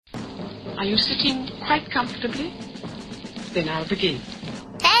Are you sitting quite comfortably? Then I'll begin.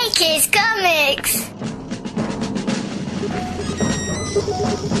 Hey Kids Comics!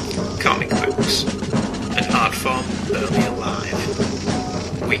 Comic books. An art form barely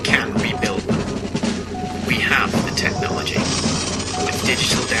alive. We can rebuild them. We have the technology. With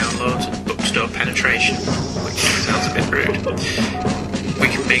digital downloads and bookstore penetration, which sounds a bit rude, we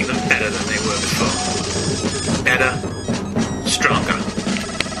can make them better than they were before. Better, stronger,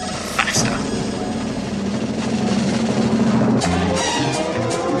 faster.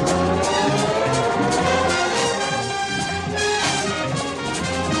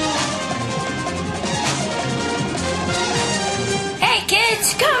 Hey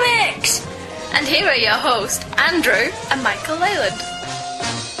Kids Comics! And here are your hosts, Andrew and Michael Leyland.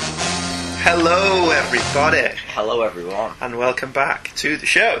 Hello everybody, Hello everyone. and welcome back to the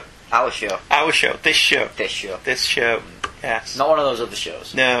show. Our show. Our show, this show. This show. This show, yes. Not one of those other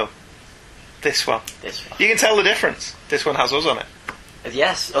shows. No, this one. This one. You can tell the difference. This one has us on it.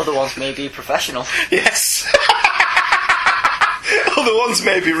 Yes, other ones may be professional. Yes. Other ones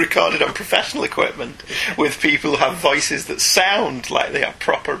may be recorded on professional equipment with people who have voices that sound like they are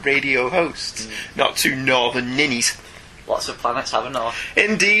proper radio hosts, not two northern ninnies. Lots of planets have a north.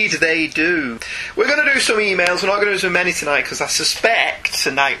 Indeed they do. We're going to do some emails. We're not going to do so many tonight because I suspect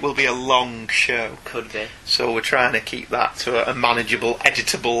tonight will be a long show. Could be. So we're trying to keep that to a manageable,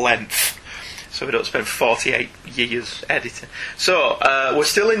 editable length, so we don't spend 48 years editing. So, we're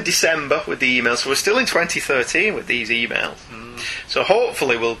still in December with the emails, so we're still in 2013 with these emails. So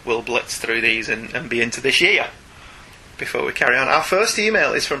hopefully we'll blitz through these and be into this year before we carry on. Our first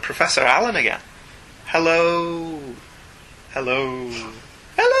email is from Professor Allen again. Hello. Hello.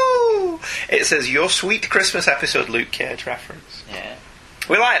 Hello. It says, your sweet Christmas episode Luke Cage reference. Yeah.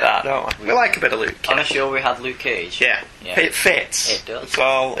 We like that, don't we? We like a bit of Luke Cage. On a show we had Luke Cage. Yeah. It fits. It does. It's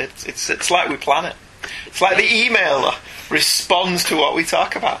all. It's like we plan it. It's like the emailer responds to what we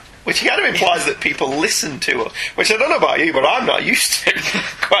talk about, which kind of implies that people listen to us. Which I don't know about you, but I'm not used to.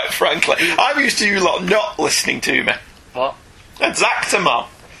 Quite frankly, I'm used to you lot not listening to me. What? Exactement.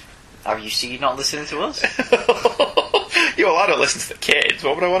 Have you seen you not listening to us? Yeah, well, I don't listen to the kids.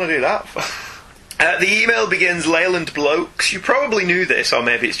 What would I want to do that for? The email begins, Leyland Blokes. You probably knew this, or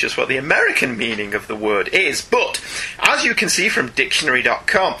maybe it's just what the American meaning of the word is, but as you can see from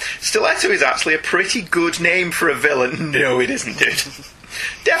dictionary.com, stiletto is actually a pretty good name for a villain. No, it isn't, dude.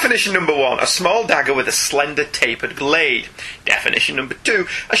 Definition number 1, a small dagger with a slender tapered blade. Definition number 2,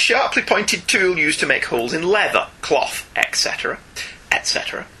 a sharply pointed tool used to make holes in leather, cloth, etc.,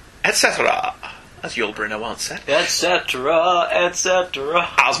 etc., etc., as Yulbrynner once said. Etc., etc.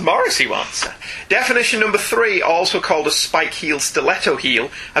 As Morrissey once said. Definition number 3, also called a spike heel stiletto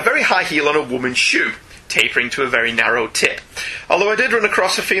heel, a very high heel on a woman's shoe, tapering to a very narrow tip. Although I did run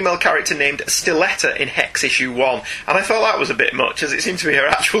across a female character named Stiletta in Hex issue 1, and I thought that was a bit much, as it seemed to be her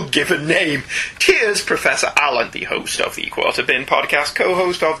actual given name. Cheers, Professor Allen, the host of the Quarter Bin podcast,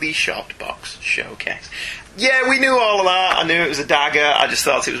 co-host of the Shortbox Showcase. Yeah, we knew all of that. I knew it was a dagger. I just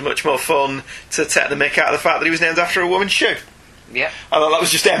thought it was much more fun to take the mick out of the fact that he was named after a woman's shoe. Yeah. I thought that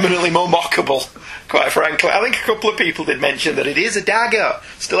was just eminently more mockable, quite frankly. I think a couple of people did mention that it is a dagger.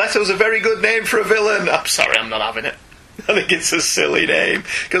 Stiletto's a very good name for a villain. I'm sorry, I'm not having it. I think it's a silly name.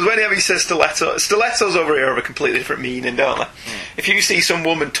 Because whenever he says stiletto, stilettos over here have a completely different meaning, don't they? If you see some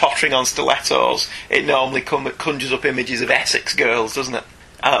woman tottering on stilettos, it normally conjures up images of Essex girls, doesn't it?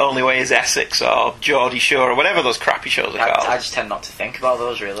 Only Way is Essex or Geordie Shore or whatever those crappy shows are called. I just tend not to think about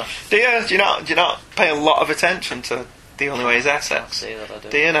those, really. Do you? Do you not pay a lot of attention to The Only Way is Essex? I can't say that I do.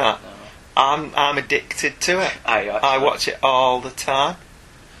 Do you not? No. I'm addicted to it. I watch it all the time.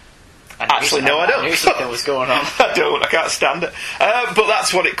 Actually, no, I don't. I knew something was going on. I don't. I can't stand it. But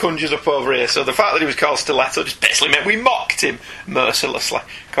that's what it conjures up over here. So the fact that he was called Stiletto just basically meant we mocked him mercilessly,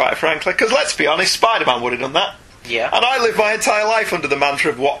 quite frankly. Because let's be honest, Spider-Man would have done that. Yeah. And I lived my entire life under the mantra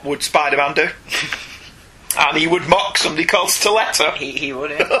of what would Spider-Man do? And he would mock somebody called Stiletto. He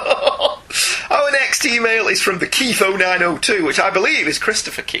would, yeah. Our next email is from the Keith0902, which I believe is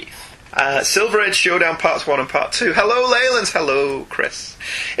Christopher Keith. Silver Age Showdown Parts 1 and Part 2. Hello, Leylands. Hello, Chris.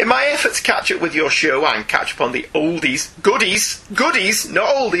 In my effort to catch up with your show and catch up on the goodies,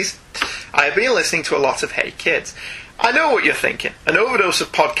 not oldies, I have been listening to a lot of Hey Kids. I know what you're thinking. An overdose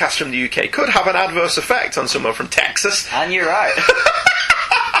of podcasts from the UK could have an adverse effect on someone from Texas. And you're right.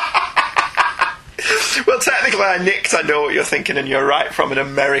 Well, technically I nicked I Know What You're Thinking and You're Right from an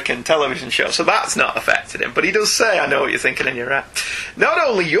American television show, so that's not affected him. But he does say I know what you're thinking and you're right. Not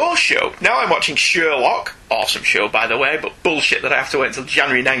only your show, now I'm watching Sherlock. Awesome show, by the way, but bullshit that I have to wait until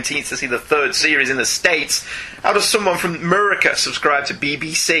January 19th to see the third series in the States. How does someone from America subscribe to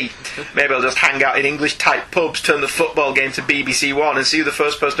BBC? Maybe I'll just hang out in English-type pubs, turn the football game to BBC One and see who the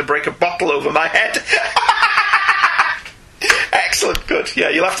first person to break a bottle over my head. Excellent, good. Yeah,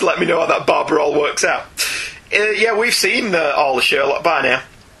 you'll have to let me know how that bar brawl works out. Yeah, we've seen all the Sherlock by now.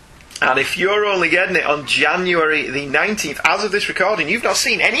 And if you're only getting it on January the 19th, as of this recording, you've not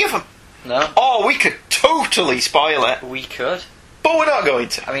seen any of them. No. Oh, we could totally spoil it. We could. But we're not going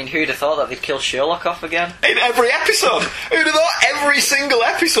to. I mean, who'd have thought that they'd kill Sherlock off again? In every episode. Who'd have thought every single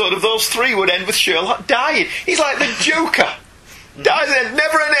episode of those three would end with Sherlock dying? He's like the Joker. Dies and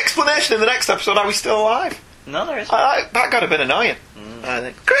never an explanation in the next episode how he's still alive. No, there isn't. That got a bit annoying, I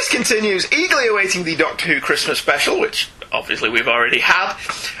think. Chris continues, eagerly awaiting the Doctor Who Christmas special, which obviously we've already had.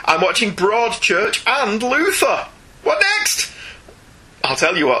 I'm watching Broadchurch and Luther. What next? I'll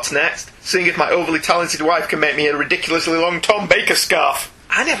tell you what's next. Seeing if my overly talented wife can make me a ridiculously long Tom Baker scarf.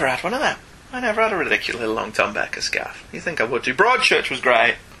 I never had one of them. I never had a ridiculously long Tom Baker scarf. You think I would do? Broadchurch was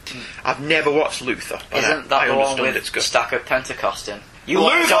great. I've never watched Luther. Isn't that the one with Stack of Pentecost in? Luther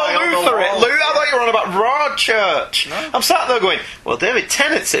it. I thought you were on about Broadchurch. No. I'm sat there going, well, David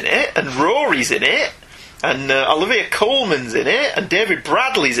Tennant's in it, and Rory's in it, and Olivia Colman's in it, and David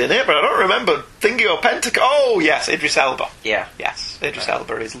Bradley's in it, but I don't remember thinking of Pentecost. Oh, yes, Idris Elba. Yeah. Yes, Idris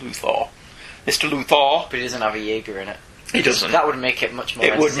Elba is Luthor. Mr. Luthor. But he doesn't have a Jaeger in it. He doesn't. That would make it much more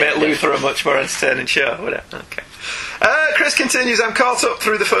It would make Luther a much more entertaining show, would it? Okay. Chris continues, I'm caught up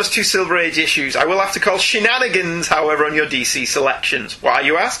through the first two Silver Age issues. I will have to call shenanigans, however, on your DC selections. Why,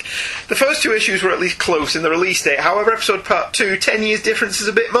 you ask? The first two issues were at least close in the release date. However, episode part 2, 10 years difference is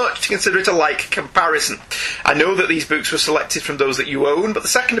a bit much to consider it a like comparison. I know that these books were selected from those that you own, but the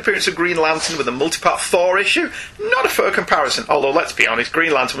second appearance of Green Lantern with a multi-part Thor issue, not a fair comparison. Although, let's be honest,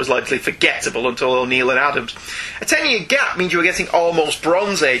 Green Lantern was largely forgettable until O'Neill and Adams. A 10-year gap means you were getting almost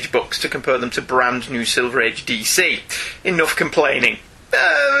Bronze Age books to compare them to brand new Silver Age DC. Enough complaining.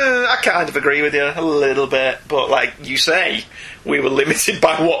 I kind of agree with you a little bit, but like you say, we were limited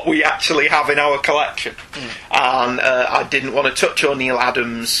by what we actually have in our collection. And I didn't want to touch O'Neill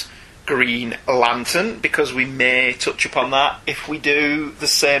Adams' Green Lantern because we may touch upon that if we do the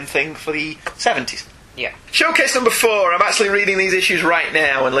same thing for the 70s. Yeah. Showcase number 4. I'm actually reading these issues right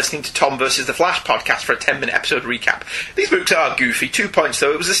now and listening to Tom vs. The Flash podcast for a 10-minute episode recap. These books are goofy. 2 points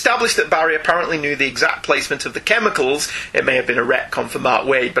though. It was established that Barry apparently knew the exact placement of the chemicals. It may have been a retcon for Mark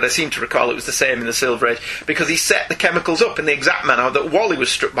Waid, but I seem to recall it was the same in the Silver Age because he set the chemicals up in the exact manner that Wally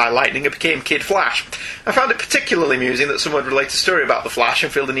was struck by lightning and became Kid Flash. I found it particularly amusing that someone would relate a story about the Flash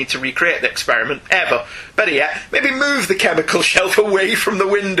and feel the need to recreate the experiment ever. Better yet, maybe move the chemical shelf away from the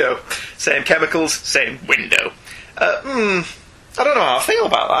window. Same chemicals, same window. I don't know how I feel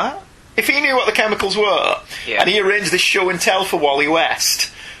about that. If he knew what the chemicals were, and he arranged this show and tell for Wally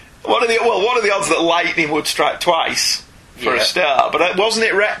West, what are the odds that lightning would strike twice for a start? But wasn't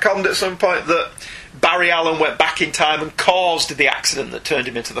it retconned at some point that Barry Allen went back in time and caused the accident that turned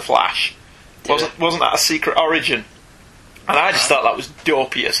him into the Flash? Wasn't that a secret origin? And I just thought that was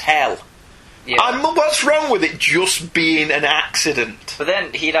dopey as hell. Yeah. What's wrong with it just being an accident? But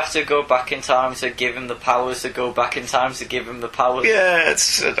then he'd have to go back in time to give him the powers to go back in time to give him the powers. Yeah,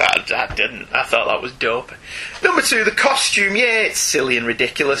 I didn't. I thought that was dope. Number 2, the costume. Yeah, it's silly and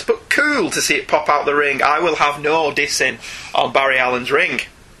ridiculous, but cool to see it pop out the ring. I will have no dissing on Barry Allen's ring.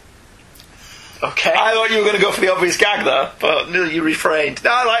 Okay. I thought you were going to go for the obvious gag there, but no, you refrained.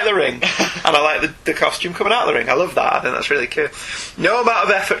 No, I like the ring. And I like the costume coming out of the ring. I love that. I think that's really cool. No amount of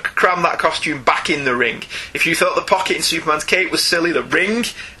effort could cram that costume back in the ring. If you thought the pocket in Superman's cape was silly, the ring,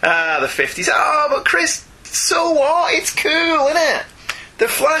 the 50s. Oh, but Chris, so what? It's cool, isn't it? The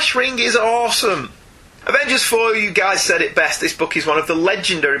Flash ring is awesome. Avengers 4, you guys said it best. This book is one of the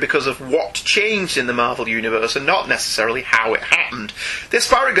legendary because of what changed in the Marvel Universe and not necessarily how it happened. The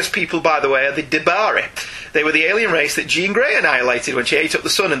Asparagus people, by the way, are the Debari. They were the alien race that Jean Grey annihilated when she ate up the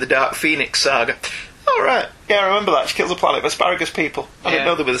sun in the Dark Phoenix saga. Oh, right. Yeah, I remember that. She killed the planet of Asparagus people. I didn't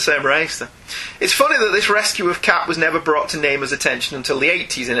know they were the same race then. It's funny that this rescue of Cap was never brought to Neymar's attention until the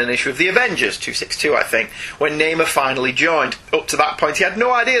 80s in an issue of The Avengers, 262 I think, when Neymar finally joined. Up to that point he had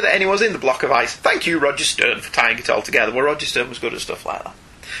no idea that anyone was in the block of ice. Thank you, Roger Stern, for tying it all together. Well, Roger Stern was good at stuff like that.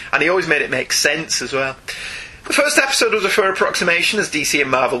 And he always made it make sense as well. The first episode was a fair approximation, as DC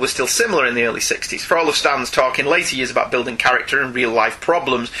and Marvel were still similar in the early 60s, for all of Stan's talk in later years about building character and real-life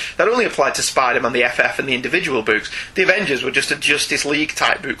problems that only applied to Spider-Man, the FF, and the individual books. The Avengers were just a Justice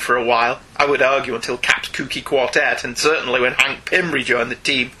League-type book for a while, I would argue, until Cap's Kooky Quartet, and certainly when Hank Pym rejoined the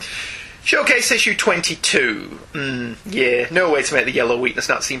team. Showcase issue 22. Yeah, no way to make the yellow weakness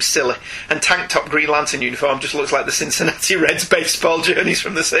not seem silly. And tank top Green Lantern uniform just looks like the Cincinnati Reds baseball journeys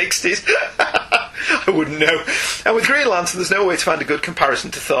from the 60s. I wouldn't know. And with Green Lantern, there's no way to find a good comparison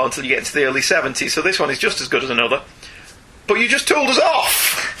to Thor until you get into the early 70s, so this one is just as good as another. But you just told us off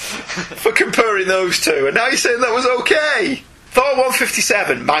for comparing those two, and now you're saying that was okay. Thor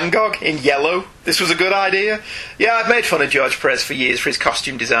 157, Mangog, in yellow. This was a good idea. Yeah, I've made fun of George Perez for years for his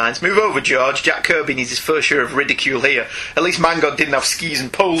costume designs. Move over, George. Jack Kirby needs his first share of ridicule here. At least Mangog didn't have skis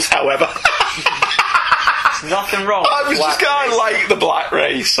and poles, however. There's nothing wrong with I was just kind of like the Black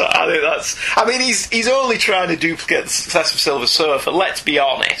Race. I think that's... I mean, he's only trying to duplicate the success of Silver Surfer, let's be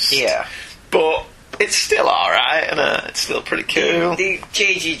honest. Yeah. But it's still alright, and it's still pretty cool. The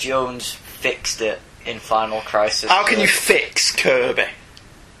J.G. Jones fixed it in Final Crisis. How can you fix Kirby?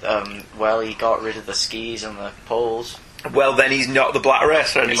 Well, he got rid of the skis and the poles. Well, then he's not the Black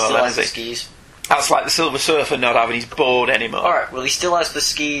Racer He anymore, still then, has is the he? skis. That's like the Silver Surfer not having his board anymore. Alright, well, he still has the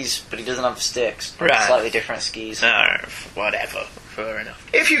skis, but he doesn't have the sticks. Right. Slightly different skis. Whatever. Fair enough.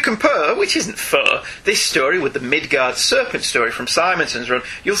 If you compare, which isn't fair, this story with the Midgard Serpent story from Simonson's run,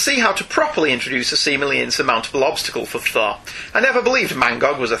 you'll see how to properly introduce a seemingly insurmountable obstacle for Thor. I never believed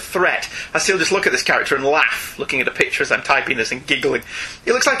Mangog was a threat. I still just look at this character and laugh, looking at a picture as I'm typing this and giggling.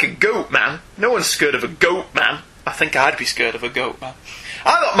 He looks like a goat man. No one's scared of a goat man. I think I'd be scared of a goat man.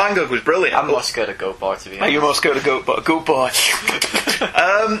 I thought Mangog was brilliant. I'm more scared of Goat Boy, to be honest. You're more scared of Goat Boy. I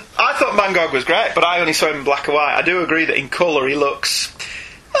thought Mangog was great, but I only saw him in black and white. I do agree that in colour he looks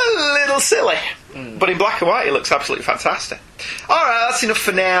a little silly. But in black and white he looks absolutely fantastic. Alright, that's enough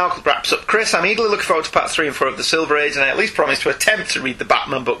for now. Wraps up Chris. I'm eagerly looking forward to parts 3 and 4 of the Silver Age, and I at least promise to attempt to read the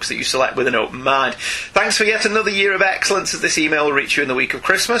Batman books that you select with an open mind. Thanks for yet another year of excellence, as this email will reach you in the week of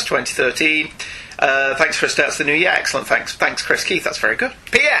Christmas 2013. Thanks for a start to the new year. Excellent. Thanks, Chris Keith. That's very good.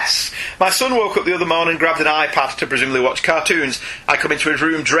 P.S. My son woke up the other morning and grabbed an iPad to presumably watch cartoons. I come into his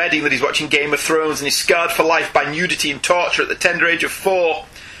room dreading that he's watching Game of Thrones and he's scarred for life by nudity and torture at the tender age of 4.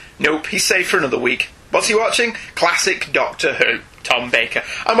 Nope, he's safe for another week. What's he watching? Classic Doctor Who. Tom Baker.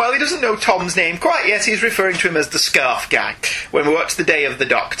 And while he doesn't know Tom's name quite yet, he's referring to him as the Scarf Guy when we watch The Day of the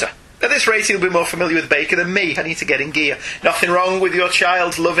Doctor. At this rate, he'll be more familiar with Baker than me. I need to get in gear. Nothing wrong with your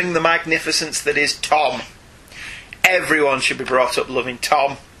child loving the magnificence that is Tom. Everyone should be brought up loving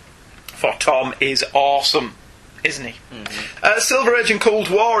Tom, for Tom is awesome, isn't he? Mm-hmm. Silver Age and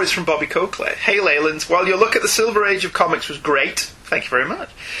Cold War is from Bobby Coakley. Hey Leyland, while your look at the Silver Age of comics was great, thank you very much,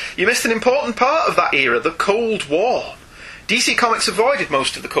 you missed an important part of that era, the Cold War. DC Comics avoided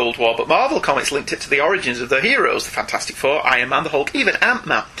most of the Cold War, but Marvel Comics linked it to the origins of their heroes, the Fantastic Four, Iron Man, the Hulk, even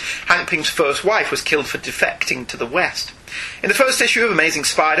Ant-Man. Hank Pym's first wife was killed for defecting to the West. In the first issue of Amazing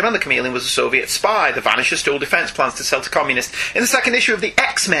Spider-Man, the Chameleon was a Soviet spy. The Vanisher stole defence plans to sell to communists. In the second issue of the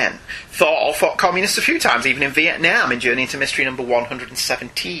X-Men, Thor fought communists a few times, even in Vietnam, in Journey into Mystery number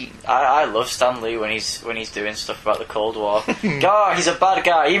 117. I love Stan Lee when he's doing stuff about the Cold War. God, he's a bad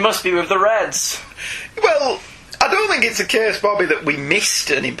guy. He must be with the Reds. Well, I don't think it's a case, Bobby, that we missed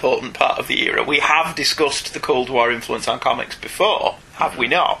an important part of the era. We have discussed the Cold War influence on comics before, have we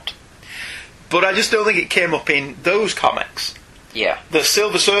not? But I just don't think it came up in those comics. Yeah. The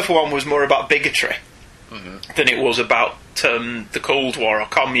Silver Surfer one was more about bigotry than it was about the Cold War or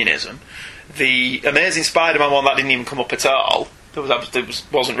communism. The Amazing Spider-Man one, that didn't even come up at all.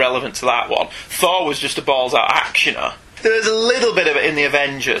 Wasn't relevant to that one. Thor was just a balls-out actioner. There's a little bit of it in the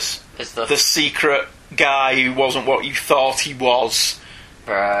Avengers. The secret guy who wasn't what you thought he was,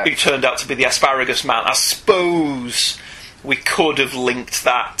 right, who turned out to be the Asparagus Man. I suppose we could have linked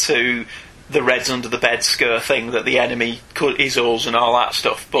that to the Reds Under the Bed scare thing, that the enemy is us and all that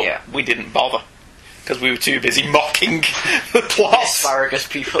stuff, but we didn't bother because we were too busy mocking the plot. Asparagus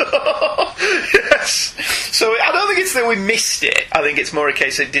people. Yes. So I don't think it's that we missed it. I think it's more a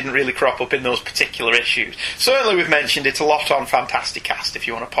case that it didn't really crop up in those particular issues. Certainly we've mentioned it a lot on Fantasticast if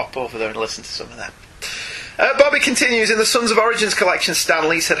you want to pop over there and listen to some of that. Bobby continues, in the Sons of Origins collection, Stan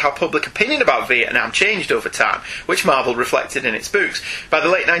Lee said how public opinion about Vietnam changed over time, which Marvel reflected in its books. By the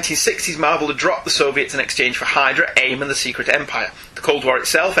late 1960s, Marvel had dropped the Soviets in exchange for Hydra, AIM and the Secret Empire. The Cold War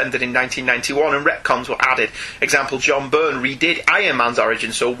itself ended in 1991 and retcons were added. Example, John Byrne redid Iron Man's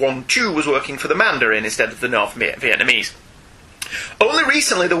origin, so 1-2 was working for the Mandarin instead of the North Vietnamese. Only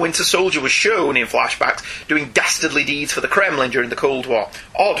recently the Winter Soldier was shown in flashbacks doing dastardly deeds for the Kremlin during the Cold War.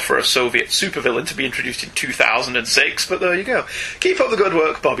 Odd for a Soviet supervillain to be introduced in 2006, but there you go. Keep up the good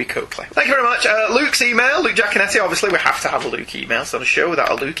work, Bobby Coakley. Thank you very much. Luke's email, Luke Giaconetti. Obviously we have to have a Luke email. It's not a show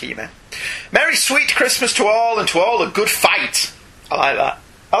without a Luke email. Merry sweet Christmas to all, and to all a good fight. I like that.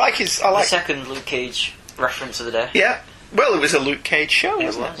 The second Luke Cage reference of the day. Yeah. Well, it was a Luke Cage show,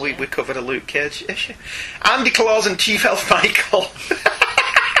 wasn't it? We covered a Luke Cage issue. Andy Claus and Chief Elf Michael.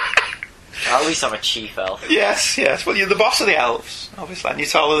 At least I'm a chief elf. Yes. Well, you're the boss of the elves, obviously, and you're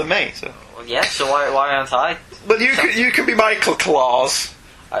taller than me, so... Well, yeah, so why aren't I? Well, you can be Michael Claus.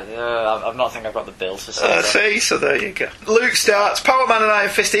 I'm not think I've got the bill to say see, so there you go. Luke starts, Power Man and Iron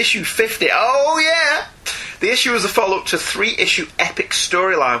Fist issue 50. Oh, yeah! The issue was a follow-up to a 3-issue epic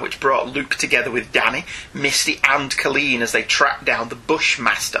storyline which brought Luke together with Danny, Misty and Colleen as they tracked down the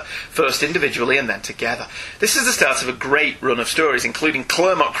Bushmaster, first individually and then together. This is the start of a great run of stories, including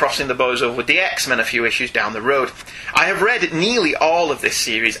Claremont crossing the boys over with the X-Men a few issues down the road. I have read nearly all of this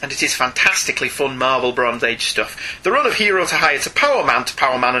series, and it is fantastically fun Marvel Bronze Age stuff. The run of Hero to Hire to Power Man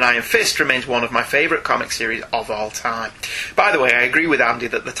and Iron Fist remains one of my favourite comic series of all time. By the way, I agree with Andy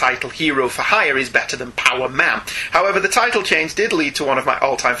that the title Hero for Hire is better than Power Man. However, the title change did lead to one of my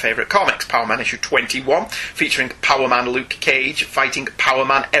all-time favourite comics, Power Man issue 21, featuring Power Man Luke Cage fighting Power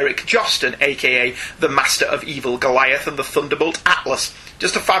Man Eric Joston, aka the Master of Evil Goliath and the Thunderbolt Atlas.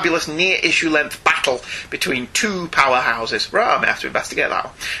 Just a fabulous near-issue length battle between two powerhouses. Right, I may have to investigate that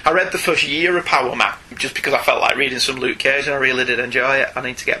one. I read the first year of Power Man, just because I felt like reading some Luke Cage, and I really did enjoy it. I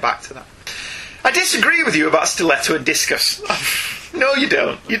need to get back to that. I disagree with you about Stiletto and Discus. No, you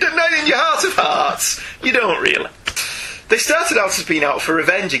don't. You don't know in your heart of hearts. You don't really. They started out as being out for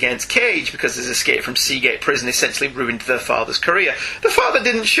revenge against Cage because his escape from Seagate prison essentially ruined their father's career. The father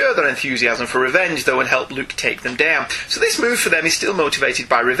didn't share their enthusiasm for revenge, though, and helped Luke take them down. So this move for them is still motivated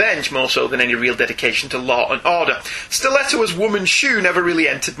by revenge, more so than any real dedication to law and order. Stiletto as Woman's Shoe never really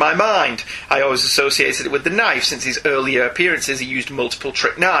entered my mind. I always associated it with the knife. Since his earlier appearances, he used multiple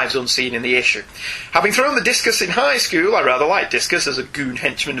trick knives unseen in the issue. Having thrown the Discus in high school, I rather liked Discus as a goon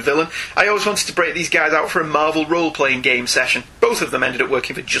henchman villain. I always wanted to break these guys out for a Marvel role-playing game session. Both of them ended up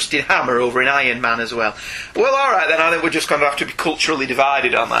working for Justin Hammer over in Iron Man as well. Well, alright then, I think we're just going to have to be culturally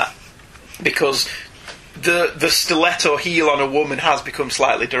divided on that. Because the stiletto heel on a woman has become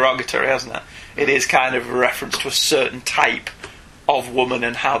slightly derogatory, hasn't it? It is kind of a reference to a certain type of woman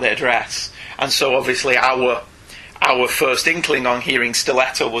and how they dress. And so obviously our first inkling on hearing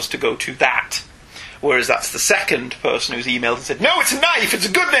stiletto was to go to that. Whereas that's the second person who's emailed and said, no, it's a knife, it's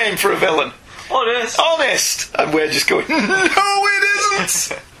a good name for a villain. Honest! And we're just going, no, it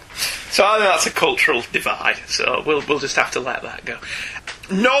isn't! So I think that's a cultural divide, so we'll just have to let that go.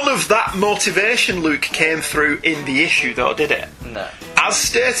 None of that motivation, Luke, came through in the issue, though, did it? No. As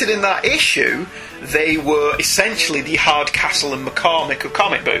stated in that issue, they were essentially the Hardcastle and McCormick of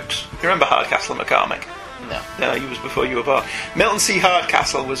comic books. You remember Hardcastle and McCormick? No, he was before you were born. Milton C.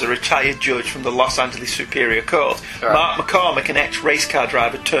 Hardcastle was a retired judge from the Los Angeles Superior Court. Right. Mark McCormick, an ex-race car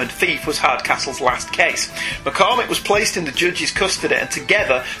driver turned thief, was Hardcastle's last case. McCormick was placed in the judge's custody, and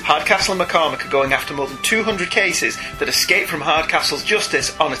together, Hardcastle and McCormick are going after more than 200 cases that escaped from Hardcastle's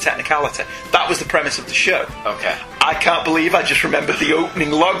justice on a technicality. That was the premise of the show. Okay. I can't believe I just remembered the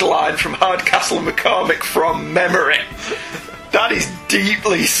opening log line from Hardcastle and McCormick from memory. That is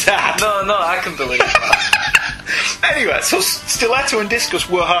deeply sad. No, I can believe that. Anyway, so Stiletto and Discus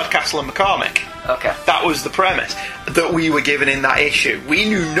were Hardcastle and McCormick. Okay. That was the premise that we were given in that issue. We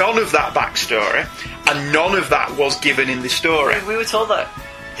knew none of that backstory, and none of that was given in the story. We were told that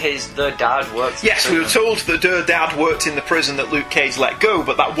their dad worked in Yes, we were told that their dad worked in the prison that Luke Cage let go,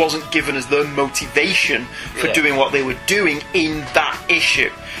 but that wasn't given as their motivation for doing what they were doing in that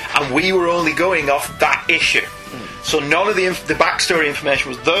issue. And we were only going off that issue. So none of the backstory information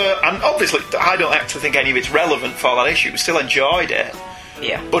was there, and obviously I don't actually think any of it's relevant for that issue. We still enjoyed it.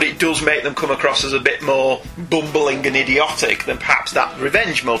 Yeah. But it does make them come across as a bit more bumbling and idiotic than perhaps that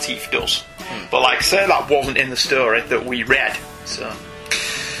revenge motif does. But like I say, that wasn't in the story that we read. So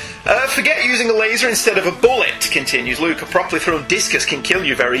forget using a laser instead of a bullet, continues Luke. A properly thrown discus can kill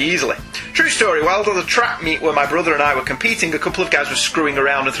you very easily. True story, while at the track meet where my brother and I were competing, a couple of guys were screwing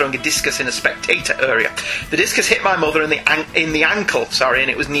around and throwing a discus in a spectator area. The discus hit my mother in the ankle, and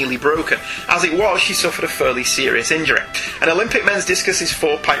it was nearly broken. As it was, she suffered a fairly serious injury. An Olympic men's discus is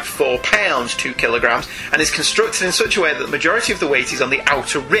 4.4 pounds, 2 kilograms, and is constructed in such a way that the majority of the weight is on the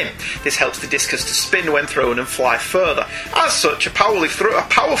outer rim. This helps the discus to spin when thrown and fly further. As such, a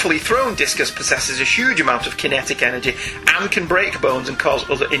powerfully thrown discus possesses a huge amount of kinetic energy and can break bones and cause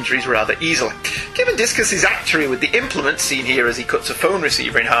other injuries rather easily. easily. Given Discus's actory with the implement seen here as he cuts a phone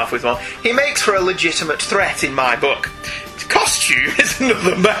receiver in half with one, he makes for a legitimate threat in my book. His costume is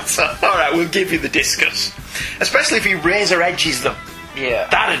another matter. Alright, we'll give you the Discus. Especially if he razor edges them. Yeah.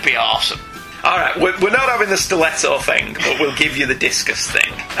 That'd be awesome. Alright, we're not having the stiletto thing, but we'll give you the Discus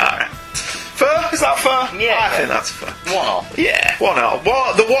thing. Alright. Fur? Is that fur? Yeah. I think that's fur. 1-0. Yeah,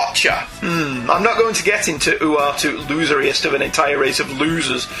 1-0. The Watcher. I'm not going to get into who are two loseriest of an entire race of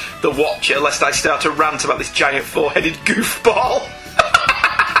losers, the Watcher, lest I start to rant about this giant four-headed goofball.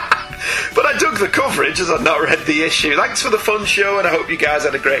 But I dug the coverage as I'd not read the issue. Thanks for the fun show, and I hope you guys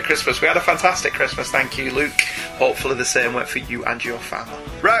had a great Christmas. We had a fantastic Christmas, thank you, Luke. Hopefully the same went for you and your family.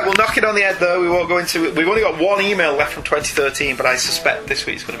 Right, we'll knock it on the head though. We won't go into it. We've only got one email left from 2013, but I suspect this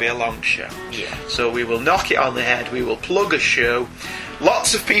week's going to be a long show. Yeah. So we will knock it on the head. We will plug a show.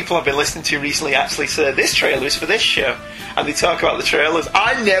 Lots of people I've been listening to recently actually say this trailer is for this show, and they talk about the trailers.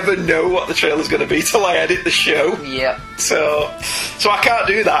 I never know what the trailer's going to be till I edit the show. Yeah. So I can't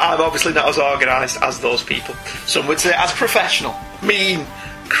do that. I'm obviously not as organised as those people. Some would say as professional. Mean,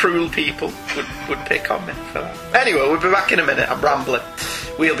 cruel people would pick on me for that. Anyway, we'll be back in a minute. I'm rambling.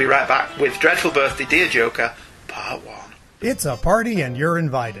 We'll be right back with Dreadful Birthday, Dear Joker, Part 1. It's a party and you're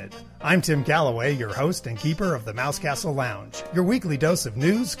invited. I'm Tim Calloway, your host and keeper of the Mouse Castle Lounge, your weekly dose of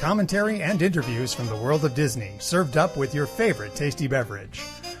news, commentary, and interviews from the world of Disney, served up with your favorite tasty beverage.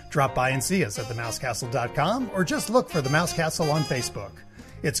 Drop by and see us at themousecastle.com or just look for The Mouse Castle on Facebook.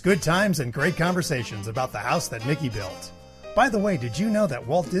 It's good times and great conversations about the house that Mickey built. By the way, did you know that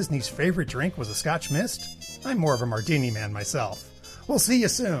Walt Disney's favorite drink was a Scotch Mist? I'm more of a martini man myself. We'll see you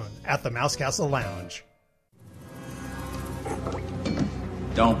soon at the Mouse Castle Lounge.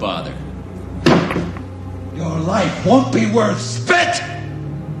 Don't bother. Your life won't be worth spit!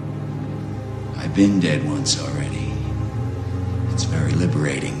 I've been dead once already. It's very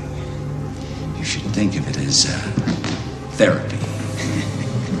liberating. You should think of it as therapy.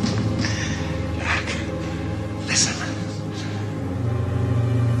 Jack, listen.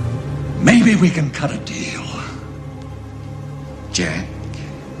 Maybe we can cut a deal.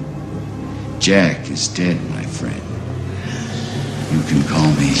 Jack is dead, my friend. You can call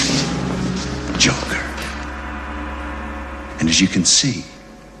me Joker. And as you can see,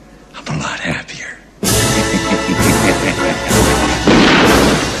 I'm a lot happier.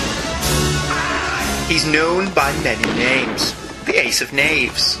 He's known by many names. The Ace of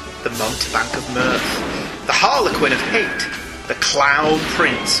Knaves, the Mountebank of Mirth, the Harlequin of Hate, the Clown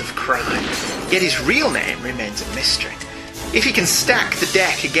Prince of Crime. Yet his real name remains a mystery. If he can stack the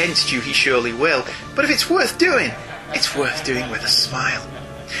deck against you, he surely will. But if it's worth doing, it's worth doing with a smile.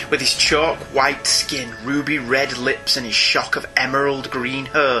 With his chalk white skin, ruby red lips, and his shock of emerald green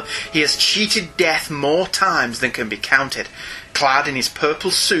hair, he has cheated death more times than can be counted. Clad in his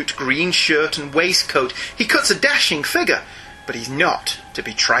purple suit, green shirt, and waistcoat, he cuts a dashing figure, but he's not to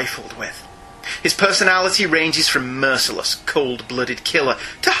be trifled with. His personality ranges from merciless, cold-blooded killer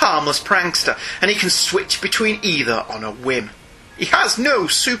to harmless prankster, and he can switch between either on a whim. He has no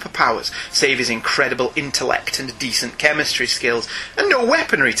superpowers, save his incredible intellect and decent chemistry skills, and no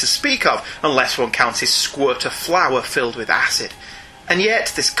weaponry to speak of, unless one counts his squirt of flour filled with acid. And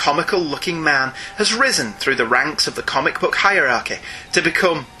yet this comical-looking man has risen through the ranks of the comic book hierarchy to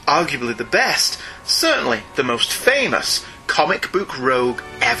become arguably the best, certainly the most famous, comic book rogue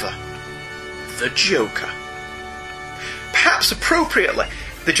ever. The Joker. Perhaps appropriately,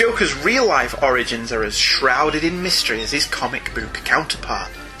 the Joker's real-life origins are as shrouded in mystery as his comic book counterpart.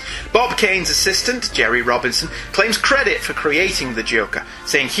 Bob Kane's assistant, Jerry Robinson, claims credit for creating the Joker,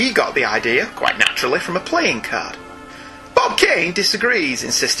 saying he got the idea, quite naturally, from a playing card. Bob Kane disagrees,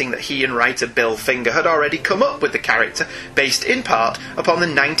 insisting that he and writer Bill Finger had already come up with the character, based in part upon the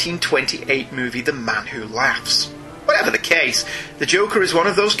 1928 movie The Man Who Laughs. Whatever the case, the Joker is one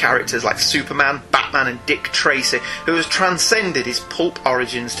of those characters like Superman, Batman and Dick Tracy who has transcended his pulp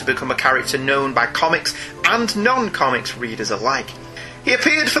origins to become a character known by comics and non-comics readers alike. He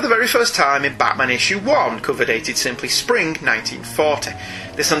appeared for the very first time in Batman issue 1, cover dated simply Spring 1940.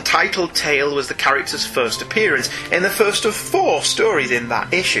 This untitled tale was the character's first appearance in the first of 4 stories in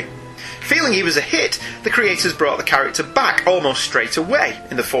that issue. Feeling he was a hit, the creators brought the character back almost straight away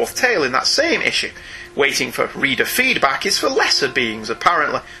in the 4th tale in that same issue. Waiting for reader feedback is for lesser beings,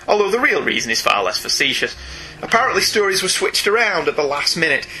 apparently, although the real reason is far less facetious. Apparently stories were switched around at the last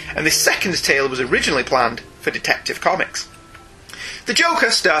minute, and this second tale was originally planned for Detective Comics. The Joker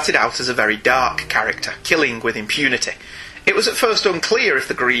started out as a very dark character, killing with impunity. It was at first unclear if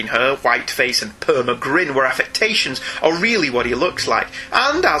the green hair, white face and perma grin were affectations or really what he looks like,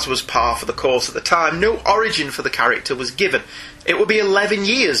 and as was par for the course at the time, no origin for the character was given. It would be 11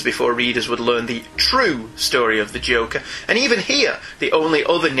 years before readers would learn the true story of the Joker, and even here, the only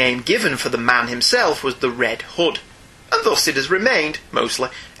other name given for the man himself was the Red Hood. And thus it has remained, mostly,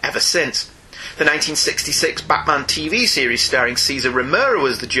 ever since. The 1966 Batman TV series starring Cesar Romero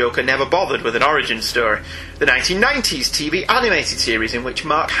as the Joker never bothered with an origin story. The 1990s TV animated series in which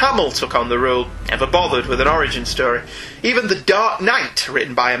Mark Hamill took on the role never bothered with an origin story. Even The Dark Knight,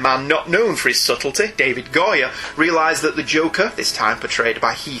 written by a man not known for his subtlety, David Goyer, realised that the Joker, this time portrayed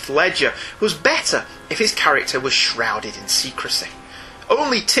by Heath Ledger, was better if his character was shrouded in secrecy.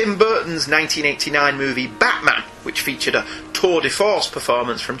 Only Tim Burton's 1989 movie Batman, which featured a tour de force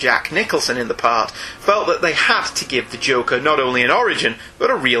performance from Jack Nicholson in the part, felt that they had to give the Joker not only an origin, but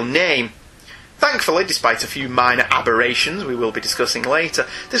a real name. Thankfully, despite a few minor aberrations we will be discussing later,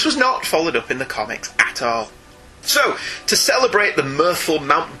 this was not followed up in the comics at all. So, to celebrate the mirthful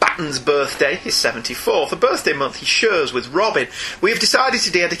Mountbatten's birthday, his 74th, a birthday month he shares with Robin, we have decided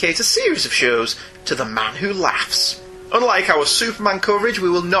to dedicate a series of shows to the man who laughs. Unlike our Superman coverage, we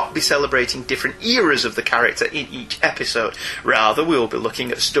will not be celebrating different eras of the character in each episode. Rather, we will be looking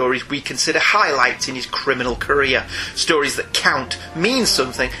at stories we consider highlights in his criminal career, stories that count, mean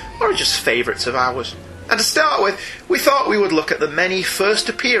something, or are just favourites of ours. And to start with, we thought we would look at the many first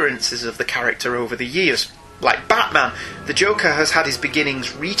appearances of the character over the years. Like Batman, the Joker has had his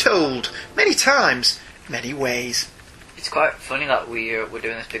beginnings retold, many times, many ways. It's quite funny that we're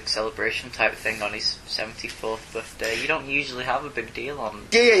doing this big celebration type thing on his 74th birthday. You don't usually have a big deal on...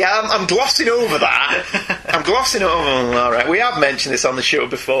 Yeah, I'm glossing over that. I'm glossing over... Alright, we have mentioned this on the show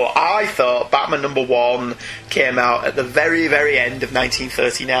before. I thought Batman #1 came out at the very, very end of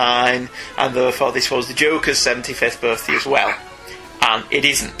 1939, and therefore this was the Joker's 75th birthday as well. And it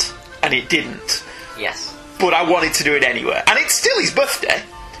isn't. And it didn't. Yes. But I wanted to do it anyway. And it's still his birthday.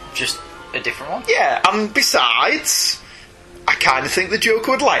 Just a different one? Yeah, and besides... I kind of think the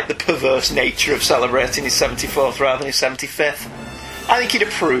Joker would like the perverse nature of celebrating his 74th rather than his 75th. I think he'd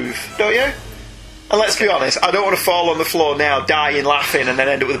approve, don't you? And let's be honest, I don't want to fall on the floor now, dying laughing, and then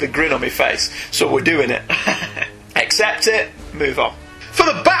end up with a big grin on my face. So we're doing it. Accept it, move on. For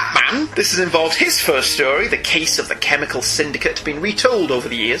the Batman, this has involved his first story, The Case of the Chemical Syndicate, being retold over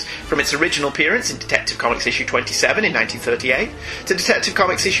the years, from its original appearance in Detective Comics issue 27 in 1938, to Detective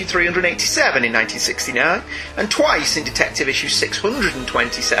Comics issue 387 in 1969, and twice in Detective issue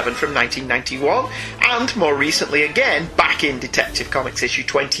 627 from 1991, and more recently again back in Detective Comics issue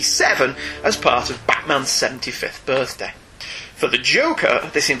 27 as part of Batman's 75th birthday. For the Joker,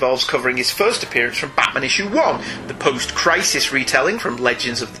 this involves covering his first appearance from Batman issue 1, the post-crisis retelling from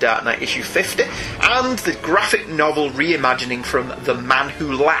Legends of the Dark Knight issue 50, and the graphic novel reimagining from The Man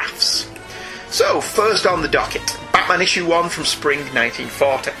Who Laughs. So, first on the docket, Batman issue 1 from spring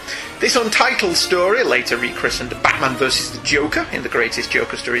 1940. This untitled story, later rechristened Batman vs. the Joker in the Greatest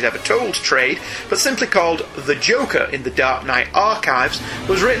Joker Stories Ever Told trade, but simply called The Joker in the Dark Knight Archives,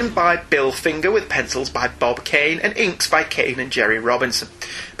 was written by Bill Finger with pencils by Bob Kane and inks by Kane and Jerry Robinson.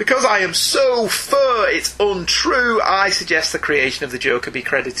 Because I am so fur it's untrue, I suggest the creation of the Joker be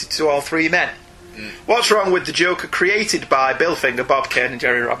credited to all three men. What's wrong with the Joker created by Bill Finger, Bob Kane and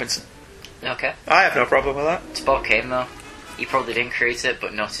Jerry Robinson? Okay. I have no problem with that. It's Bob Kane, though. He probably didn't create it,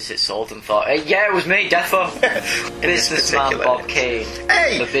 but noticed it sold and thought, hey, yeah, it was me, defo. Businessman Bob Kane.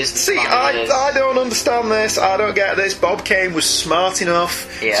 Hey, see, I don't understand this. I don't get this. Bob Kane was smart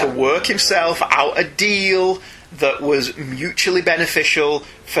enough to work himself out a deal that was mutually beneficial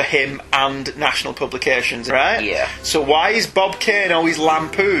for him and national publications, right? Yeah. So why is Bob Kane always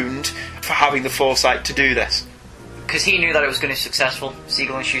lampooned for having the foresight to do this? Because he knew that it was going to be successful.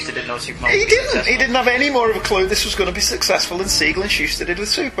 Siegel and Schuster didn't know Superman He would be didn't. successful. He didn't have any more of a clue this was going to be successful than Siegel and Schuster did with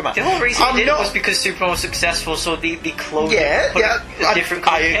Superman. The whole reason he did it was because Superman was successful, so the clone a different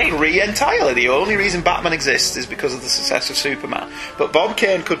I agree entirely. The only reason Batman exists is because of the success of Superman. But Bob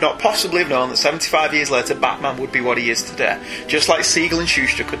Kane could not possibly have known that 75 years later Batman would be what he is today. Just like Siegel and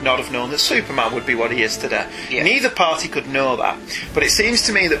Schuster could not have known that Superman would be what he is today. Yeah. Neither party could know that. But it seems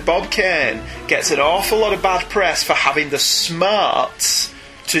to me that Bob Kane gets an awful lot of bad press for having the smarts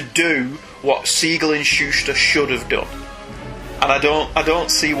to do what Siegel and Schuster should have done, and I don't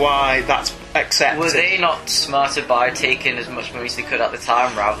see why that's accepted. Were they not smarter by taking as much money as they could at the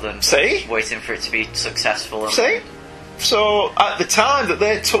time rather than waiting for it to be successful? So at the time that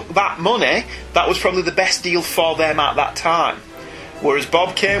they took that money, that was probably the best deal for them at that time. Whereas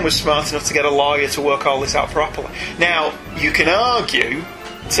Bob Kane was smart enough to get a lawyer to work all this out properly. Now, you can argue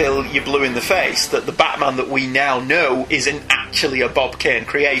till you're blue in the face that the Batman that we now know isn't actually a Bob Kane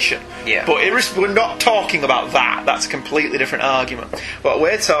creation. Yeah. But we're not talking about that. That's a completely different argument. What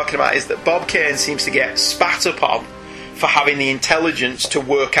we're talking about is that Bob Kane seems to get spat upon for having the intelligence to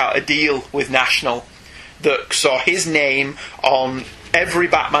work out a deal with National that saw his name on every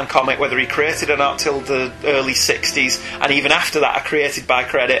Batman comic, whether he created or not, till the early 60s, and even after that are created by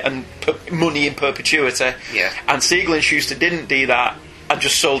credit and money in perpetuity. Yeah. And Siegel and Schuster didn't do that and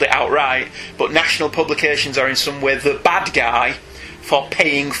just sold it outright, but National Publications are in some way the bad guy for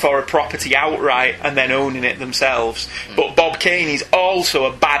paying for a property outright and then owning it themselves. But Bob Kane is also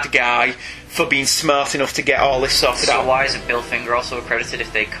a bad guy for being smart enough to get all this sorted out. So why isn't Bill Finger also accredited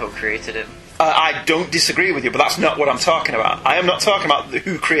if they co-created it? I don't disagree with you, but that's not what I'm talking about. I am not talking about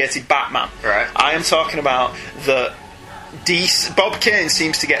who created Batman. Right. I am talking about the Bob Kane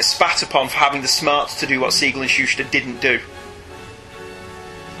seems to get spat upon for having the smarts to do what Siegel and Schuster didn't do.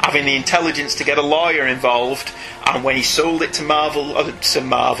 Having the intelligence to get a lawyer involved, and when he sold it to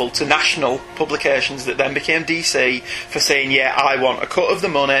to National Publications that then became DC, for saying, yeah, I want a cut of the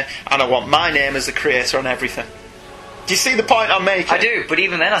money and I want my name as the creator on everything. Do you see the point I'm making? I do, but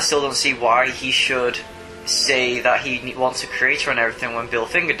even then I still don't see why he should say that he wants a creator on everything when Bill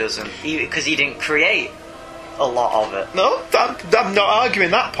Finger doesn't. Because he didn't create a lot of it. No, I'm not arguing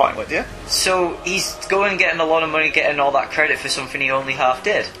that point with you. So he's going and getting a lot of money, getting all that credit for something he only half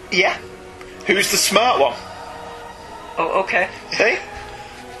did. Yeah. Who's the smart one? Oh, okay. See?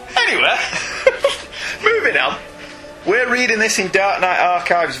 Anyway, moving on. We're reading this in Dark Knight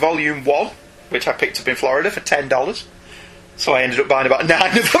Archives Volume 1, which I picked up in Florida for $10. So I ended up buying about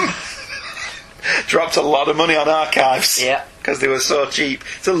 9 of them. Dropped a lot of money on Archives. Yeah. Because they were so cheap.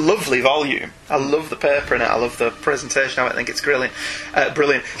 It's a lovely volume. I love the paper in it. I love the presentation of it. I think it's brilliant.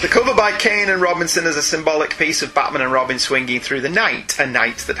 The cover by Kane and Robinson is a symbolic piece of Batman and Robin swinging through the night, a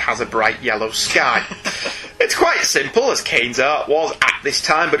night that has a bright yellow sky. It's quite simple, as Kane's art was at this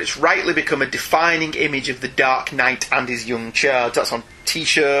time, but it's rightly become a defining image of the Dark Knight and his young charge. That's on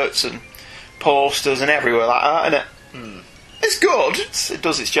T-shirts and posters and everywhere like that, isn't it? It's good. It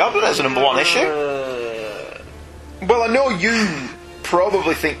does its job. It's a number 1 issue. Well, I know you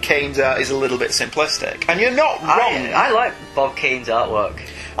probably think Kane's art is a little bit simplistic, and you're not wrong. I like Bob Kane's artwork.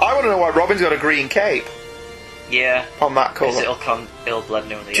 I want to know why Robin's got a green cape. Yeah. On that cover. Because it'll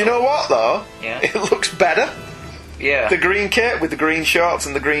blend in with the Do you know what, though? Yeah. It looks better. Yeah. The green cape with the green shorts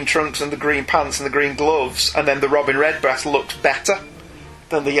and the green trunks and the green pants and the green gloves, and then the Robin Redbreast looks better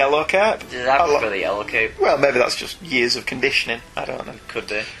than the yellow cape. I prefer the yellow cape. Well, maybe that's just years of conditioning. I don't know. Could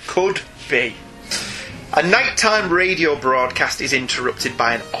be. Could be. A nighttime radio broadcast is interrupted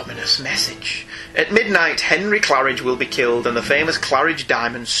by an ominous message. At midnight, Henry Claridge will be killed and the famous Claridge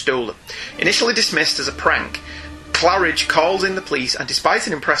diamond stolen. Initially dismissed as a prank, Claridge calls in the police, and despite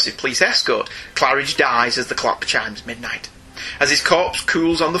an impressive police escort, Claridge dies as the clock chimes midnight. As his corpse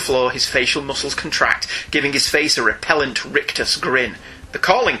cools on the floor, his facial muscles contract, giving his face a repellent rictus grin, the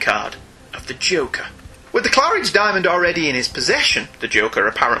calling card of the Joker. With the Claridge diamond already in his possession, the Joker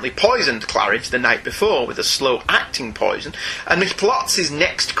apparently poisoned Claridge the night before with a slow-acting poison, and he plots his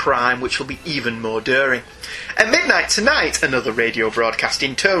next crime, which will be even more daring. At midnight tonight, another radio broadcast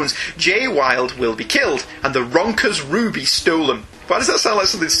intones, Jay Wilde will be killed, and the Ronker's ruby stolen. Why does that sound like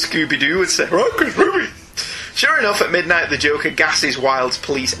something Scooby-Doo would say? Ronker's ruby! Sure enough, at midnight the Joker gasses Wilde's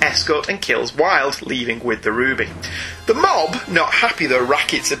police escort and kills Wilde, leaving with the ruby. The mob, not happy their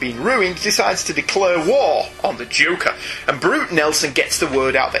rackets have been ruined, decides to declare war on the Joker, and Brute Nelson gets the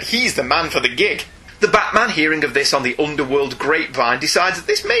word out that he's the man for the gig. The Batman, hearing of this on the underworld grapevine, decides that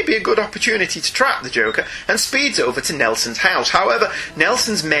this may be a good opportunity to trap the Joker and speeds over to Nelson's house. However,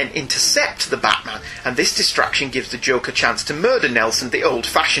 Nelson's men intercept the Batman, and this distraction gives the Joker a chance to murder Nelson the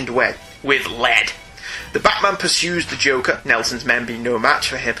old-fashioned way, with lead. The Batman pursues the Joker, Nelson's men being no match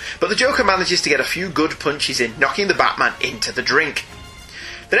for him, but the Joker manages to get a few good punches in, knocking the Batman into the drink.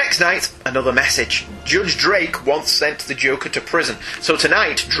 The next night, another message. Judge Drake once sent the Joker to prison, so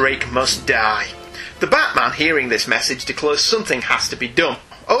tonight Drake must die. The Batman, hearing this message, declares something has to be done.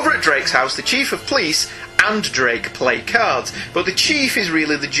 Over at Drake's house, the Chief of Police and Drake play cards, but the Chief is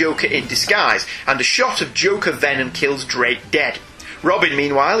really the Joker in disguise, and a shot of Joker venom kills Drake dead. Robin,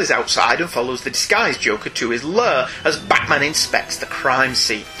 meanwhile, is outside and follows the disguised Joker to his lair as Batman inspects the crime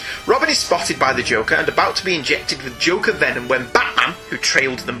scene. Robin is spotted by the Joker and about to be injected with Joker venom when Batman, who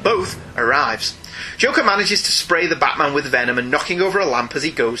trailed them both, arrives. Joker manages to spray the Batman with venom and, knocking over a lamp as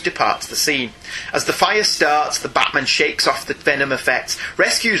he goes, departs the scene. As the fire starts, the Batman shakes off the venom effects,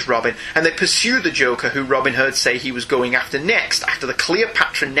 rescues Robin, and they pursue the Joker, who Robin heard say he was going after next, after the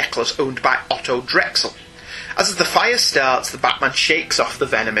Cleopatra necklace owned by Otto Drexel. As the fire starts, the Batman shakes off the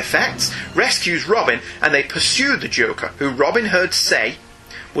venom effects, rescues Robin, and they pursue the Joker, who Robin heard say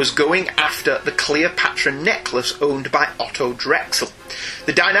was going after the Cleopatra necklace owned by Otto Drexel.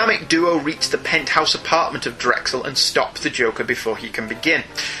 The dynamic duo reach the penthouse apartment of Drexel and stop the Joker before he can begin.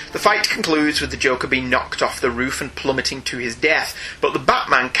 The fight concludes with the Joker being knocked off the roof and plummeting to his death, but the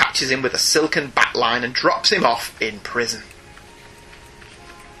Batman catches him with a silken bat line and drops him off in prison.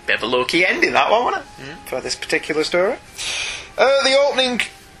 Bit of a low-key ending, that one, wasn't it? For this particular story. The opening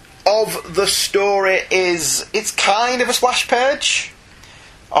of the story it's kind of a splash page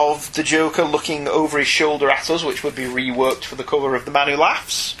of the Joker looking over his shoulder at us, which would be reworked for the cover of The Man Who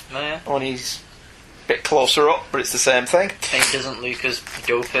Laughs. Oh, yeah. When he's a bit closer up, but it's the same thing. And he doesn't look as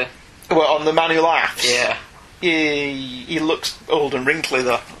dopey. Well, on The Man Who Laughs. Yeah. He looks old and wrinkly,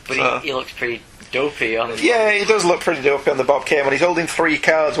 though. But so. he looks pretty dopey on the... Yeah, he does look pretty dopey on the Bob Kane one. He's holding 3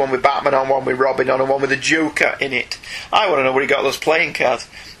 cards, one with Batman on, one with Robin on, and one with the Joker in it. I want to know where he got those playing cards.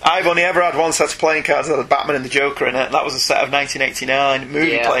 I've only ever had one set of playing cards that had Batman and the Joker in it, and that was a set of 1989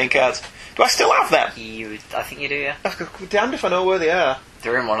 movie playing cards. Do I still have them? I think you do, yeah. I'm damned if I know where they are.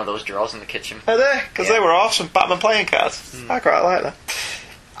 They're in one of those drawers in the kitchen. Are they? Because they were awesome Batman playing cards. I quite like that.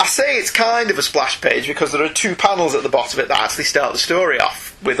 I say it's kind of a splash page because there are 2 panels at the bottom of it that actually start the story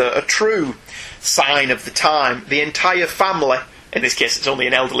off with a true sign of the time. The entire family, in this case it's only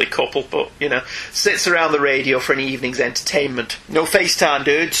an elderly couple, but, you know, sits around the radio for an evening's entertainment. No FaceTime,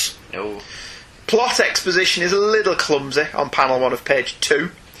 dudes. No. Plot exposition is a little clumsy on panel 1 of page 2,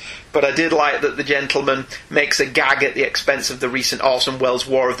 but I did like that the gentleman makes a gag at the expense of the recent Orson Welles'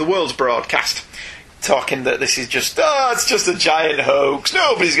 War of the Worlds broadcast, talking that this is just, it's just a giant hoax,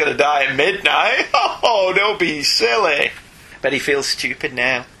 nobody's going to die at midnight, oh, don't be silly. But he feels stupid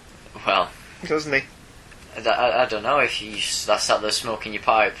now. Well, doesn't he? I don't know if you sat there smoking your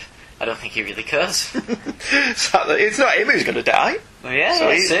pipe. I don't think he really cares. It's not him who's going to die. Well,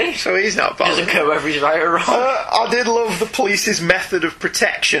 yeah, So he's not bothered. Doesn't care whether he's right or wrong. I did love the police's method of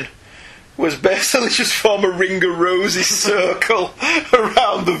protection. Was basically just form a ring of roses circle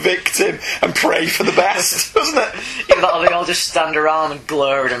around the victim and pray for the best, wasn't it? Yeah, that'll they all just stand around and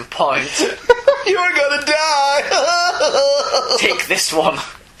glare and point. You're gonna die! Take this one.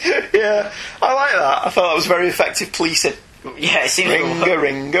 Yeah, I like that. I thought that was very effective policing. Yeah, it seems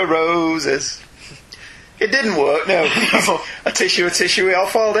Ring of roses. It didn't work, no. a tissue, we all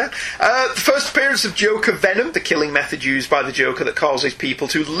fall down. The first appearance of Joker Venom, the killing method used by the Joker that causes people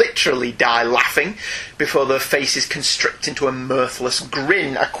to literally die laughing before their faces constrict into a mirthless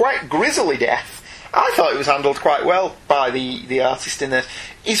grin. A quite grisly death. I thought it was handled quite well by the artist in this.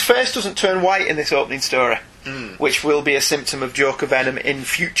 His face doesn't turn white in this opening story, which will be a symptom of Joker Venom in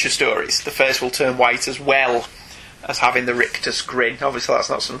future stories. The face will turn white as well as having the rictus grin. Obviously that's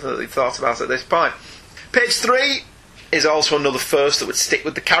not something that they've thought about at this point. Page 3 is also another first that would stick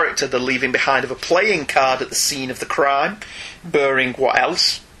with the character, the leaving behind of a playing card at the scene of the crime, bearing what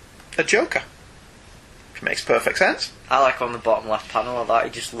else? A Joker. Which makes perfect sense. I like on the bottom left panel of that,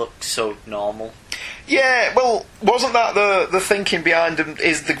 it just looks so normal. Yeah, well, wasn't that the thinking behind him?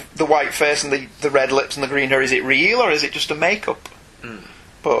 Is the white face and the red lips and the green hair, is it real or is it just a make-up?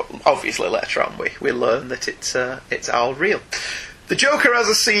 But obviously later on we learn that it's all real. The Joker has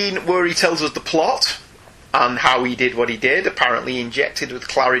a scene where he tells us the plot and how he did what he did, apparently injected with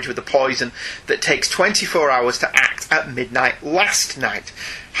Claridge with a poison that takes 24 hours to act at midnight last night.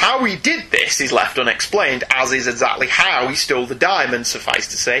 How he did this is left unexplained, as is exactly how he stole the diamond. Suffice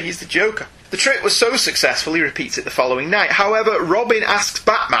to say, he's the Joker. The trick was so successful he repeats it the following night. However, Robin asks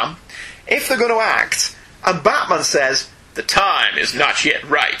Batman if they're going to act, and Batman says, the time is not yet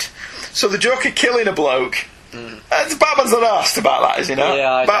right. So the Joker killing a bloke... Batman's not asked about that, is he not?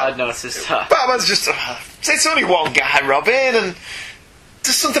 Yeah, I'd noticed that. Batman's just... it's only one guy, Robin, and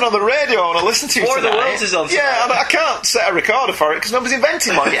there's something on the radio I want to listen to War of the tonight. Worlds is on tonight. Yeah, and I can't set a recorder for it because nobody's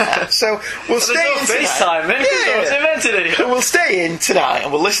invented one yet. So we'll stay in tonight. FaceTime, no one's invented it yet. We'll stay in tonight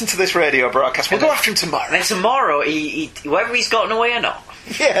and we'll listen to this radio broadcast. We'll go after him tomorrow. And then tomorrow, whether he's gotten away or not.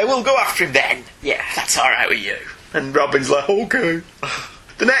 Yeah, we'll go after him then. Yeah. That's alright with you. And Robin's like, okay.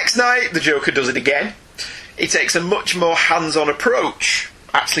 The next night, the Joker does it again. He takes a much more hands-on approach,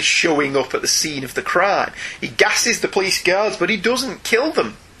 actually showing up at the scene of the crime. He gasses the police guards, but he doesn't kill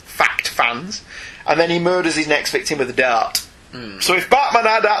them. Fact, fans. And then he murders his next victim with a dart. So if Batman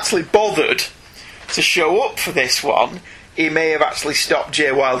had actually bothered to show up for this one, he may have actually stopped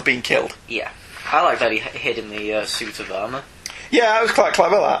Jay Wilde being killed. Yeah. I like that he hid in the suit of armour. Yeah, that was quite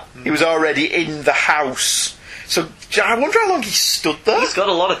clever, that. He was already in the house. So I wonder how long he stood there. He's got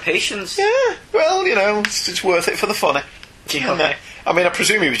a lot of patience. Yeah, well, you know, it's worth it for the funny. Yeah. I mean, I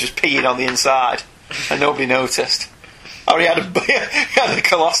presume he was just peeing on the inside. and nobody noticed. Or he had a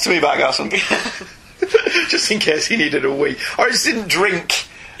colostomy bag or something. Just in case he needed a wee. Or he just didn't drink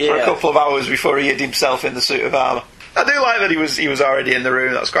for a couple of hours before he hid himself in the suit of armour. I do like that he was already in the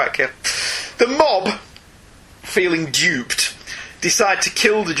room. That's quite cute. The mob, feeling duped, decide to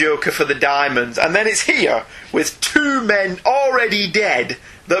kill the Joker for the diamonds, and then it's here, with 2 men already dead,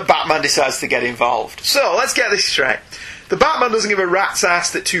 that Batman decides to get involved. So, let's get this straight. The Batman doesn't give a rat's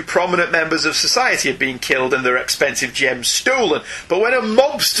ass that 2 prominent members of society have been killed and their expensive gems stolen, but when a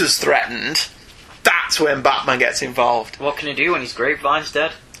mobster's threatened, that's when Batman gets involved. What can he do when his grapevine's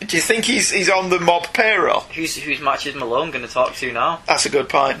dead? Do you think he's on the mob payroll? Who's Matches Malone going to talk to now? That's a good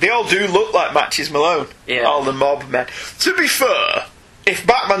point. They all do look like Matches Malone. Yeah. All the mob men. To be fair, if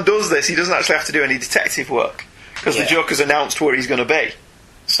Batman does this, he doesn't actually have to do any detective work. Because the Joker's announced where he's going to be.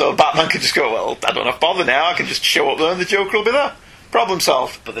 So Batman can just go, well, I don't have to bother now, I can just show up there and the Joker will be there. Problem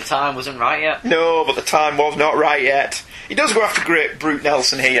solved. But the time wasn't right yet. No, but the time was not right yet. He does go after great Brute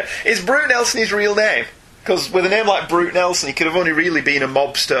Nelson here. Is Brute Nelson his real name? Because with a name like Brute Nelson, he could have only really been a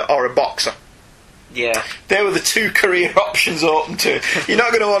mobster or a boxer. Yeah. They were the 2 career options open to him. You're not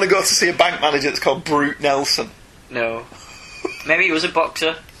going to want to go to see a bank manager that's called Brute Nelson. No. Maybe he was a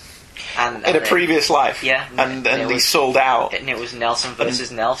boxer. In a previous life. Yeah. And he sold out. And it was Nelson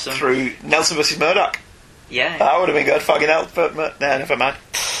versus Nelson. Through Nelson versus Murdoch. Yeah. That would have been good. Fucking hell. But nah, never mind.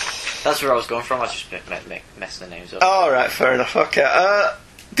 That's where I was going from. I just messed the names up. Alright, fair enough. Okay.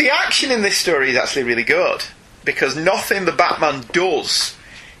 The action in this story is actually really good, because nothing the Batman does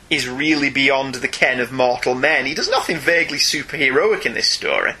is really beyond the ken of mortal men. He does nothing vaguely superheroic in this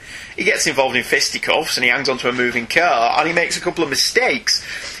story. He gets involved in fisticuffs, and he hangs onto a moving car, and he makes a couple of mistakes.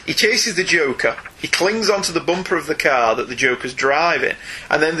 He chases the Joker, he clings onto the bumper of the car that the Joker's driving,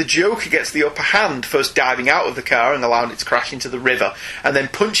 and then the Joker gets the upper hand, first diving out of the car and allowing it to crash into the river, and then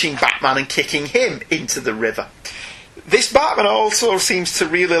punching Batman and kicking him into the river. This Batman also seems to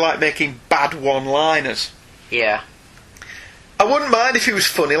really like making bad one-liners. Yeah. I wouldn't mind if he was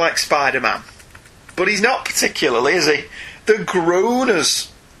funny like Spider-Man, but he's not particularly, is he? The groaners.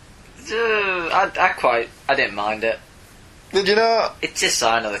 I didn't mind it. Did you know? It's a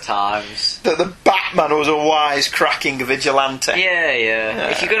sign of the times. That the Batman was a wisecracking vigilante. Yeah.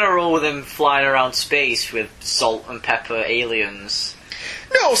 If you're going to roll with him flying around space with salt and pepper aliens...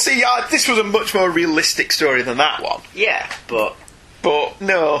 No, see, this was a much more realistic story than that one. Yeah, but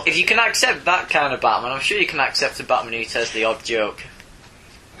no. If you can accept that kind of Batman, I'm sure you can accept a Batman who tells the odd joke.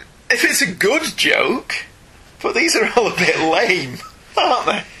 If it's a good joke, but these are all a bit lame, aren't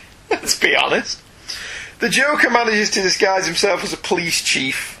they? Let's be honest. The Joker manages to disguise himself as a police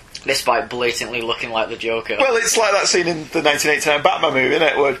chief. Despite blatantly looking like the Joker. Well, it's like that scene in the 1989 Batman movie, isn't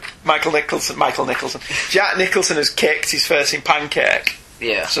it? Where Jack Nicholson has kicked his face in pancake.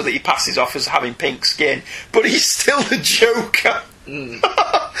 Yeah. So that he passes off as having pink skin. But he's still the Joker.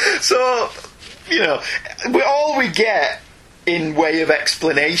 So, all we get in way of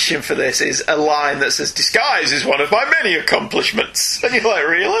explanation for this is a line that says, "Disguise is one of my many accomplishments." And you're like,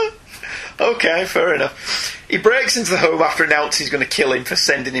 really? Okay, fair enough. He breaks into the home after announcing he's going to kill him for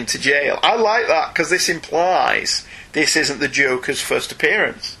sending him to jail. I like that, because this implies this isn't the Joker's first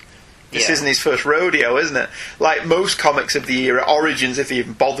appearance. This isn't his first rodeo, isn't it? Like most comics of the era, Origins, if they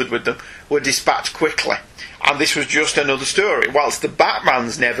even bothered with them, were dispatched quickly. And this was just another story. Whilst the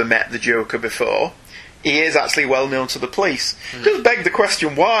Batman's never met the Joker before, he is actually well known to the police. It does beg the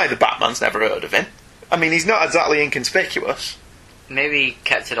question why the Batman's never heard of him. I mean, he's not exactly inconspicuous. Maybe he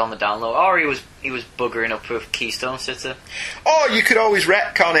kept it on the down low, or he was buggering up with Keystone City. Or you could always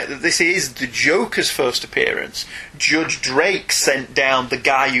retcon it that this is the Joker's first appearance. Judge Drake sent down the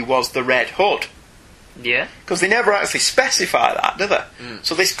guy who was the Red Hood. Yeah. Because they never actually specify that, do they?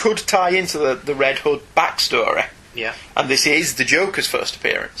 So this could tie into the Red Hood backstory. Yeah. And this is the Joker's first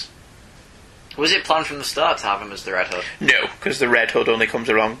appearance. Was it planned from the start to have him as the Red Hood? No, because the Red Hood only comes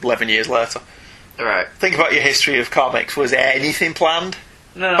around 11 years later. Right. Think about your history of comics. Was anything planned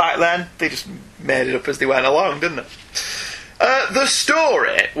back then? They just made it up as they went along, didn't they? The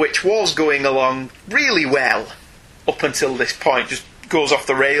story, which was going along really well up until this point, just goes off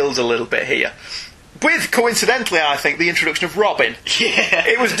the rails a little bit here. With, coincidentally, I think, the introduction of Robin. Yeah.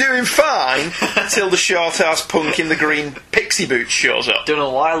 It was doing fine until the short-ass punk in the green pixie boots shows up. Don't know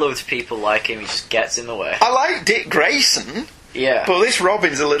why loads of people like him, he just gets in the way. I like Dick Grayson. Yeah. But this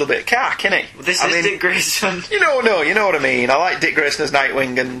Robin's a little bit cack, isn't he? This is Dick Grayson. You know what I mean. I like Dick Grayson as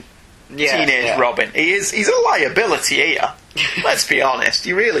Nightwing and teenage Robin. He's a liability here. Let's be honest,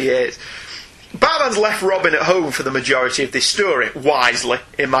 he really is. Batman's left Robin at home for the majority of this story, wisely,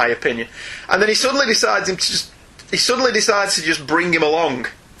 in my opinion. And then he suddenly decides to just bring him along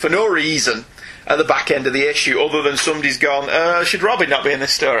for no reason, at the back end of the issue, other than somebody's gone, should Robin not be in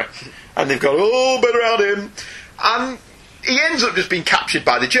this story? And they've gone, oh, better add him. And he ends up just being captured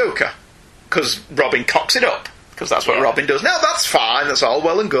by the Joker, because Robin cocks it up. Because that's what Robin does. Now, that's fine, that's all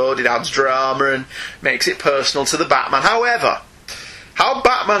well and good. It adds drama and makes it personal to the Batman. However, how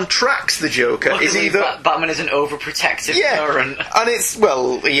Batman tracks the Joker is either... Batman is an overprotective parent. And it's,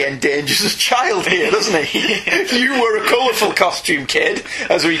 well, he endangers a child here, doesn't he? You wear a colourful costume, kid,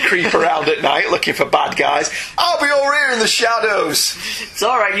 as we creep around at night looking for bad guys. I'll be over here in the shadows. It's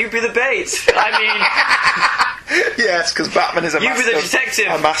alright, you be the bait. I mean... Yes, because Batman is a You be the detective.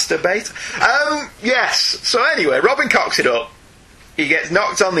 A masturbate. Yes. So anyway, Robin cocks it up. He gets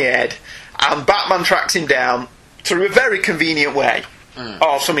knocked on the head, and Batman tracks him down through a very convenient way.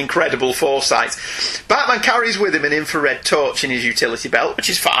 Or some incredible foresight. Batman carries with him an infrared torch in his utility belt, which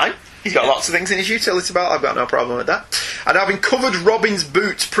is fine. He's got lots of things in his utility belt, I've got no problem with that. And having covered Robin's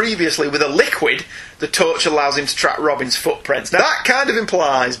boots previously with a liquid, the torch allows him to track Robin's footprints. Now that kind of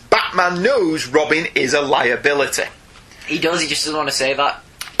implies Batman knows Robin is a liability. He does, he just doesn't want to say that.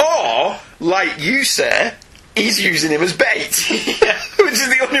 Or, like you say, he's using him as bait. Which is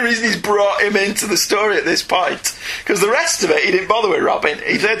the only reason he's brought him into the story at this point. Because the rest of it, he didn't bother with Robin.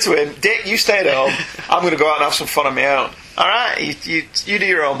 He said to him, Dick, you stay at home. I'm going to go out and have some fun on my own. Alright, you do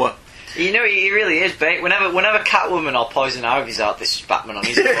your own work. You know, he really is bait. Whenever Catwoman or Poison Ivy's out, this is Batman on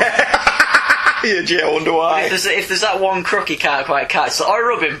his own. Yeah, gee, I wonder why. If there's that one crook he can't quite catch, so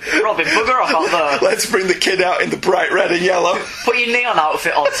Robin, bugger off out there. Let's bring the kid out in the bright red and yellow. Put your neon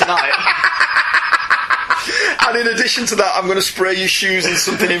outfit on tonight. And in addition to that, I'm going to spray your shoes in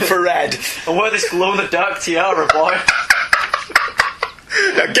something infrared. And wear this glow-in-the-dark tiara, boy.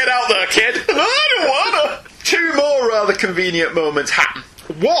 Now get out there, kid. I don't wanna. Two more rather convenient moments happen.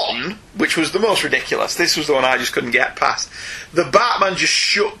 One, which was the most ridiculous, this was the one I just couldn't get past. The Batman just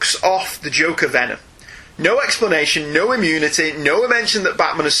shucks off the Joker venom. No explanation, no immunity, no mention that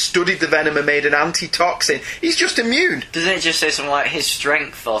Batman has studied the venom and made an antitoxin. He's just immune. Doesn't it just say something like his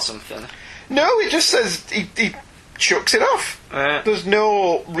strength or something? No, it just says he chucks it off. There's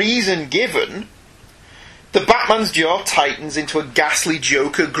no reason given. The Batman's jaw tightens into a ghastly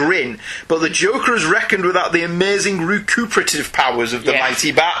Joker grin, but the Joker has reckoned without the amazing recuperative powers of the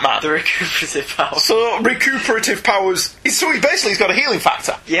mighty Batman. The recuperative powers. So, recuperative powers... So he's got a healing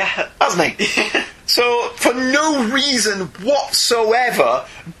factor. Yeah. Hasn't he? So, for no reason whatsoever,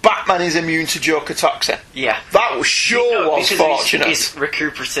 Batman is immune to Joker toxin. Yeah. That was fortunate. His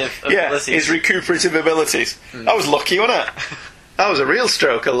recuperative abilities. Yeah, his recuperative abilities. That was lucky, wasn't it? That was a real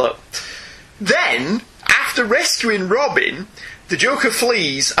stroke of luck. Then, after rescuing Robin, the Joker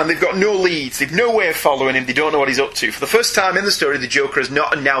flees and they've got no leads. They've no way of following him. They don't know what he's up to. For the first time in the story, the Joker has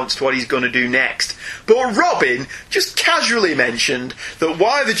not announced what he's going to do next. But Robin just casually mentioned that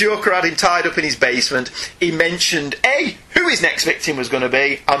while the Joker had him tied up in his basement, he mentioned A, who his next victim was going to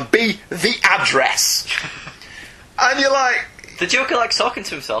be, and B, the address. And you're like... The Joker likes talking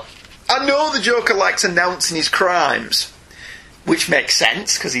to himself. I know the Joker likes announcing his crimes. Which makes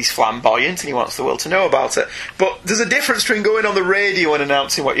sense, because he's flamboyant and he wants the world to know about it. But there's a difference between going on the radio and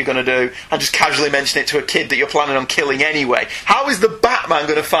announcing what you're going to do and just casually mentioning it to a kid that you're planning on killing anyway. How is the Batman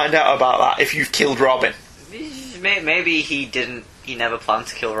going to find out about that if you've killed Robin? Maybe he never planned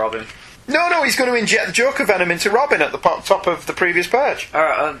to kill Robin. No, he's going to inject the Joker venom into Robin at the top of the previous page.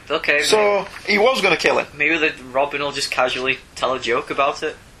 Alright, okay. So, he was going to kill him. Maybe Robin will just casually tell a joke about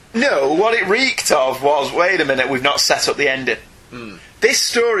it. No, what it reeked of was, wait a minute, we've not set up the ending. This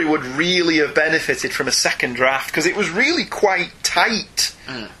story would really have benefited from a second draft, because it was really quite tight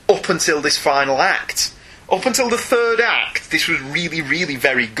up until this final act. Up until the third act, this was really, really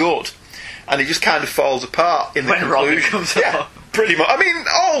very good. And it just kind of falls apart in the conclusion. When Robin comes out. Pretty much. I mean,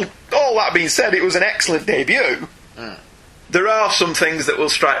 all that being said, it was an excellent debut. There are some things that will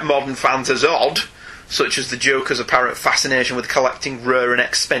strike modern fans as odd, such as the Joker's apparent fascination with collecting rare and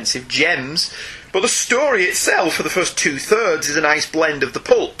expensive gems. But the story itself, for the first 2/3, is a nice blend of the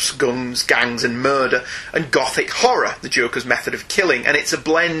pulps, guns, gangs and murder, and gothic horror, the Joker's method of killing, and it's a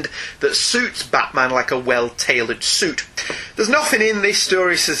blend that suits Batman like a well-tailored suit. There's nothing in this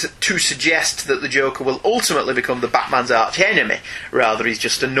story to suggest that the Joker will ultimately become the Batman's arch-enemy. Rather, he's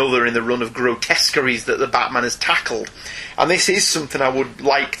just another in the run of grotesqueries that the Batman has tackled. And this is something I would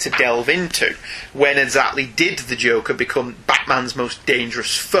like to delve into. When exactly did the Joker become Batman's most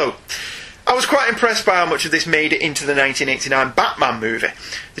dangerous foe? I was quite impressed by how much of this made it into the 1989 Batman movie.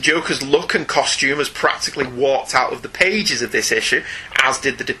 The Joker's look and costume has practically walked out of the pages of this issue, as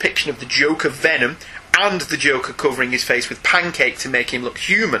did the depiction of the Joker venom and the Joker covering his face with pancake to make him look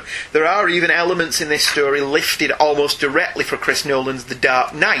human. There are even elements in this story lifted almost directly from Chris Nolan's The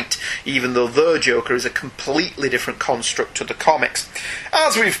Dark Knight, even though the Joker is a completely different construct to the comics.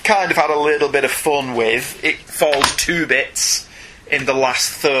 As we've kind of had a little bit of fun with, it falls 2 bits in the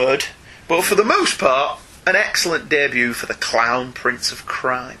last third, but for the most part, an excellent debut for the Clown Prince of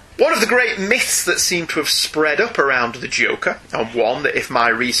Crime. One of the great myths that seem to have spread up around the Joker, and one that if my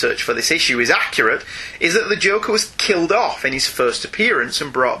research for this issue is accurate, is that the Joker was killed off in his first appearance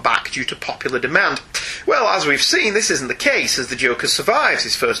and brought back due to popular demand. Well, as we've seen, this isn't the case, as the Joker survives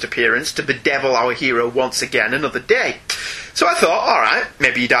his first appearance to bedevil our hero once again another day. So I thought, alright,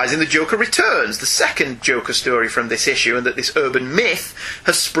 maybe he dies in The Joker Returns, the second Joker story from this issue, and that this urban myth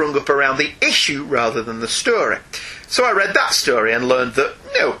has sprung up around the issue rather than the story. So I read that story and learned that,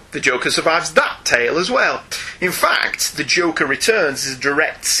 no, the Joker survives that tale as well. In fact, The Joker Returns is a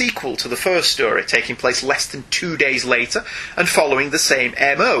direct sequel to the first story, taking place less than 2 days later and following the same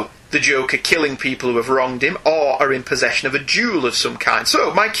MO. The Joker killing people who have wronged him or are in possession of a jewel of some kind.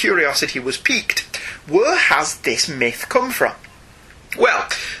 So my curiosity was piqued. Where has this myth come from? Well,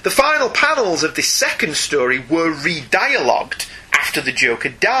 the final panels of this second story were re-dialogued after the Joker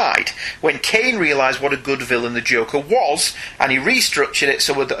died, when Kane realised what a good villain the Joker was, and he restructured it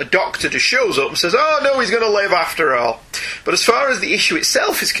so that a doctor just shows up and says, oh no, he's going to live after all. But as far as the issue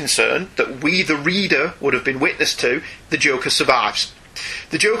itself is concerned, that we the reader would have been witness to, the Joker survives.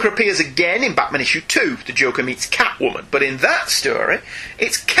 The Joker appears again in Batman issue 2, The Joker Meets Catwoman, but in that story,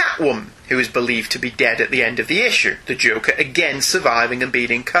 it's Catwoman who is believed to be dead at the end of the issue, the Joker again surviving and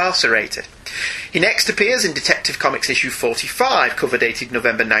being incarcerated. He next appears in Detective Comics issue 45, cover dated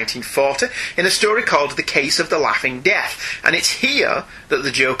November 1940, in a story called The Case of the Laughing Death, and it's here that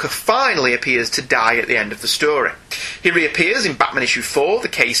the Joker finally appears to die at the end of the story. He reappears in Batman issue 4, The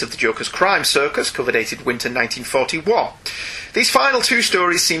Case of the Joker's Crime Circus, cover dated winter 1941. These final 2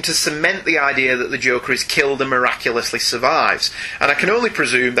 stories seem to cement the idea that the Joker is killed and miraculously survives, and I can only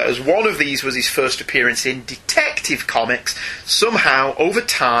presume that as one of these was his first appearance in Detective Comics, somehow, over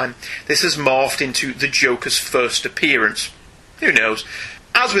time, this has morphed into the Joker's first appearance. Who knows?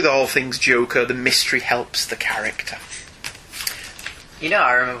 As with all things Joker, the mystery helps the character. You know,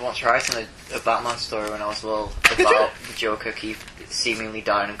 I remember once writing a Batman story when I was little about the Joker keep seemingly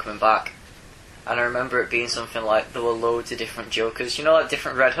dying and coming back. And I remember it being something like there were loads of different Jokers. You know, like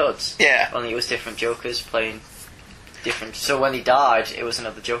different Red Hoods? Yeah. Only it was different Jokers playing different... So when he died, it was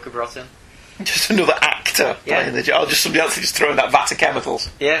another Joker brought in. Just another actor playing the Joker. Or just somebody else just throwing that vat of chemicals.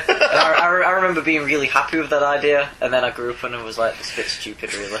 Yeah. And I remember being really happy with that idea, and then I grew up and it was like, it's a bit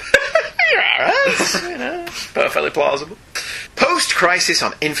stupid, really. You know, perfectly plausible. Post-Crisis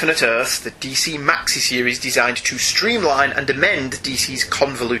on Infinite Earths, the DC Maxi series designed to streamline and amend DC's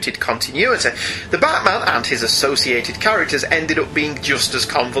convoluted continuity, the Batman and his associated characters ended up being just as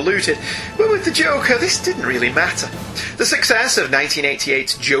convoluted. But with the Joker, this didn't really matter. The success of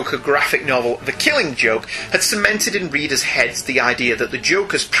 1988's Joker graphic novel The Killing Joke had cemented in readers' heads the idea that the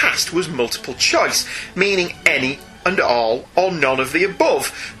Joker's past was multiple choice, meaning any and all or none of the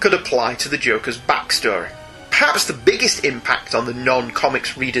above could apply to the Joker's backstory. Perhaps the biggest impact on the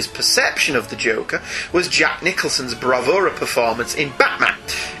non-comics reader's perception of the Joker was Jack Nicholson's bravura performance in Batman.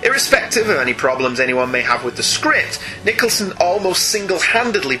 Irrespective of any problems anyone may have with the script, Nicholson almost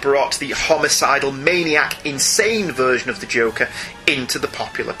single-handedly brought the homicidal, maniac, insane version of the Joker into the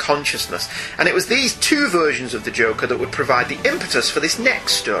popular consciousness. And it was these 2 versions of the Joker that would provide the impetus for this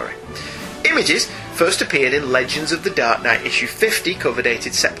next story. Images first appeared in Legends of the Dark Knight issue 50, cover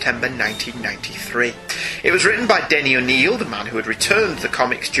dated September 1993. It was written by Denny O'Neil, the man who had returned the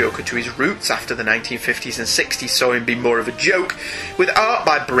comics Joker to his roots after the 1950s and 60s saw him be more of a joke, with art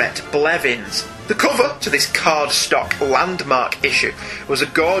by Brett Blevins. The cover to this cardstock landmark issue was a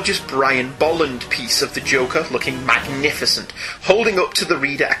gorgeous Brian Bolland piece of the Joker looking magnificent, holding up to the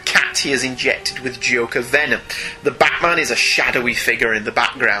reader a cat he has injected with Joker venom. The Batman is a shadowy figure in the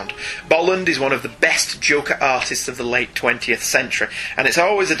background. Bolland is one of the best Joker artists of the late 20th century, and it's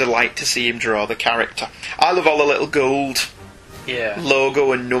always a delight to see him draw the character. I love all the little gold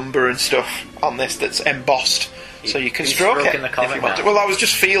logo and number and stuff on this that's embossed. So you can stroke it in the comic if you want to. Well, I was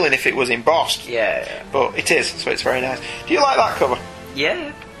just feeling if it was embossed. Yeah. But it is, so it's very nice. Do you like that cover?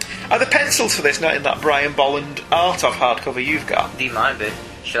 Yeah. Are the pencils for this not in that Brian Bolland art of hardcover you've got? They might be.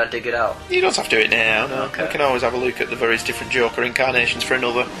 Should I dig it out? You don't have to do it now, no. Okay. We can always have a look at the various different Joker incarnations for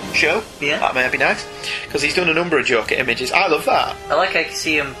another show. Yeah. That may be nice. Because he's done a number of Joker images. I love that. I like how you can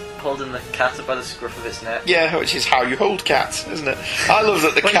see him holding the cat up by the scruff of its neck. Yeah, which is how you hold cats, isn't it? I love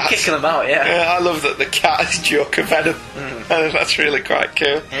that the When you're cat. kicking them out, yeah. I love that the cat is Joker Venom. That's really quite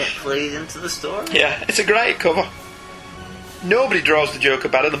cool. And it plays into the story. Yeah, it's a great cover. Nobody draws the Joker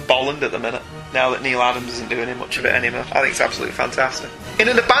better than Bolland at the minute, now that Neil Adams isn't doing much of it anymore. I think it's absolutely fantastic. In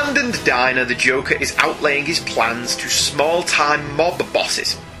an abandoned diner, the Joker is outlaying his plans to small-time mob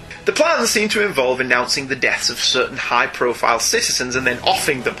bosses. The plans seem to involve announcing the deaths of certain high-profile citizens and then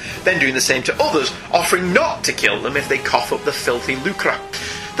offing them, then doing the same to others, offering not to kill them if they cough up the filthy lucre.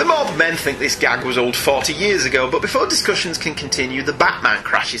 The mob men think this gag was old 40 years ago, but before discussions can continue, the Batman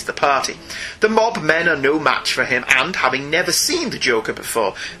crashes the party. The mob men are no match for him, and, having never seen the Joker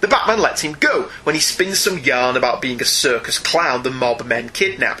before, the Batman lets him go when he spins some yarn about being a circus clown the mob men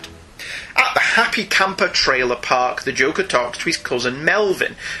kidnapped. At the Happy Camper trailer park, the Joker talks to his cousin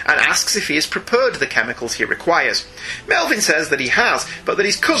Melvin and asks if he has prepared the chemicals he requires. Melvin says that he has, but that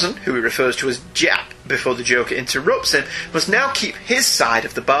his cousin, who he refers to as Jack before the Joker interrupts him, must now keep his side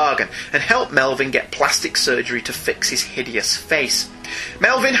of the bargain and help Melvin get plastic surgery to fix his hideous face.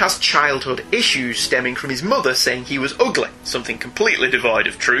 Melvin has childhood issues stemming from his mother saying he was ugly, something completely devoid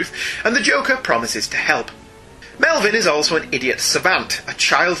of truth, and the Joker promises to help. Melvin is also an idiot savant, a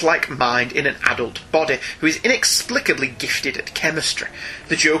childlike mind in an adult body, who is inexplicably gifted at chemistry.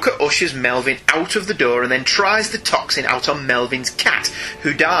 The Joker ushers Melvin out of the door and then tries the toxin out on Melvin's cat,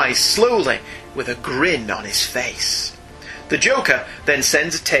 who dies slowly, with a grin on his face. The Joker then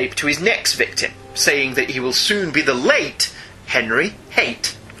sends a tape to his next victim, saying that he will soon be the late Henry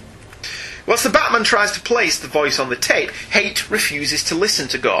Haight. Whilst the Batman tries to place the voice on the tape, Haight refuses to listen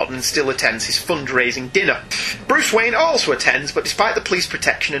to Gordon and still attends his fundraising dinner. Bruce Wayne also attends, but despite the police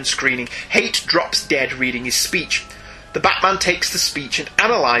protection and screening, Haight drops dead reading his speech. The Batman takes the speech and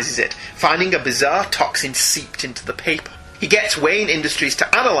analyses it, finding a bizarre toxin seeped into the paper. He gets Wayne Industries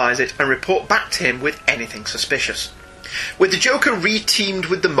to analyse it and report back to him with anything suspicious. With the Joker re-teamed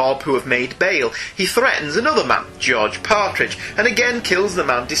with the mob who have made bail, he threatens another man, George Partridge, and again kills the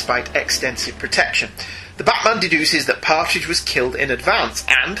man despite extensive protection. The Batman deduces that Partridge was killed in advance,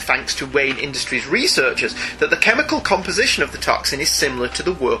 and, thanks to Wayne Industries researchers, that the chemical composition of the toxin is similar to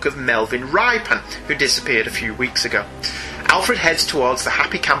the work of Melvin Ripan, who disappeared a few weeks ago. Alfred heads towards the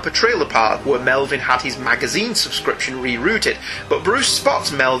Happy Camper trailer park where Melvin had his magazine subscription rerouted, but Bruce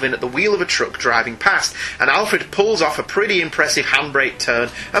spots Melvin at the wheel of a truck driving past, and Alfred pulls off a pretty impressive handbrake turn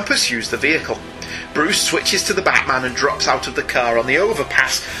and pursues the vehicle. Bruce switches to the Batman and drops out of the car on the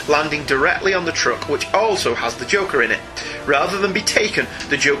overpass, landing directly on the truck, which also has the Joker in it. Rather than be taken,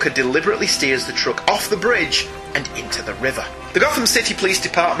 the Joker deliberately steers the truck off the bridge and into the river. The Gotham City Police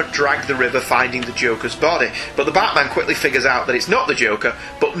Department drag the river, finding the Joker's body, but the Batman quickly figures out that it's not the Joker,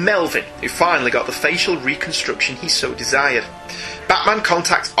 but Melvin, who finally got the facial reconstruction he so desired. Batman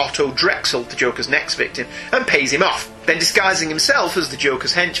contacts Otto Drexel, the Joker's next victim, and pays him off. Then, disguising himself as the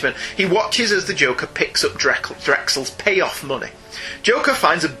Joker's henchman, he watches as the Joker picks up Drexel's payoff money. Joker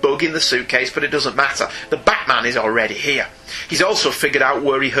finds a bug in the suitcase, but it doesn't matter. The Batman is already here. He's also figured out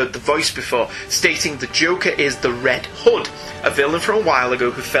where he heard the voice before, stating the Joker is the Red Hood, a villain from a while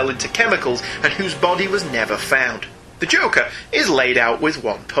ago who fell into chemicals and whose body was never found. The Joker is laid out with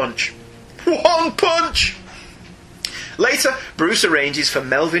one punch. One punch! Later, Bruce arranges for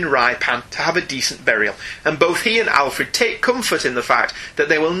Melvin Ripan to have a decent burial, and both he and Alfred take comfort in the fact that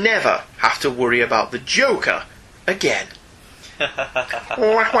they will never have to worry about the Joker again.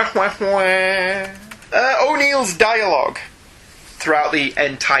 O'Neill's dialogue throughout the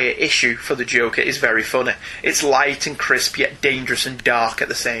entire issue for the Joker is very funny. It's light and crisp, yet dangerous and dark at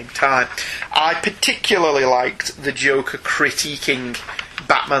the same time. I particularly liked the Joker critiquing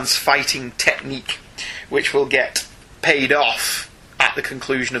Batman's fighting technique, which will get paid off at the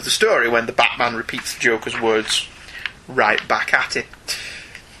conclusion of the story when the Batman repeats the Joker's words right back at him.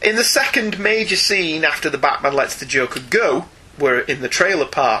 In the second major scene after the Batman lets the Joker go, we're in the trailer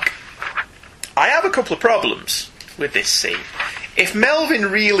park. I have a couple of problems with this scene. If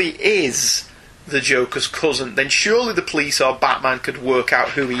Melvin really is the Joker's cousin, then surely the police or Batman could work out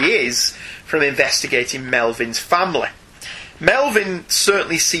who he is from investigating Melvin's family. Melvin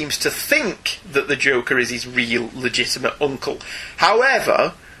certainly seems to think that the Joker is his real, legitimate uncle.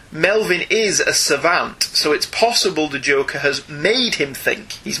 However, Melvin is a savant, so it's possible the Joker has made him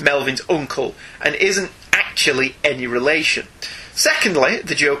think he's Melvin's uncle and isn't actually any relation. Secondly,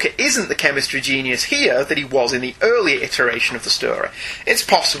 the Joker isn't the chemistry genius here that he was in the earlier iteration of the story. It's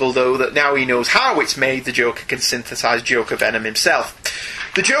possible, though, that now he knows how it's made, the Joker can synthesise Joker Venom himself.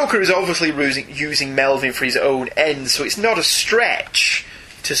 The Joker is obviously using Melvin for his own ends, so it's not a stretch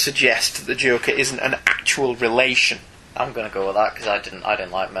to suggest that the Joker isn't an actual relation. I'm gonna go with that because I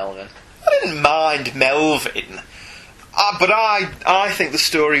didn't like Melvin. I didn't mind Melvin, but I think the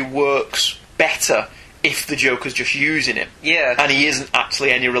story works better if the Joker's just using him. Yeah. And he isn't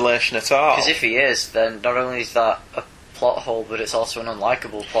actually any relation at all. Because if he is, then not only is that a plot hole, but it's also an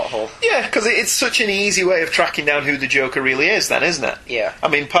unlikable plot hole. Yeah, because it's such an easy way of tracking down who the Joker really is then, isn't it? Yeah. I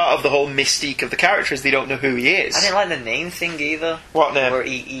mean, part of the whole mystique of the character is they don't know who he is. I didn't like the name thing either. What name? Where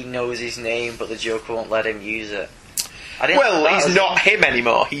he knows his name, but the Joker won't let him use it. I didn't like that He's as not him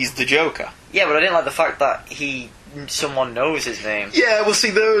anymore, he's the Joker. Yeah, but I didn't like the fact that someone knows his name. Yeah, well, see,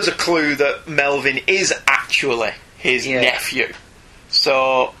 there's a clue that Melvin is actually his nephew.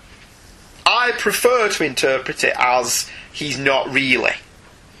 So, I prefer to interpret it as he's not really.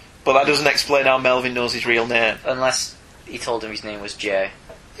 But that doesn't explain how Melvin knows his real name. Unless he told him his name was J.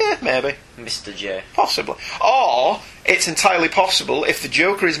 Yeah, maybe. Mr. J. Possibly. Or, it's entirely possible if the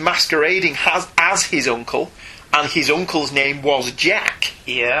Joker is masquerading as his uncle, and his uncle's name was Jack.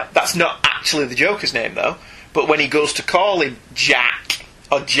 Yeah. That's not actually the Joker's name, though. But when he goes to call him Jack,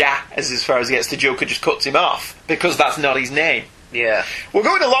 or Jack, as far as he gets, the Joker just cuts him off, because that's not his name. Yeah. We're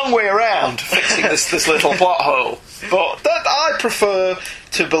going a long way around fixing this little plot hole. But I prefer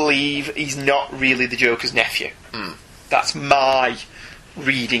to believe he's not really the Joker's nephew. That's my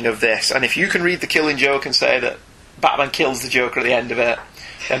reading of this. And if you can read The Killing Joke and say that Batman kills the Joker at the end of it,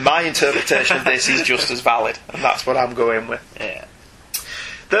 then my interpretation of this is just as valid. And that's what I'm going with. Yeah.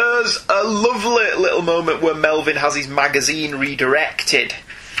 There's a lovely little moment where Melvin has his magazine redirected,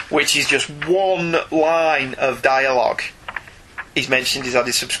 which is just one line of dialogue. He's mentioned he's had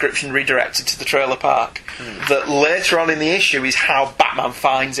his subscription redirected to the trailer park. That later on in the issue is how Batman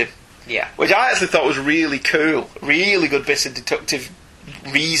finds him. Yeah. Which I actually thought was really cool. Really good bit of deductive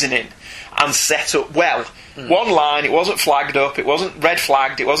reasoning and set up well. One line, it wasn't flagged up, it wasn't red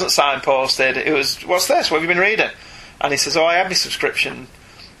flagged, it wasn't signposted, it was, what's this, what have you been reading? And he says, I have my subscription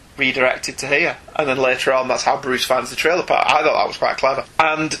redirected to here. And then later on, that's how Bruce finds the trailer park. I thought that was quite clever.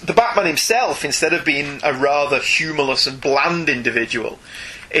 And the Batman himself, instead of being a rather humourless and bland individual,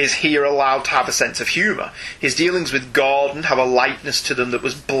 is here allowed to have a sense of humour. His dealings with Gordon have a lightness to them that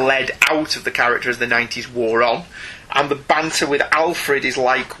was bled out of the character as the 90s wore on. And the banter with Alfred is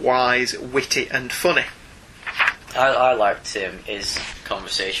likewise witty and funny. I liked his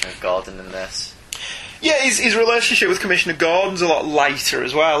conversation with Gordon in this. Yeah, his relationship with Commissioner Gordon's a lot lighter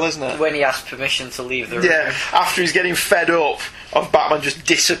as well, isn't it? When he asked permission to leave the room. Yeah, after he's getting fed up of Batman just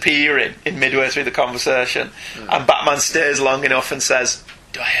disappearing in midway through the conversation, and Batman stays long enough and says,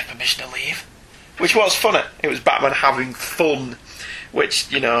 do I have permission to leave? Which was funny. It was Batman having fun,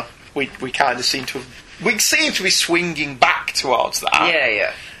 which, you know, we kind of seem to have... We seem to be swinging back towards that. Yeah,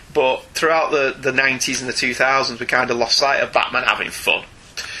 yeah. But throughout the 90s and the 2000s, we kind of lost sight of Batman having fun.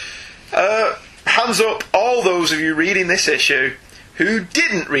 Hands up, all those of you reading this issue who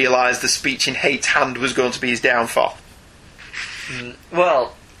didn't realise the speech in Hate's hand was going to be his downfall.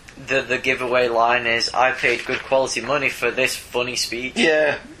 Well, the giveaway line is, I paid good quality money for this funny speech.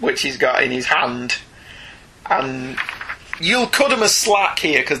 Yeah, which he's got in his hand. And you'll cut him a slack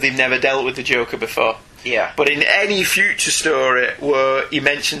here because they've never dealt with the Joker before. Yeah. But in any future story where he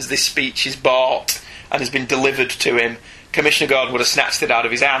mentions this speech is bought and has been delivered to him, Commissioner Gordon would have snatched it out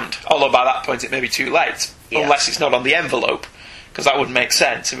of his hand. Although by that point it may be too late. Yeah. Unless it's not on the envelope. Because that wouldn't make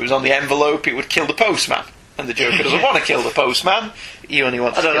sense. If it was on the envelope, it would kill the postman. And the Joker doesn't want to kill the postman. He only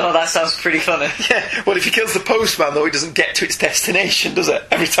wants to kill... I don't know, that sounds pretty funny. Yeah, well, if he kills the postman, though, he doesn't get to its destination, does it?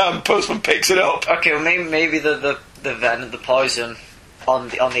 Every time the postman picks it up. Okay, well, maybe the venom, the poison on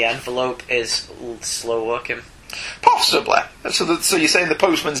the envelope is slow working. Possibly. So you're saying the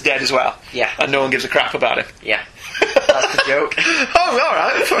postman's dead as well? Yeah. And no one gives a crap about him? Yeah. That's the joke. Oh,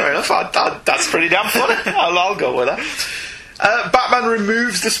 alright, fair enough. That's pretty damn funny. I'll go with that. Batman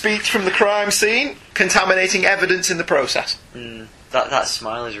removes the speech from the crime scene, contaminating evidence in the process. That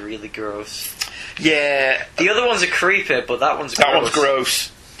smile is really gross. Yeah. The other ones are creepy, but that one's gross. That one's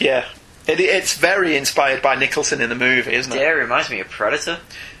gross. Yeah. It's very inspired by Nicholson in the movie, isn't it? Yeah, it reminds me of Predator.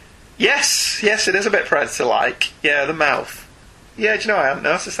 Yes, it is a bit Predator-like. Yeah, the mouth. Yeah, do you know, I haven't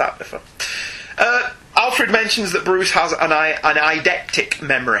noticed that before. Alfred mentions that Bruce has an eidetic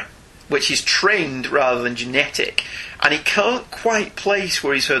memory, which is trained rather than genetic, and he can't quite place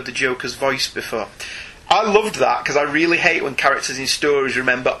where he's heard the Joker's voice before. I loved that, because I really hate when characters in stories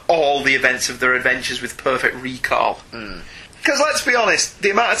remember all the events of their adventures with perfect recall. Because let's be honest,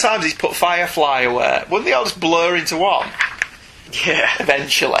 the amount of times he's put Firefly away, wouldn't they all just blur into one? Yeah.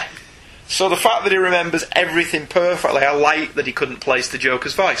 Eventually. So the fact that he remembers everything perfectly, I like that he couldn't place the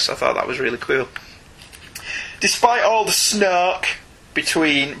Joker's voice. I thought that was really cool. Despite all the snark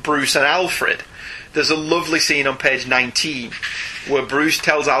between Bruce and Alfred, there's a lovely scene on page 19 where Bruce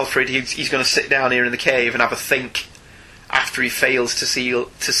tells Alfred he's going to sit down here in the cave and have a think after he fails to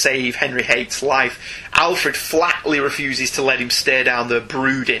save Henry Haight's life. Alfred flatly refuses to let him stay down there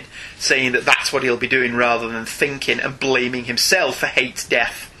brooding, saying that that's what he'll be doing rather than thinking and blaming himself for Haight's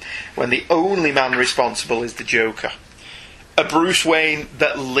death, when the only man responsible is the Joker. A Bruce Wayne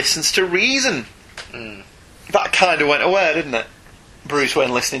that listens to reason. That kind of went away, didn't it? Bruce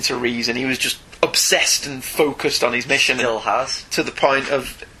Wayne listening to reason. He was just obsessed and focused on his mission. Still has. To the point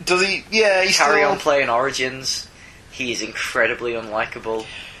of... Does he... Yeah, he's Carry on playing Origins. He is incredibly unlikable.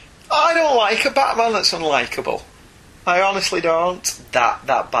 I don't like a Batman that's unlikable. I honestly don't. That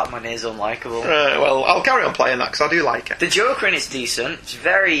Batman is unlikable. Right, well, I'll carry on playing that because I do like it. The Joker in it's decent. It's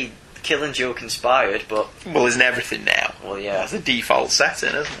very Killing Joke inspired, but... Well, isn't everything now? Well, yeah. That's the default setting,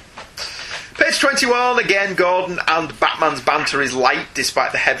 isn't it? Page 21, again, Gordon and Batman's banter is light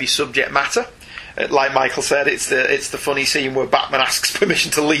despite the heavy subject matter. Like Michael said, it's the funny scene where Batman asks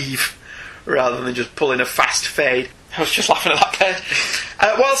permission to leave rather than just pulling a fast fade. I was just laughing at that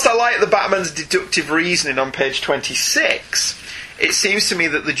page. Whilst I like the Batman's deductive reasoning on page 26, it seems to me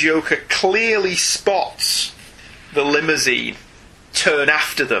that the Joker clearly spots the limousine turn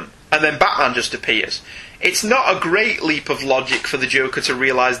after them, and then Batman just appears. It's not a great leap of logic for the Joker to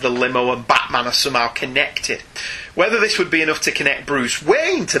realise the limo and Batman are somehow connected. Whether this would be enough to connect Bruce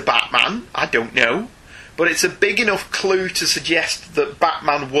Wayne to Batman, I don't know. But it's a big enough clue to suggest that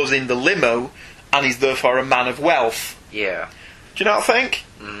Batman was in the limo and is therefore a man of wealth. Yeah. Do you not think?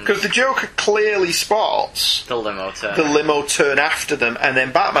 Because the Joker clearly spots the limo turn after them, and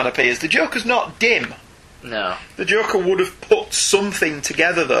then Batman appears. The Joker's not dim. No. The Joker would have put something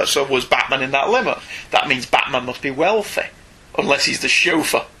together there, so was Batman in that limo. That means Batman must be wealthy. Unless he's the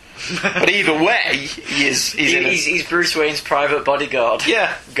chauffeur. But either way, he's Bruce Wayne's private bodyguard.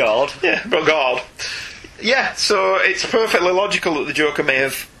 Yeah. God. Yeah, but God. Yeah, so it's perfectly logical that the Joker may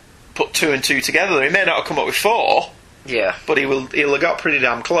have put 2 and 2 together. He may not have come up with 4. Yeah. But he'll have got pretty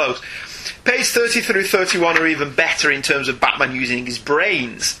damn close. Page 30 through 31 are even better in terms of Batman using his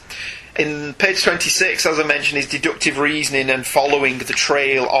brains. In page 26, as I mentioned, his deductive reasoning and following the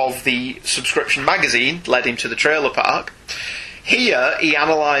trail of the subscription magazine led him to the trailer park. Here, he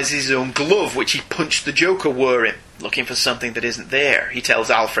analyses his own glove, which he punched the Joker wearing, looking for something that isn't there, he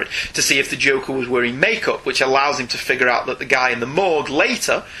tells Alfred, to see if the Joker was wearing makeup, which allows him to figure out that the guy in the morgue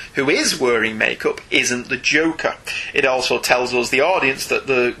later, who is wearing makeup, isn't the Joker. It also tells us, the audience, that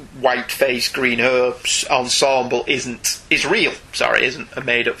the white face, green hair ensemble isn't a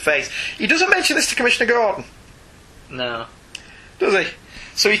made-up face. He doesn't mention this to Commissioner Gordon. No. Does he?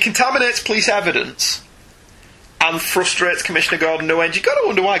 So he contaminates police evidence and frustrates Commissioner Gordon no end. You've got to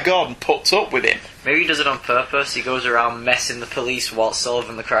wonder why Gordon puts up with him. Maybe he does it on purpose. He goes around messing the police while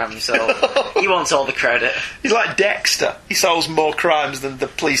solving the crime himself. He wants all the credit. He's like Dexter. He solves more crimes than the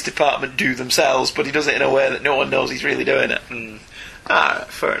police department do themselves, but he does it in a way that no one knows he's really doing it. Alright,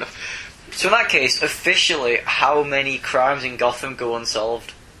 fair enough. So in that case, officially, how many crimes in Gotham go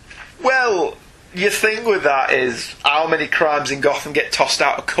unsolved? Well, your thing with that is, how many crimes in Gotham get tossed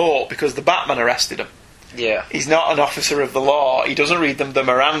out of court because the Batman arrested him? Yeah. He's not an officer of the law. He doesn't read them the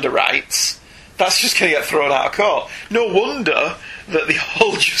Miranda rights. That's just going to get thrown out of court. No wonder that they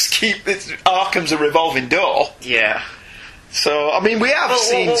all just keep... Arkham's a revolving door. Yeah. So, I mean, we have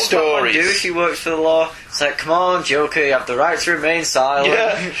seen stories... What do if he works for the law? It's like, come on, Joker, you have the right to remain silent.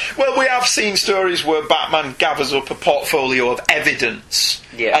 Yeah. Well, we have seen stories where Batman gathers up a portfolio of evidence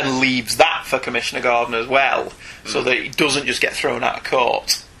and leaves that for Commissioner Gordon as well, so that he doesn't just get thrown out of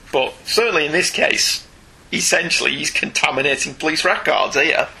court. But certainly in this case... Essentially, he's contaminating police records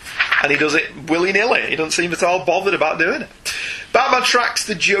here, and he does it willy-nilly. He doesn't seem at all bothered about doing it. Batman tracks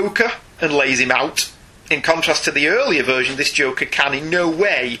the Joker and lays him out. In contrast to the earlier version, this Joker can in no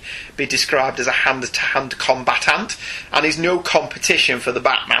way be described as a hand-to-hand combatant, and is no competition for the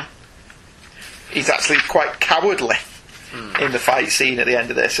Batman. He's actually quite cowardly in the fight scene at the end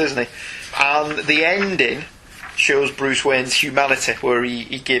of this, isn't he? And the ending shows Bruce Wayne's humanity, where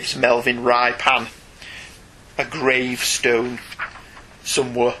he gives Melvin Raipan a gravestone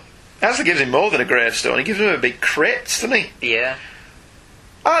somewhere. He actually gives him more than a gravestone. He gives him a big crypt, doesn't he? Yeah.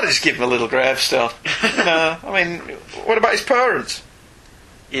 I'd just give him a little gravestone. I mean, what about his parents?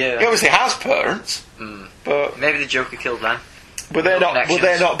 Yeah. He obviously has parents, but maybe the Joker killed them. Were they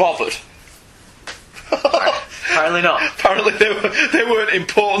not bothered? Apparently not. Apparently they weren't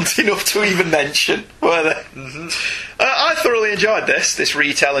important enough to even mention, were they? I thoroughly really enjoyed this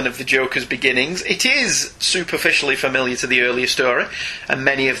retelling of the Joker's beginnings. It is superficially familiar to the earlier story, and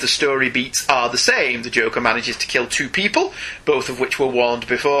many of the story beats are the same. The Joker manages to kill 2 people, both of which were warned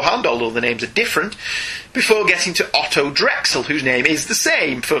beforehand, although the names are different, before getting to Otto Drexel, whose name is the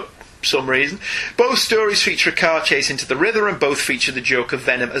same for some reason. Both stories feature a car chase into the river, and both feature the Joker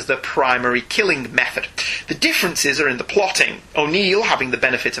venom as their primary killing method. The differences are in the plotting. O'Neill, having the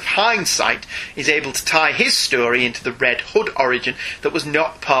benefit of hindsight, is able to tie his story into the Red Hood origin that was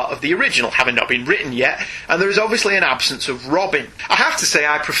not part of the original, having not been written yet, and there is obviously an absence of Robin. I have to say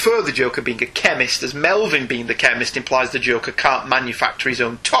I prefer the Joker being a chemist, as Melvin being the chemist implies the Joker can't manufacture his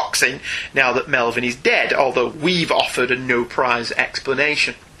own toxin now that Melvin is dead, although we've offered a no-prize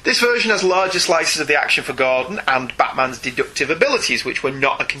explanation. This version has larger slices of the action for Gordon and Batman's deductive abilities, which were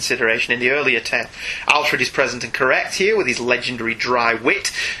not a consideration in the earlier tale. Alfred is present and correct here with his legendary dry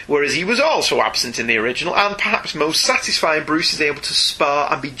wit, whereas he was also absent in the original, and perhaps most satisfying, Bruce is able to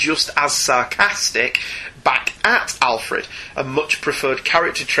spar and be just as sarcastic back at Alfred, a much preferred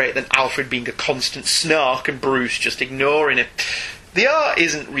character trait than Alfred being a constant snark and Bruce just ignoring him. The art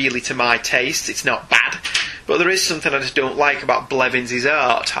isn't really to my taste, it's not bad, but there is something I just don't like about Blevins'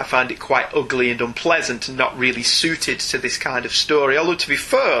 art. I find it quite ugly and unpleasant and not really suited to this kind of story, although to be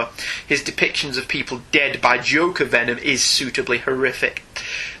fair, his depictions of people dead by Joker venom is suitably horrific.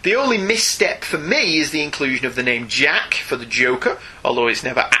 The only misstep for me is the inclusion of the name Jack for the Joker, although it's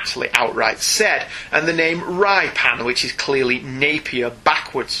never actually outright said, and the name Raipan, which is clearly Napier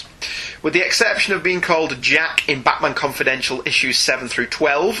backwards. With the exception of being called Jack in Batman Confidential issues 7 through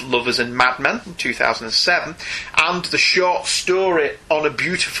 12, Lovers and Madman, in 2007, and the short story On a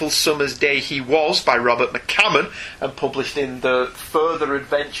Beautiful Summer's Day He Was by Robert McCammon, and published in the Further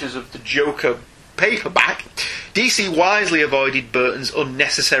Adventures of the Joker paperback, DC wisely avoided Burton's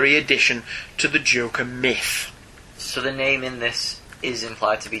unnecessary addition to the Joker myth. So the name in this is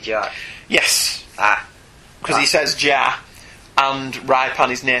implied to be Jack? Yes. Because he says Ja, and Raipan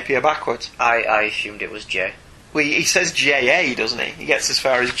is Napier backwards. I assumed it was J. Well, he says J-A, doesn't he? He gets as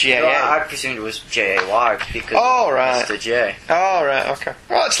far as J-A. No, I presumed it was J-A-Y because right. Mr. J. Oh, right, okay.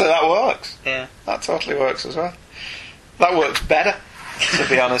 Well, actually, that works. Yeah. That totally works as well. That works better, to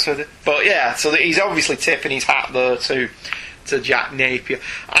be honest with you. But yeah, so he's obviously tipping his hat there to Jack Napier.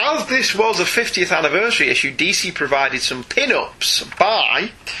 As this was a 50th anniversary issue, DC provided some pin-ups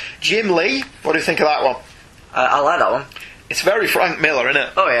by Jim Lee. What do you think of that one? I like that one. It's very Frank Miller, isn't it?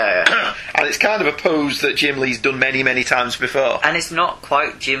 Oh, yeah. And it's kind of a pose that Jim Lee's done many, many times before. And it's not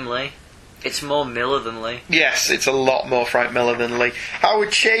quite Jim Lee. It's more Miller than Lee. Yes, it's a lot more Frank Miller than Lee. Howard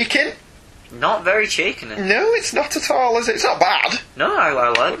Chaykin? Not very Chaykin. No, it's not at all, is it? It's not bad. No, I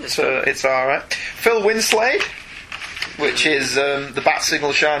like it. It's alright. Phil Winslade, which is the bat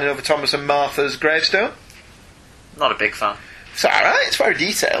signal shining over Thomas and Martha's gravestone. Not a big fan. It's alright, it's very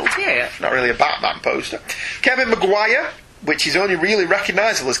detailed. Yeah. Not really a Batman poster. Kevin Maguire, which is only really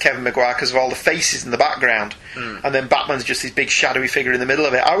recognisable as Kevin Maguire because of all the faces in the background. And then Batman's just this big shadowy figure in the middle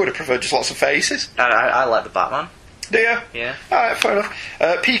of it. I would have preferred just lots of faces. I like the Batman. Do you? Yeah. Alright, fair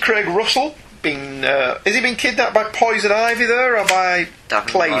enough. P. Craig Russell, is he being kidnapped by Poison Ivy there, or by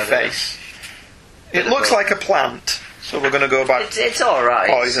Clayface? It looks like a plant, so we're going to go by it's alright.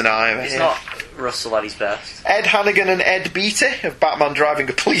 Poison Ivy. It's not Russell at his best. Ed Hannigan and Ed Beatty of Batman driving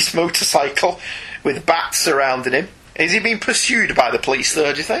a police motorcycle with bats surrounding him. Is he being pursued by the police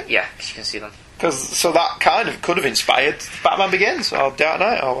there, do you think? Yeah, you can see them. So that kind of could have inspired Batman Begins, or Dark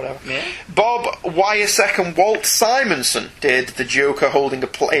Knight, or whatever. Yeah. Bob Wyasek and Walt Simonson did the Joker holding a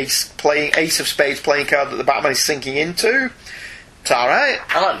playing Ace of Spades playing card that the Batman is sinking into. It's alright.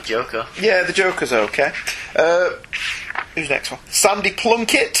 I like the Joker. Yeah, the Joker's okay. Who's next one? Sandy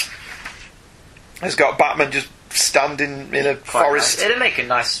Plunkett has got Batman just standing in a forest. Nice. It'd make a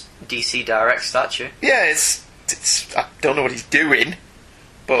nice DC Direct statue. Yeah, it's I don't know what he's doing,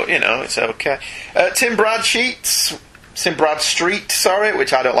 but you know, it's okay. Tim Bradstreet,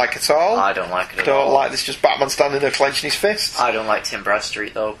 which I don't like at all. I don't like it at all. all. Like this, just Batman standing there clenching his fists. I don't like Tim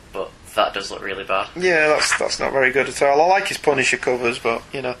Bradstreet though, but that does look really bad. Yeah, that's not very good at all. I like his Punisher covers, but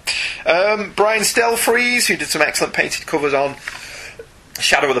you know. Brian Stelfreeze, who did some excellent painted covers on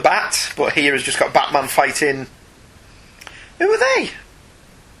Shadow of the Bat, but here has just got Batman fighting. Who are they?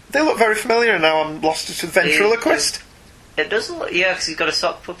 They look very familiar, and now I'm lost to Ventriloquist. It does look, yeah, because he's got a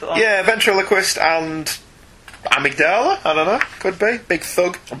sock puppet on. Yeah, Ventriloquist and Amygdala, I don't know, could be. Big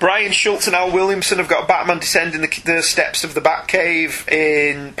thug. Brian Schultz and Al Williamson have got Batman descending the steps of the Batcave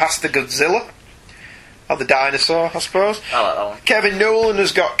past the Godzilla. Or the dinosaur, I suppose. I like that one. Kevin Nolan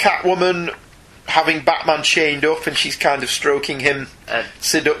has got Catwoman having Batman chained up, and she's kind of stroking him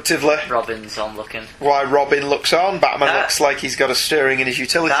seductively. Robin's onlooking. While Robin looks on, Batman looks like he's got a stirring in his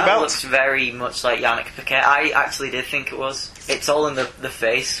utility that belt. That looks very much like Yannick Paquette. I actually did think it was. It's all in the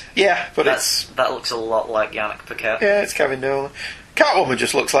face. Yeah, but that looks a lot like Yannick Paquette. Yeah, it's Kevin Nolan. Catwoman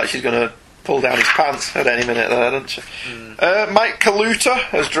just looks like she's going to pull down his pants at any minute there, doesn't she? Mike Kaluta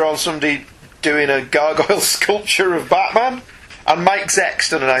has drawn somebody doing a gargoyle sculpture of Batman. And Mike Zeck's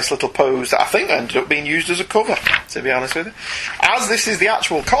done a nice little pose that I think ended up being used as a cover, to be honest with you. As this is the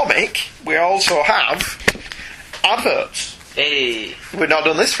actual comic, we also have adverts. Hey. We've not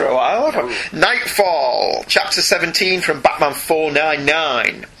done this for a while, have we? Nightfall, Chapter 17 from Batman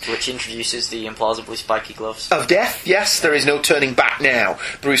 499. Which introduces the implausibly spiky gloves. Of death, yes, there is no turning back now.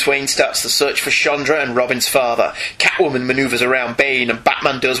 Bruce Wayne starts the search for Chandra and Robin's father. Catwoman manoeuvres around Bane, and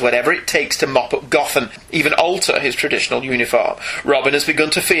Batman does whatever it takes to mop up Gotham, even alter his traditional uniform. Robin has begun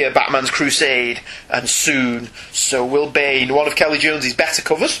to fear Batman's crusade, and soon, so will Bane. One of Kelly Jones's better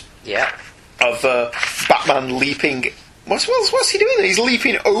covers. Yeah. Of Batman leaping... What's he doing? He's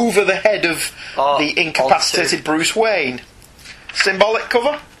leaping over the head of the incapacitated Bruce Wayne. Symbolic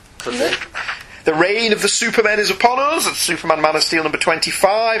cover? Could be. The reign of the Supermen is upon us. It's Superman Man of Steel number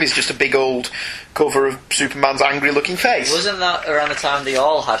 25. It's just a big old cover of Superman's angry-looking face. Wasn't that around the time they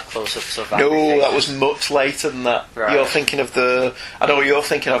all had close-ups of angry faces? No, that was much later than that. Right. You're thinking of the... I know what you're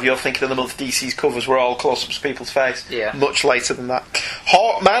thinking of. You're thinking of the month DC's covers were all close-ups of people's face. Yeah. Much later than that.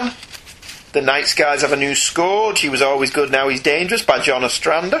 Hawkman. The Night Skies have a new scourge. He was always good, now he's dangerous, by John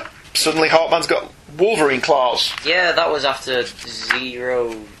Ostrander. Suddenly Hawkman's got Wolverine claws. Yeah, that was after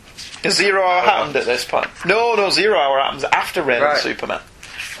Zero... 0 Hour happened at this point. No, 0 Hour happens after Reign of the Superman.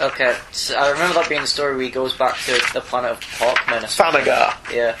 Okay, so I remember that being the story where he goes back to the planet of Hawkmen.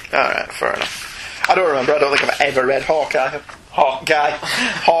 Thanagar. Yeah. Alright, fair enough. I don't remember. I don't think I've ever read Hawkman,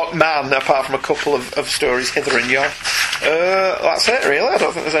 apart from a couple of stories hither and yon. That's it, really. I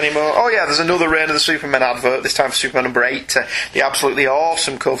don't think there's any more. Oh yeah, there's another Reign of the Superman advert, this time for Superman number 8. The absolutely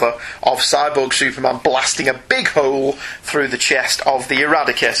awesome cover of Cyborg Superman blasting a big hole through the chest of the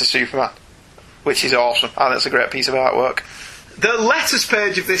Eradicator Superman, which is awesome, and it's a great piece of artwork. The letters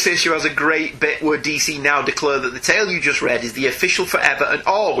page of this issue has a great bit where DC now declare that the tale you just read is the official, forever and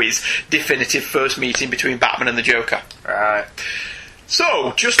always definitive first meeting between Batman and the Joker. Right.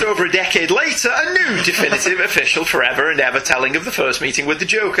 So, just over a decade later, a new definitive, official, forever and ever telling of the first meeting with the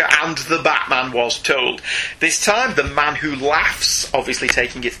Joker and the Batman was told. This time, The Man Who Laughs, obviously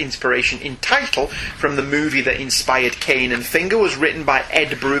taking its inspiration in title from the movie that inspired Cane and Finger, was written by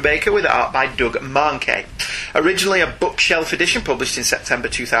Ed Brubaker with art by Doug Mahnke. Originally a bookshelf edition published in September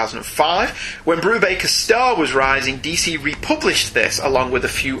 2005, when Brubaker's star was rising, DC republished this along with a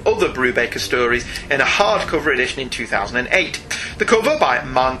few other Brubaker stories in a hardcover edition in 2008. The cover by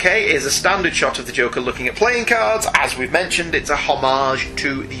Mahnke is a standard shot of the Joker looking at playing cards. As we've mentioned, it's a homage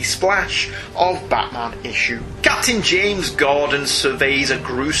to the splash of Batman issue. Captain James Gordon surveys a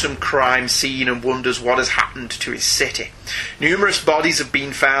gruesome crime scene and wonders what has happened to his city. Numerous bodies have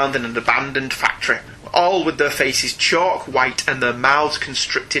been found in an abandoned factory, all with their faces chalk white and their mouths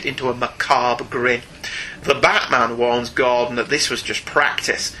constricted into a macabre grin. The Batman warns Gordon that this was just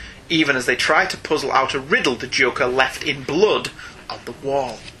practice, even as they try to puzzle out a riddle the Joker left in blood on the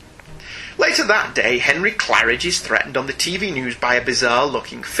wall. Later that day, Henry Claridge is threatened on the TV news by a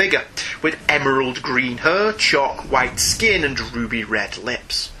bizarre-looking figure, with emerald green hair, chalk white skin and ruby red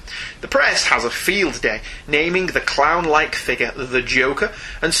lips. The press has a field day, naming the clown-like figure the Joker,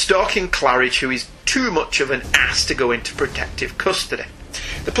 and stalking Claridge, who is too much of an ass to go into protective custody.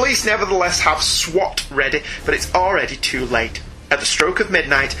 The police nevertheless have SWAT ready, but it's already too late. At the stroke of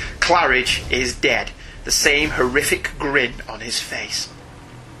midnight, Claridge is dead, the same horrific grin on his face.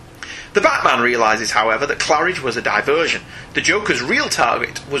 The Batman realises, however, that Claridge was a diversion. The Joker's real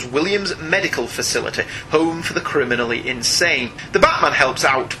target was Williams Medical Facility, home for the criminally insane. The Batman helps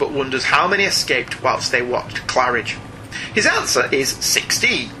out, but wonders how many escaped whilst they watched Claridge. His answer is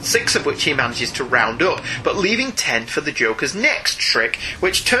 16, 6 of which he manages to round up, but leaving 10 for the Joker's next trick,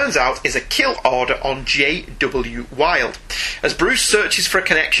 which turns out is a kill order on J.W. Wilde. As Bruce searches for a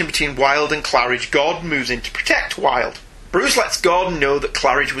connection between Wilde and Claridge, Gordon moves in to protect Wilde. Bruce lets Gordon know that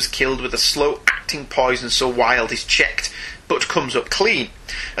Claridge was killed with a slow-acting poison, so Wilde is checked, but comes up clean.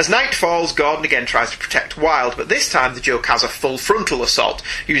 As night falls, Gordon again tries to protect Wilde, but this time the Joker has a full frontal assault,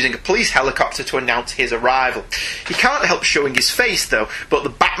 using a police helicopter to announce his arrival. He can't help showing his face, though, but the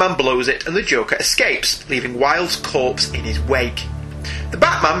Batman blows it and the Joker escapes, leaving Wilde's corpse in his wake. The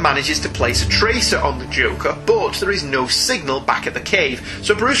Batman manages to place a tracer on the Joker, but there is no signal back at the cave,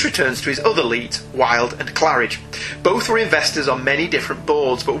 so Bruce returns to his other leads, Wilde and Claridge. Both were investors on many different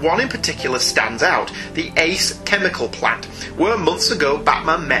boards, but one in particular stands out, the Ace Chemical Plant, where months ago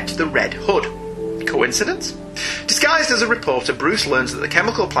Batman met the Red Hood. Coincidence? Disguised as a reporter, Bruce learns that the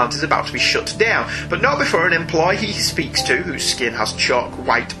chemical plant is about to be shut down, but not before an employee he speaks to, whose skin has chalk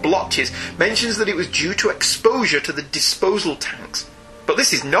white blotches, mentions that it was due to exposure to the disposal tanks. But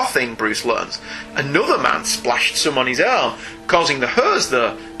this is nothing, Bruce learns. Another man splashed some on his arm, causing the hers,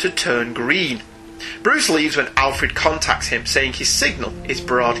 though, to turn green. Bruce leaves when Alfred contacts him, saying his signal is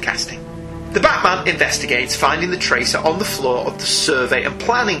broadcasting. The Batman investigates, finding the tracer on the floor of the survey and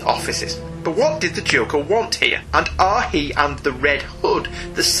planning offices. But what did the Joker want here? And are he and the Red Hood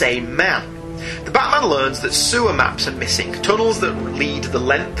the same man? The Batman learns that sewer maps are missing, tunnels that lead the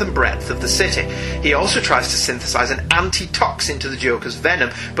length and breadth of the city. He also tries to synthesize an antitoxin to the Joker's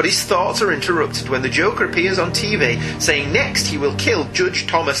venom, but his thoughts are interrupted when the Joker appears on TV, saying next he will kill Judge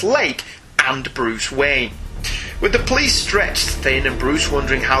Thomas Lake and Bruce Wayne. With the police stretched thin and Bruce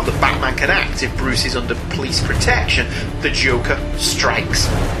wondering how the Batman can act if Bruce is under police protection, the Joker strikes.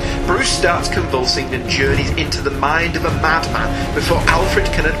 Bruce starts convulsing and journeys into the mind of a madman before Alfred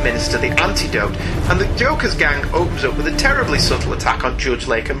can administer the antidote, and the Joker's gang opens up with a terribly subtle attack on Judge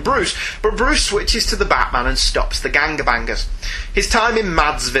Lake and Bruce, but Bruce switches to the Batman and stops the gangbangers. His time in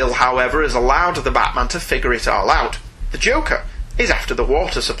Madsville, however, has allowed the Batman to figure it all out. The Joker is after the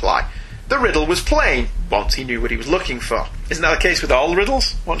water supply. The riddle was plain, once he knew what he was looking for. Isn't that the case with all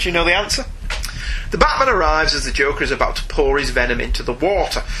riddles, once you know the answer? The Batman arrives as the Joker is about to pour his venom into the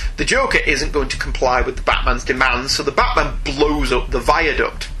water. The Joker isn't going to comply with the Batman's demands, so the Batman blows up the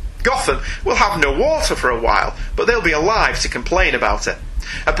viaduct. Gotham will have no water for a while, but they'll be alive to complain about it.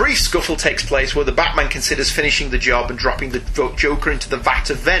 A brief scuffle takes place where the Batman considers finishing the job and dropping the Joker into the vat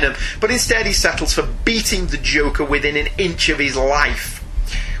of venom, but instead he settles for beating the Joker within an inch of his life.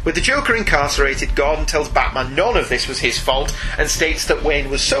 With the Joker incarcerated, Gordon tells Batman none of this was his fault and states that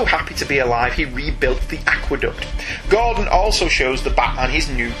Wayne was so happy to be alive he rebuilt the aqueduct. Gordon also shows the Batman his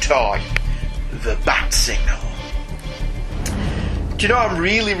new toy, the Bat Signal. Do you know, I'm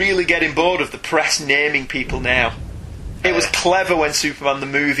really getting bored of the press naming people now. It was clever when Superman the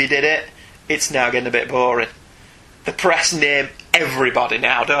movie did it. It's now getting a bit boring. The press name everybody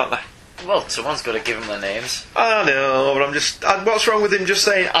now, don't they? Well, someone's got to give him their names. I know, but what's wrong with him just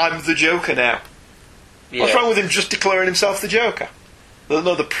saying, I'm the Joker now? Yeah. What's wrong with him just declaring himself the Joker?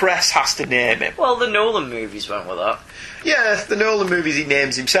 No, the press has to name him. Well, the Nolan movies went with that. Yeah, the Nolan movies he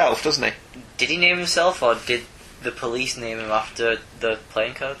names himself, doesn't he? Did he name himself, or did the police name him after the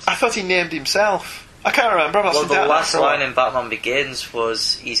playing cards? I thought he named himself. I can't remember. Well, the last line in Batman Begins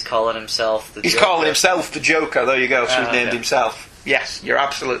was he's calling himself the Joker. He's calling himself the Joker, there you go, so he's named himself. Yes, you're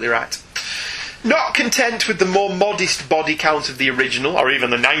absolutely right. Not content with the more modest body count of the original, or even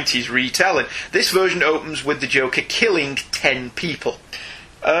the 90s retelling, this version opens with the Joker killing 10 people.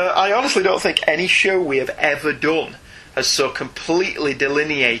 I honestly don't think any show we have ever done has so completely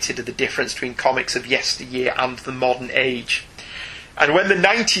delineated the difference between comics of yesteryear and the modern age. And when the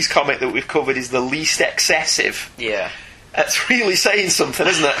 90s comic that we've covered is the least excessive, that's really saying something,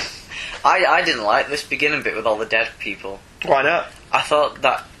 isn't it? I didn't like this beginning bit with all the dead people. Why not? I thought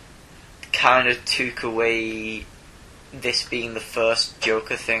that kind of took away this being the first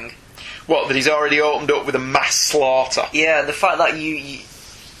Joker thing. What, that he's already opened up with a mass slaughter? Yeah, the fact that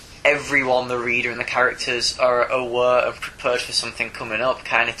everyone, the reader and the characters, are aware and prepared for something coming up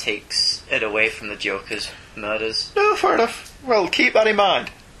kind of takes it away from the Joker's murders. No, fair enough. Well, keep that in mind.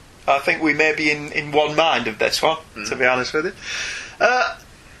 I think we may be in one mind of this one, to be honest with you.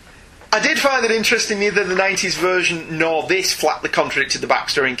 I did find it interesting neither the 90s version nor this flatly contradicted the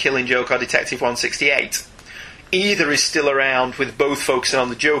backstory in Killing Joke or Detective 168. Either is still around, with both focusing on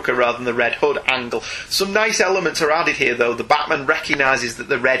the Joker rather than the Red Hood angle. Some nice elements are added here, though. The Batman recognises that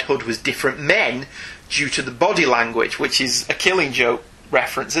the Red Hood was different men due to the body language, which is a Killing Joke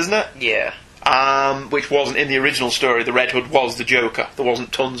reference, isn't it? Yeah. Which wasn't in the original story. The Red Hood was the Joker. There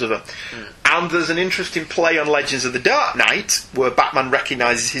wasn't tons of them. And there's an interesting play on Legends of the Dark Knight where Batman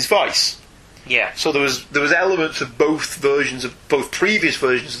recognises his voice. Yeah. So there was elements of both previous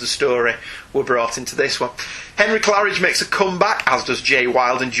versions of the story were brought into this one. Henry Claridge makes a comeback, as does Jay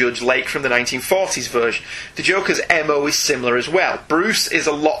Wilde and Judge Lake from the 1940s version. The Joker's MO is similar as well. Bruce is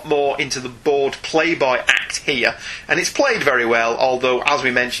a lot more into the bored playboy act here, and it's played very well, although, as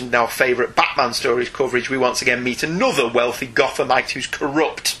we mentioned in our favourite Batman stories coverage, we once again meet another wealthy Gothamite who's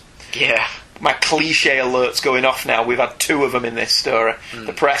corrupt. Yeah. My cliche alert's going off now. We've had two of them in this story.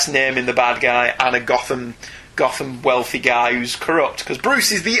 The press naming the bad guy and a Gotham Gotham wealthy guy who's corrupt, because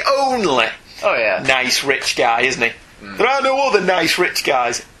Bruce is the only nice rich guy, isn't he? There are no other nice rich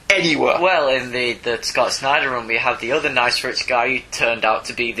guys anywhere. Well, in the Scott Snyder run, we have the other nice rich guy who turned out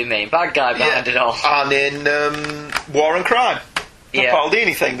to be the main bad guy behind it all. And in War and Crime, the Paul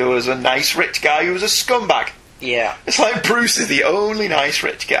Dini thing, there was a nice rich guy who was a scumbag. Yeah. It's like Bruce is the only nice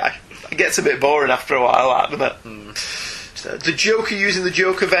rich guy. It gets a bit boring after a while, doesn't it? So, the Joker using the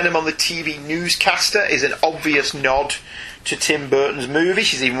Joker Venom on the TV newscaster is an obvious nod to Tim Burton's movie.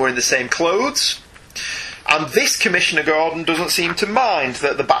 She's even wearing the same clothes. And this Commissioner Gordon doesn't seem to mind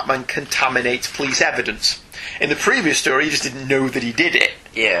that the Batman contaminates police evidence. In the previous story, he just didn't know that he did it.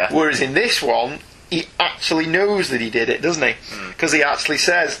 Yeah. Whereas in this one, he actually knows that he did it, doesn't he? Because he actually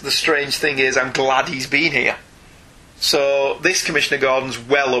says, the strange thing is, I'm glad he's been here. So, this Commissioner Gordon's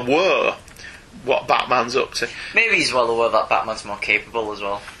well aware what Batman's up to. Maybe he's well aware that Batman's more capable as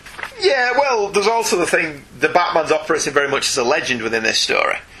well. Yeah, well, there's also the thing, the Batman's operating very much as a legend within this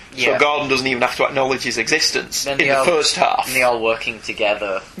story. Yeah. So Gordon doesn't even have to acknowledge his existence in the first half. And they're all working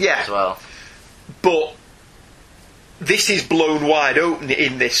together as well. But this is blown wide open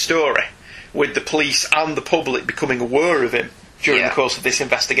in this story, with the police and the public becoming aware of him during the course of this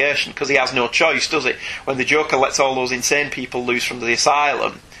investigation, because he has no choice, does he? When the Joker lets all those insane people loose from the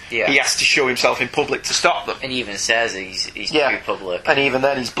asylum, he has to show himself in public to stop them. And he even says he's too public. And even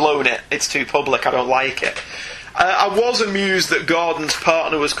then he's blown it. It's too public, I don't like it. I was amused that Gordon's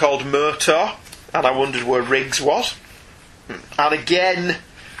partner was called Murtaugh, and I wondered where Riggs was. And again,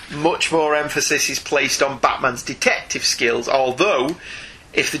 much more emphasis is placed on Batman's detective skills, although,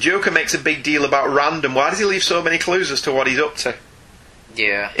 if the Joker makes a big deal about random, why does he leave so many clues as to what he's up to?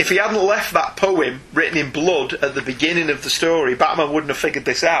 Yeah. If he hadn't left that poem written in blood at the beginning of the story, Batman wouldn't have figured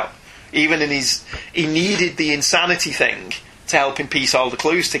this out. Even in he needed the insanity thing to help him piece all the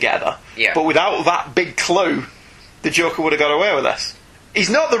clues together. Yeah. But without that big clue, the Joker would have got away with this. He's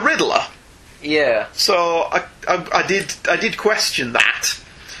not the Riddler. Yeah. So I did question that.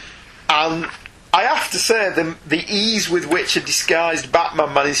 And I have to say, the ease with which a disguised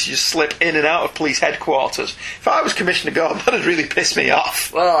Batman managed to just slip in and out of police headquarters, if I was Commissioner Gordon, that would really piss me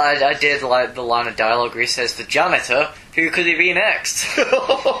off. Well, I did like the line of dialogue where he says, the janitor, who could he be next?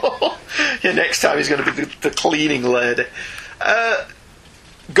 Yeah, next time he's going to be the cleaning lady.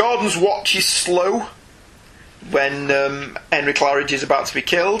 Gordon's watch is slow when Henry Claridge is about to be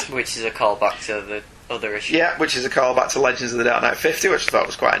killed. Which is a callback to the other issue. Yeah, which is a callback to Legends of the Dark Knight 50, which I thought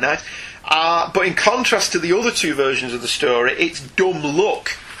was quite nice. But in contrast to the other two versions of the story, it's dumb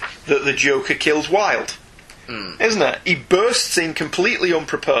luck that the Joker kills Wilde. Isn't it? He bursts in completely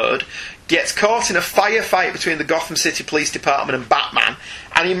unprepared, gets caught in a firefight between the Gotham City Police Department and Batman,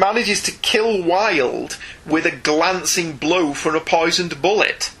 and he manages to kill Wilde with a glancing blow from a poisoned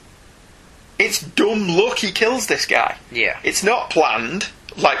bullet. It's dumb luck he kills this guy. Yeah. It's not planned,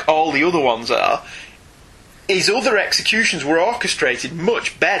 like all the other ones are. His other executions were orchestrated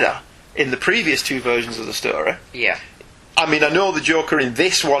much better in the previous two versions of the story. Yeah. I mean, I know the Joker in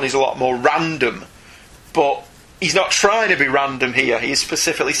this one is a lot more random, but he's not trying to be random here. He's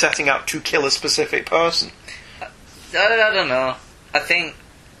specifically setting out to kill a specific person. I don't know. I think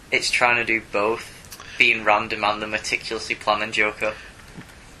it's trying to do both, being random and the meticulously planning Joker.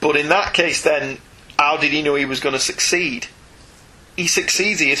 But in that case, then, how did he know he was going to succeed? He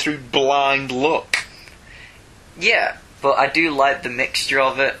succeeds here through blind luck. Yeah, but I do like the mixture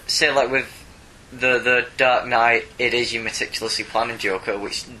of it. Say, like with the Dark Knight, it is your meticulously planning Joker,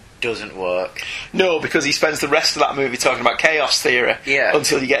 which doesn't work. No, because he spends the rest of that movie talking about chaos theory. Yeah.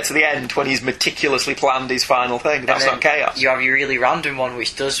 Until you get to the end, when he's meticulously planned his final thing. That's not chaos. You have your really random one,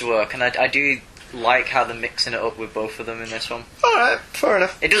 which does work, and I do like how they're mixing it up with both of them in this one. Alright, fair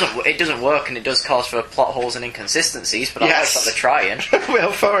enough. It doesn't work, and it does cause for plot holes and inconsistencies, but I like that they're trying.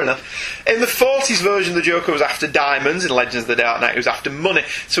 Well, fair enough. In the 40s version, the Joker was after diamonds. In Legends of the Dark Knight, he was after money.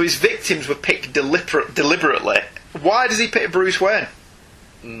 So his victims were picked deliberately. Why does he pick Bruce Wayne?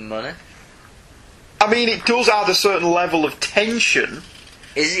 Money? I mean, it does add a certain level of tension.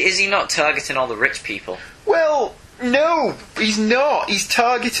 Is he not targeting all the rich people? Well, no, he's not. He's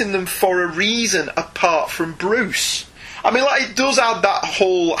targeting them for a reason apart from Bruce. I mean, like, it does add that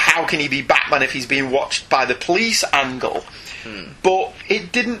whole how can he be Batman if he's being watched by the police angle. But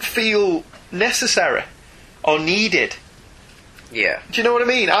it didn't feel necessary or needed. Yeah. Do you know what I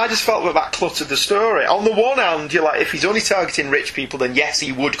mean? I just felt that cluttered the story. On the one hand, you're like, if he's only targeting rich people, then yes,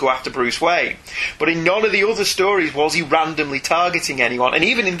 he would go after Bruce Wayne. But in none of the other stories was he randomly targeting anyone. And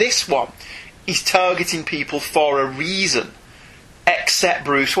even in this one, he's targeting people for a reason. Except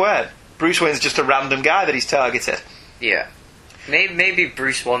Bruce Wayne. Bruce Wayne's just a random guy that he's targeted. Yeah. Maybe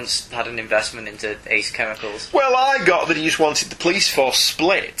Bruce once had an investment into Ace Chemicals. Well, I got that he just wanted the police force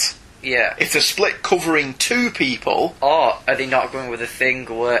split. Yeah. If the split covering 2 people... Or are they not going with a thing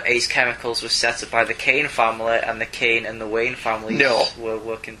where Ace Chemicals was set up by the Kane family and the Kane and the Wayne families were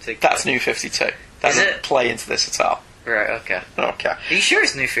working together? That's New 52. Doesn't play into this at all. Right, okay. Okay. Are you sure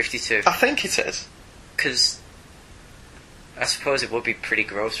it's New 52? I think it is. Because I suppose it would be pretty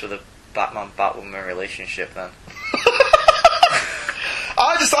gross with a Batman-Batwoman relationship then.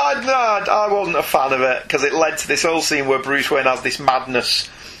 I wasn't a fan of it, because it led to this whole scene where Bruce Wayne has this madness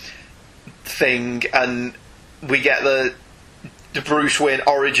thing, and we get the Bruce Wayne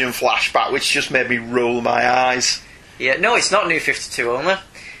origin flashback, which just made me roll my eyes. Yeah, no, it's not New 52 only,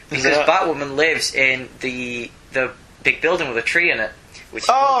 because Batwoman lives in the big building with a tree in it, which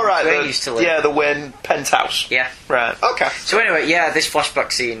Wayne used to live. Yeah, the Wayne penthouse. Yeah. Right, okay. So anyway, yeah, this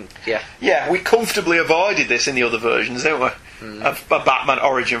flashback scene, yeah. Yeah, we comfortably avoided this in the other versions, didn't we? A Batman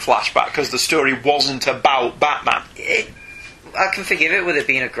origin flashback, because the story wasn't about Batman. I can forgive it with it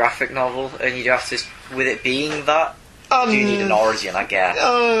being a graphic novel, and you'd have to, with it being that, you need an origin, I guess.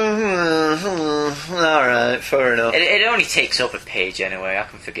 Alright, fair enough. It only takes up a page anyway, I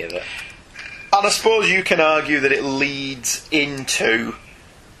can forgive it. And I suppose you can argue that it leads into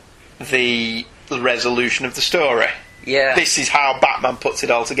the resolution of the story. Yeah. This is how Batman puts it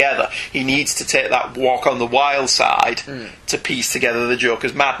all together. He needs to take that walk on the wild side to piece together the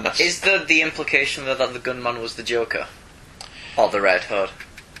Joker's madness. Is the implication that the gunman was the Joker? Or the Red Hood?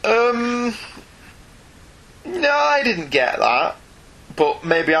 No, I didn't get that. But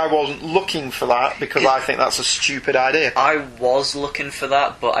maybe I wasn't looking for that, because I think that's a stupid idea. I was looking for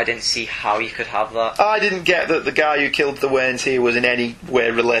that, but I didn't see how you could have that. I didn't get that the guy who killed the Waynes here was in any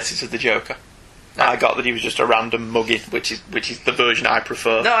way related to the Joker. No. I got that he was just a random muggin, which is the version I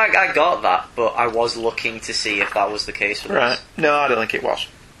prefer. No, I got that, but I was looking to see if that was the case with Right. this. No, I don't think it was.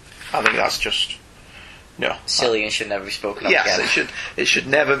 I think that's just... No. Silly and should never be spoken of again. Yes, it should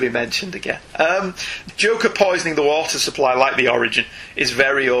never be mentioned again. Joker poisoning the water supply, like the origin, is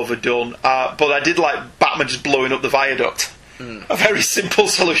very overdone. But I did like Batman just blowing up the viaduct. A very simple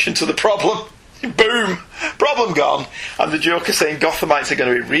solution to the problem. Boom! Problem gone. And the Joker saying Gothamites are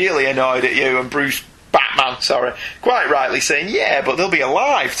going to be really annoyed at you, and Batman, quite rightly saying, yeah, but they'll be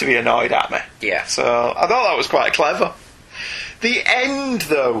alive to be annoyed at me. Yeah. So I thought that was quite clever. The end,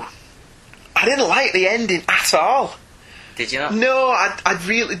 though... I didn't like the ending at all. Did you not? No, I'd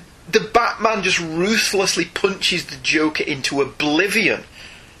really... The Batman just ruthlessly punches the Joker into oblivion.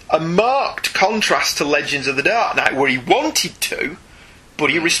 A marked contrast to Legends of the Dark Knight, where he wanted to, but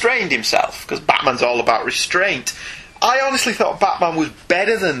he restrained himself, because Batman's all about restraint. I honestly thought Batman was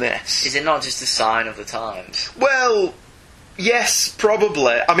better than this. Is it not just a sign of the times? Well... Yes,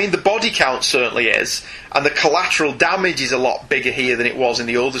 probably. I mean, the body count certainly is, and the collateral damage is a lot bigger here than it was in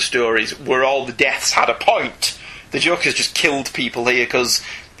the older stories, where all the deaths had a point. The Joker's just killed people here because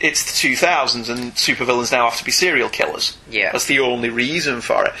it's the 2000s and supervillains now have to be serial killers. Yeah. That's the only reason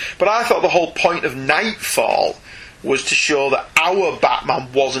for it. But I thought the whole point of Nightfall was to show that our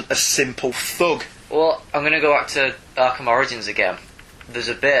Batman wasn't a simple thug. Well, I'm going to go back to Arkham Origins again. There's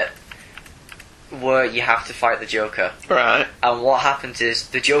a bit where you have to fight the Joker. Right. And what happens is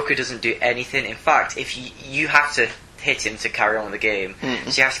the Joker doesn't do anything. In fact, if you have to hit him to carry on with the game, so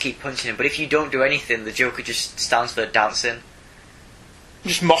you have to keep punching him. But if you don't do anything, the Joker just stands there dancing.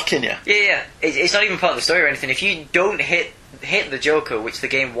 Just mocking you. Yeah. It's not even part of the story or anything. If you don't hit the Joker, which the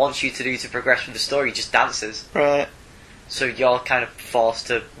game wants you to do to progress with the story, he just dances. Right. So you're kind of forced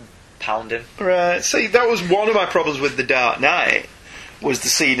to pound him. Right. See, that was one of my problems with The Dark Knight. Was the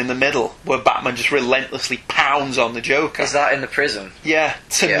scene in the middle where Batman just relentlessly pounds on the Joker. Is that in the prison? Yeah,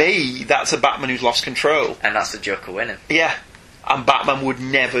 to me, that's a Batman who's lost control. And that's the Joker winning. Yeah, and Batman would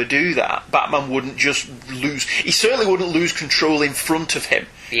never do that. Batman wouldn't just lose... He certainly wouldn't lose control in front of him.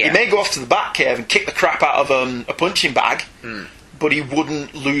 Yeah. He may go off to the Batcave and kick the crap out of a punching bag, but he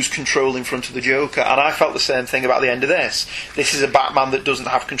wouldn't lose control in front of the Joker. And I felt the same thing about the end of this. This is a Batman that doesn't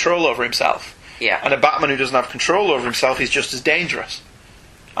have control over himself. Yeah. And a Batman who doesn't have control over himself is just as dangerous.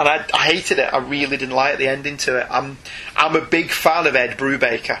 And I hated it. I really didn't like the ending to it. I'm a big fan of Ed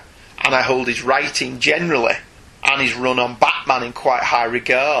Brubaker, and I hold his writing generally and his run on Batman in quite high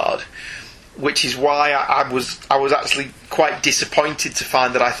regard, which is why I was actually quite disappointed to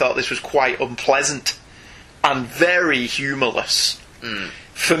find that I thought this was quite unpleasant and very humourless.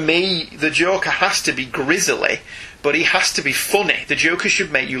 For me, the Joker has to be grisly, but he has to be funny. The Joker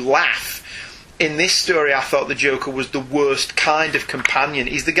should make you laugh. In this story, I thought the Joker was the worst kind of companion.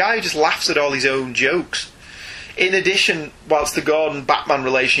 He's the guy who just laughs at all his own jokes. In addition, whilst the Gordon-Batman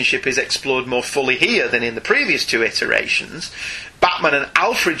relationship is explored more fully here than in the previous two iterations, Batman and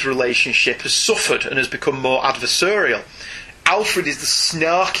Alfred's relationship has suffered and has become more adversarial. Alfred is the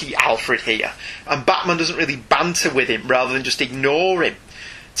snarky Alfred here, and Batman doesn't really banter with him rather than just ignore him.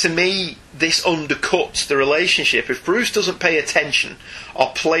 To me, this undercuts the relationship. If Bruce doesn't pay attention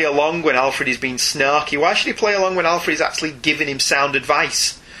or play along when Alfred is being snarky, why should he play along when Alfred is actually giving him sound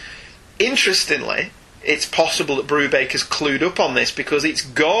advice? Interestingly, it's possible that Brubaker's clued up on this because it's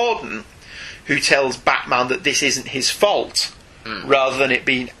Gordon who tells Batman that this isn't his fault, rather than it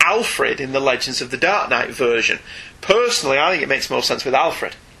being Alfred in the Legends of the Dark Knight version. Personally, I think it makes more sense with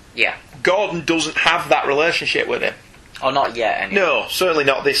Alfred. Yeah. Gordon doesn't have that relationship with him. Or not yet, anyway. No, certainly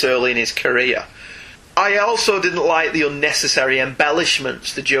not this early in his career. I also didn't like the unnecessary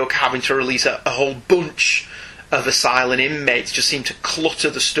embellishments, the Joker having to release a whole bunch of asylum inmates just seemed to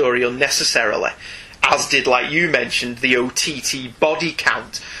clutter the story unnecessarily, as did, like you mentioned, the OTT body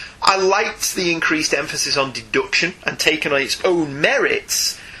count. I liked the increased emphasis on deduction, and taken on its own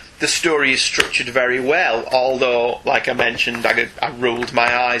merits, the story is structured very well, although, like I mentioned, I rolled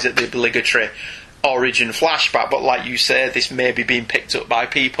my eyes at the obligatory origin flashback, but like you said, this may be being picked up by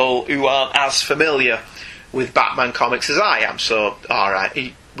people who aren't as familiar with Batman comics as I am, so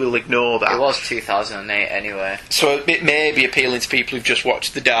alright, we'll ignore that. It was 2008 anyway. So it may be appealing to people who've just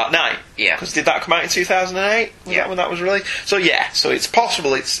watched The Dark Knight. Yeah. Because did that come out in 2008? Was that when that was released? So yeah, so it's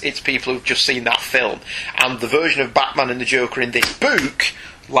possible it's people who've just seen that film, and the version of Batman and the Joker in this book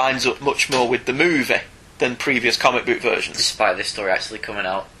lines up much more with the movie than previous comic book versions. Despite this story actually coming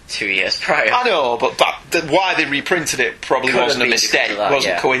out 2 years prior. I know, but why they reprinted it probably wasn't a mistake. It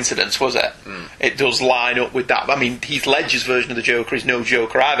wasn't coincidence, was it? It does line up with that. I mean, Heath Ledger's version of the Joker is no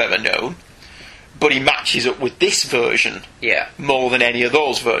Joker I've ever known, but he matches up with this version more than any of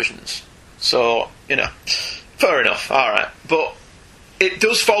those versions. So, fair enough, alright. But it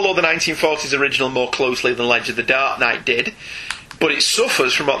does follow the 1940s original more closely than Legend of the Dark Knight did, but it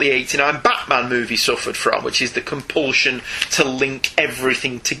suffers from what the 1989 Batman movie suffered from, which is the compulsion to link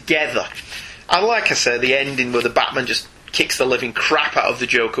everything together. And like I said, the ending where the Batman just kicks the living crap out of the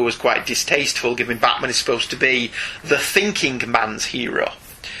Joker was quite distasteful, given Batman is supposed to be the thinking man's hero.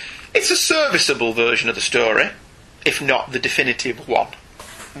 It's a serviceable version of the story, if not the definitive one.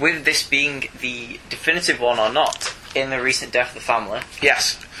 With this being the definitive one or not, in the recent Death of the Family...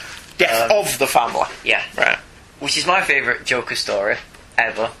 Yes. Death of the Family. Yeah. Right. Which is my favourite Joker story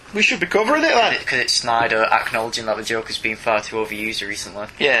ever. We should be covering it then. Because it's Snyder acknowledging that the Joker's been far too overused recently.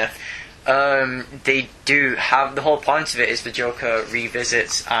 Yeah. They do have... The whole point of it is the Joker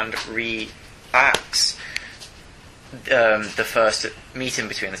revisits and reacts the first meeting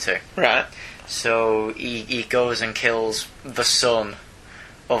between the two. Right. So he goes and kills the son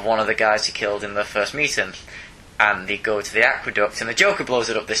of one of the guys he killed in the first meeting. And they go to the aqueduct, and the Joker blows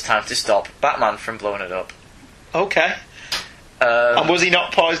it up this time to stop Batman from blowing it up. Okay. And was he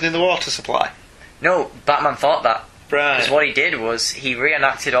not poisoning the water supply? No, Batman thought that. Right. Because what he did was he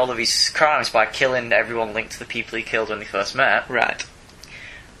reenacted all of his crimes by killing everyone linked to the people he killed when they first met. Right.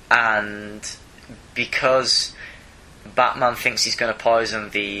 And because Batman thinks he's going to poison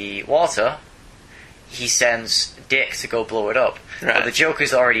the water, he sends Dick to go blow it up. Right. But the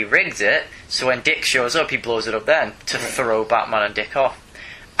Joker's already rigged it, so when Dick shows up, he blows it up then to throw Batman and Dick off.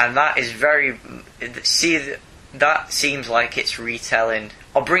 And that is very... that seems like it's retelling,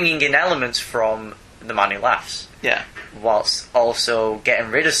 or bringing in elements from The Man Who Laughs. Yeah. Whilst also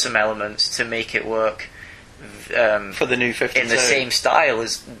getting rid of some elements to make it work for the new 52. In the same style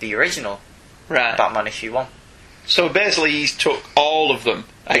as the original Batman issue 1. So basically he's took all of them,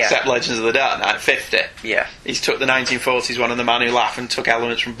 except Legends of the Dark Knight, 50. Yeah. He's took the 1940s one and The Man Who Laughed and took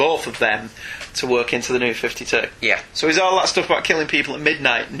elements from both of them to work into the new 52. Yeah. So is all that stuff about killing people at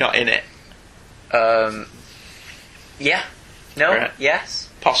midnight not in it? Yeah. No? Yes?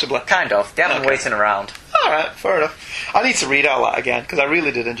 Possibly. Kind of. They haven't been waiting around. Alright, fair enough. I need to read all that again, because I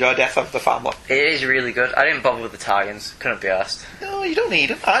really did enjoy Death of the Family. It is really good. I didn't bother with the tie-ins. Couldn't be asked. No, you don't need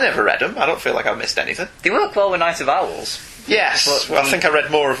them. I never read them. I don't feel like I've missed anything. They work well with Night of Owls. Yes, I think I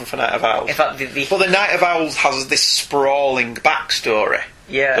read more of them for Night of Owls. In fact, well, the Night of Owls has this sprawling backstory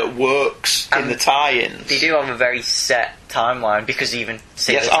that works in the tie-ins. They do have a very set timeline, because even...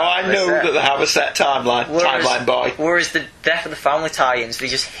 Yes, I know that they have a set timeline, timeline boy. Whereas the Death of the Family tie-ins, they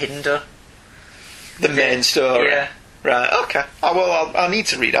just hinder the main story. Yeah. Right, okay. I'll need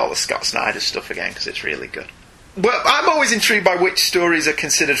to read all the Scott Snyder stuff again, because it's really good. Well, I'm always intrigued by which stories are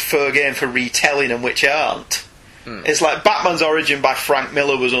considered fair game for retelling and which aren't. It's like Batman's origin by Frank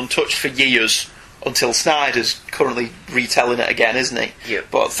Miller was untouched for years, until Snyder's currently retelling it again, isn't he? Yep.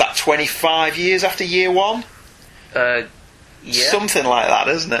 But it's that 25 years after year one? Yeah. Something like that,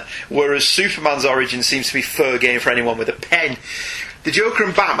 isn't it? Whereas Superman's origin seems to be fair game for anyone with a pen. The Joker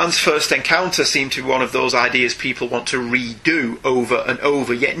and Batman's first encounter seem to be one of those ideas people want to redo over and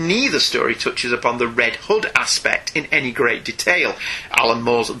over, yet neither story touches upon the Red Hood aspect in any great detail, Alan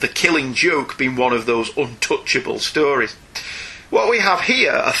Moore's The Killing Joke being one of those untouchable stories. What we have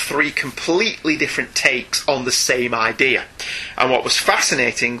here are three completely different takes on the same idea. And what was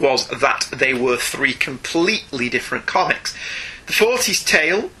fascinating was that they were three completely different comics. The 40s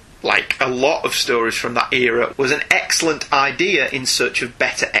tale, like a lot of stories from that era, was an excellent idea in search of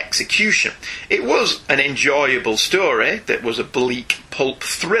better execution. It was an enjoyable story that was a bleak pulp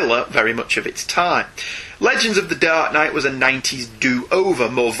thriller very much of its time. Legends of the Dark Knight was a 90s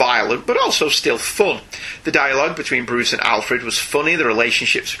do-over, more violent, but also still fun. The dialogue between Bruce and Alfred was funny, the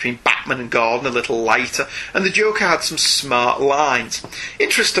relationships between Batman and Gordon a little lighter, and the Joker had some smart lines.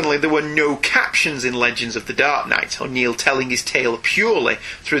 Interestingly, there were no captions in Legends of the Dark Knight, O'Neill telling his tale purely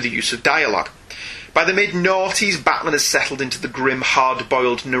through the use of dialogue. By the mid-noughties, Batman has settled into the grim,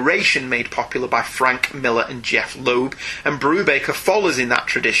 hard-boiled narration made popular by Frank Miller and Jeff Loeb, and Brubaker follows in that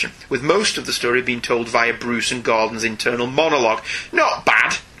tradition, with most of the story being told via Bruce and Gordon's internal monologue. Not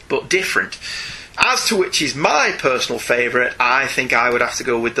bad, but different. As to which is my personal favourite, I think I would have to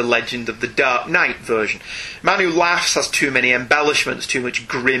go with the Legend of the Dark Knight version. Man Who Laughs has too many embellishments, too much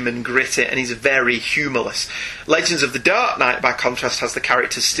grim and gritty, and is very humourless. Legends of the Dark Knight, by contrast, has the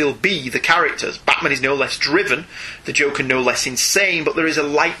characters still be the characters. Batman is no less driven, the Joker no less insane, but there is a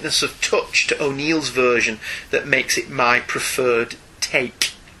lightness of touch to O'Neill's version that makes it my preferred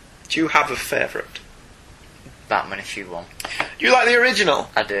take. Do you have a favourite? Batman Issue 1. You like the original?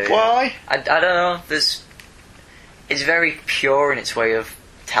 I do. Why? I don't know. It's very pure in its way of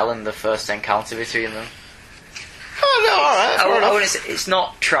telling the first encounter between them. Oh, no, alright. I wouldn't say, it's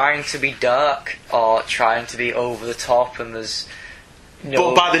not trying to be dark or trying to be over the top, and there's no...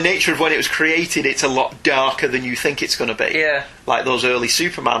 But by the nature of when it was created, it's a lot darker than you think it's going to be. Yeah. Like those early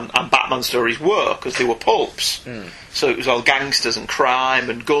Superman and Batman stories were, because they were pulps. So it was all gangsters and crime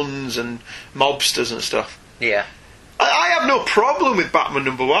and guns and mobsters and stuff. Yeah. I have no problem with Batman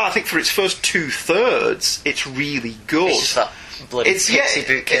 #1. I think for its first 2/3, it's really good. It's just that bloody pixie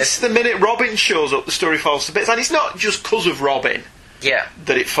boot kid. It's the minute Robin shows up, the story falls to bits. And it's not just because of Robin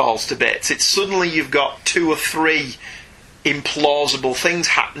that it falls to bits. It's suddenly you've got 2 or 3 implausible things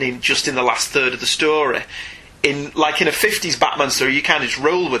happening just in the last third of the story. In a 50s Batman story, you kind of just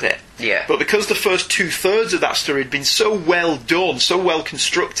roll with it. Yeah. But because the first 2/3 of that story had been so well done, so well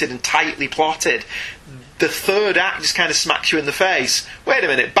constructed and tightly plotted, the third act just kind of smacks you in the face. Wait a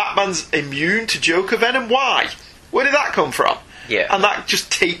minute, Batman's immune to Joker venom? Why? Where did that come from? Yeah. And that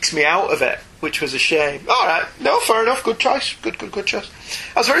just takes me out of it, which was a shame. Alright, no, fair enough, good choice. Good choice.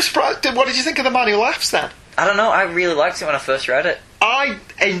 I was very surprised. What did you think of The Man Who Laughs then? I don't know, I really liked it when I first read it. I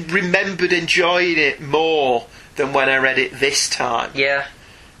remembered enjoying it more than when I read it this time. Yeah.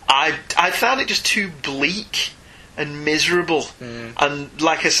 I found it just too bleak and miserable. And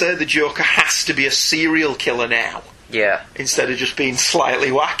like I said, the Joker has to be a serial killer now. Yeah. Instead of just being slightly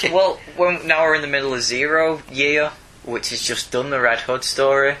wacky. Well, now we're in the middle of Zero Year, which has just done the Red Hood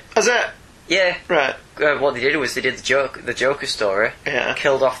story. Has it? Yeah. Right. What they did was they did the Joker story,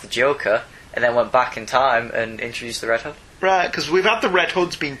 killed off the Joker, and then went back in time and introduced the Red Hood. Right, because we've had the Red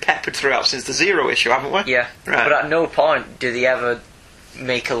Hoods being peppered throughout since the Zero issue, haven't we? Yeah. Right. But at no point do they ever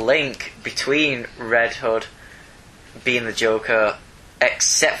make a link between Red Hood being the Joker,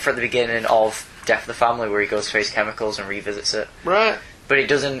 except for the beginning of Death of the Family, where he goes to Trace Chemicals and revisits it. Right. But it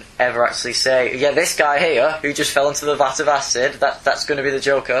doesn't ever actually say, yeah, this guy here, who just fell into the vat of acid, that's going to be the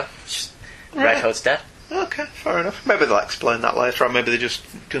Joker. Red Hood's dead. Okay, fair enough. Maybe they'll explain that later, or maybe they're just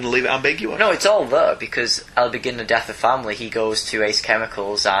going to leave it ambiguous. No, it's all there, because at the beginning of Death of Family, he goes to Ace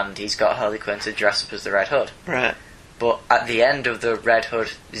Chemicals and he's got Harley Quinn to dress up as the Red Hood. Right. But at the end of the Red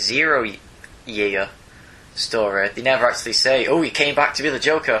Hood Zero Year story, they never actually say, oh, he came back to be the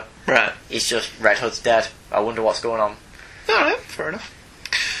Joker. Right. It's just, Red Hood's dead. I wonder what's going on. Alright, fair enough.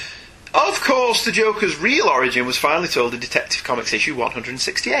 Of course, the Joker's real origin was finally told in Detective Comics issue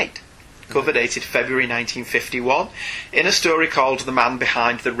 168. Cover dated February 1951, in a story called The Man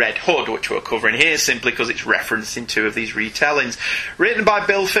Behind the Red Hood, which we're covering here simply because it's referenced in 2 of these retellings. Written by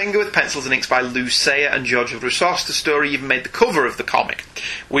Bill Finger with pencils and inks by Lou Sayer and George Roussos, the story even made the cover of the comic.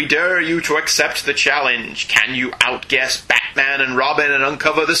 We dare you to accept the challenge. Can you outguess Batman and Robin and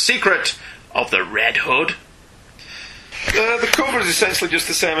uncover the secret of the Red Hood? The cover is essentially just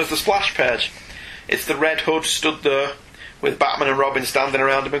the same as the splash page. It's the Red Hood stood there with Batman and Robin standing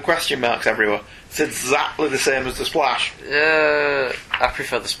around him and question marks everywhere. It's exactly the same as the splash. I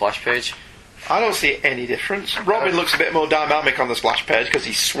prefer the splash page. I don't see any difference. Robin looks a bit more dynamic on the splash page because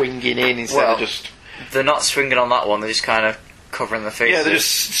he's swinging in instead of just... They're not swinging on that one, they're just kind of covering their faces. Yeah, they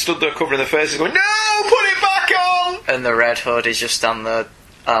just stood there covering their faces going, no, put it back on! And the Red Hood is just on the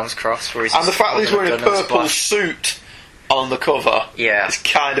arms crossed. Where he's and the fact that he's wearing a gun and purple splash. suit on the cover is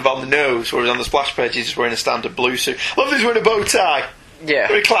kind of on the nose, whereas on the splash page he's just wearing a standard blue suit. Love that he's wearing a bow tie. Yeah.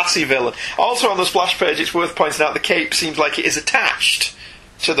 Very classy villain. Also on the splash page, it's worth pointing out the cape seems like it is attached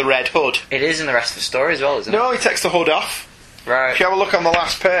to the Red Hood. It is in the rest of the story as well, isn't it? No, he takes the hood off. Right. If you have a look on the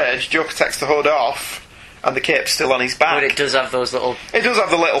last page, Joker takes the hood off, and the cape's still on his back. But it does have those little... It does have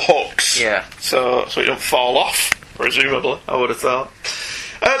the little hooks. Yeah. So it don't fall off, presumably, I would have thought.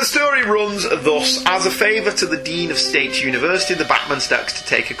 The story runs thus. As a favour to the Dean of State University, the Batman starts to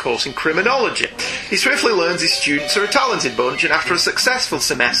take a course in criminology. He swiftly learns his students are a talented bunch, and after a successful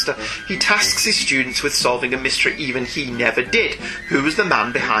semester, he tasks his students with solving a mystery even he never did. Who was the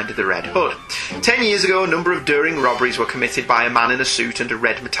man behind the Red Hood? 10 years ago, a number of daring robberies were committed by a man in a suit and a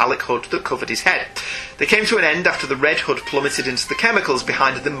red metallic hood that covered his head. They came to an end after the Red Hood plummeted into the chemicals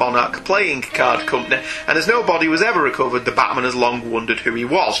behind the Monarch playing card company, and as no body was ever recovered, the Batman has long wondered who he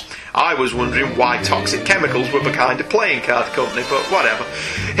was. I was wondering why toxic chemicals were behind a playing card company, but whatever.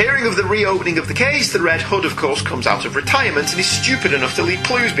 Hearing of the reopening of the case, the Red Hood, of course, comes out of retirement and is stupid enough to leave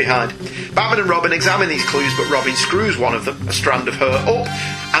clues behind. Batman and Robin examine these clues, but Robin screws one of them, a strand of hair, up,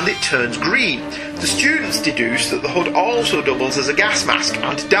 and it turns green. The students deduce that the hood also doubles as a gas mask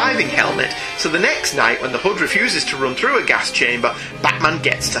and diving helmet, so the next night when the hood refuses to run through a gas chamber, Batman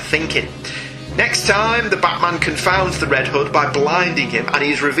gets to thinking. Next time, the Batman confounds the Red Hood by blinding him, and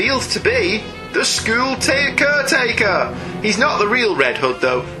he is revealed to be the school caretaker. He's not the real Red Hood,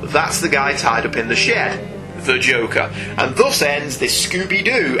 though. That's the guy tied up in the shed, the Joker. And thus ends this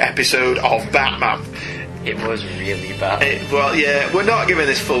Scooby-Doo episode of Batman. It was really bad. Well, yeah, we're not giving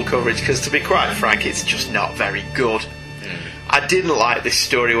this full coverage because, to be quite frank, it's just not very good. I didn't like this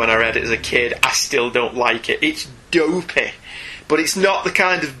story when I read it as a kid. I still don't like it. It's dopey. But it's not the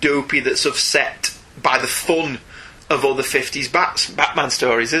kind of dopey that's upset by the fun of other 50s Batman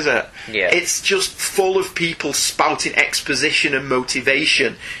stories, is it? Yeah. It's just full of people spouting exposition and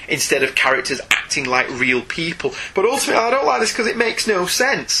motivation instead of characters acting like real people. But ultimately, I don't like this because it makes no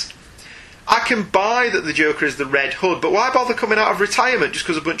sense. I can buy that the Joker is the Red Hood, but why bother coming out of retirement just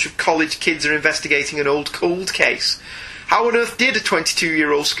because a bunch of college kids are investigating an old cold case? How on earth did a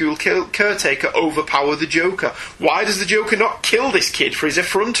 22-year-old school caretaker overpower the Joker? Why does the Joker not kill this kid for his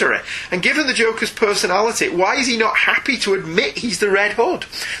effrontery? And given the Joker's personality, why is he not happy to admit he's the Red Hood?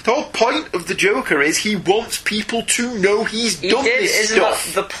 The whole point of the Joker is he wants people to know he's done this Isn't stuff.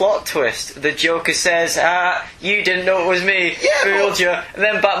 that the plot twist? The Joker says, you didn't know it was me, fooled you. And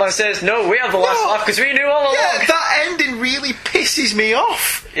then Batman says, no, we have the last laugh because we knew all along. Yeah, that ending really pisses me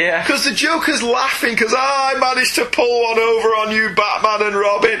off. Yeah. Because the Joker's laughing because I managed to pull one over on you, Batman and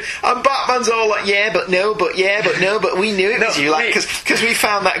Robin, and Batman's all like, yeah, but no, but we knew it was you, like, because we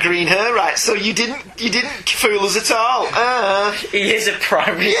found that green hair, right? So you didn't fool us at all. He is a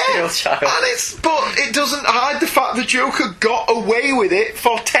primary school child, and but it doesn't hide the fact the Joker got away with it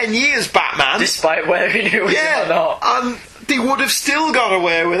for 10 years, Batman, despite whether he knew it was him or not. And they would have still got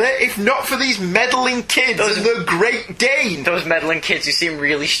away with it if not for these meddling kids and the Great Dane. Those meddling kids who seem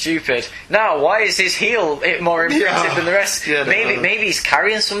really stupid. Now, why is his heel more imprinted than the rest? Yeah, maybe he's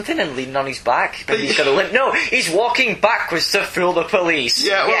carrying something and leaning on his back. Maybe he's got a limp. No, he's walking backwards to fool the police.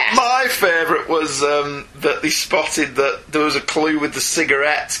 Yeah, well, my favourite was that they spotted that there was a clue with the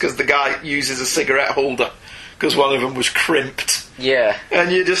cigarettes because the guy uses a cigarette holder because one of them was crimped. Yeah.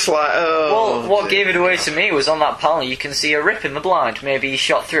 And you're just like, oh... Well, what gave it away to me was on that panel you can see a rip in the blind. Maybe he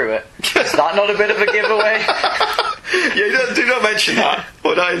shot through it. Is that not a bit of a giveaway? Yeah, do not mention that.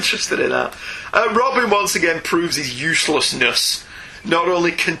 We're not interested in that. Robin once again proves his uselessness. Not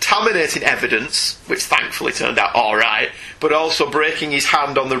only contaminating evidence, which thankfully turned out alright, but also breaking his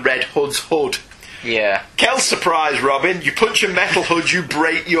hand on the Red Hood's hood. Yeah. Kel's surprise, Robin. You punch a metal hood, you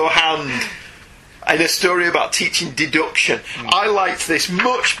break your hand. In a story about teaching deduction. I liked this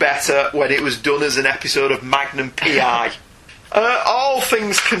much better when it was done as an episode of Magnum P.I. All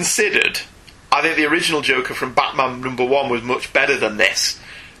things considered, I think the original Joker from Batman #1 was much better than this.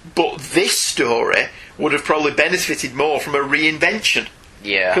 But this story would have probably benefited more from a reinvention.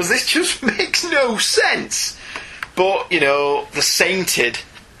 Yeah. Because this just makes no sense. But, you know, the sainted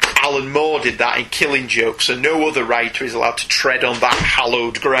Alan Moore did that in Killing Joke, so no other writer is allowed to tread on that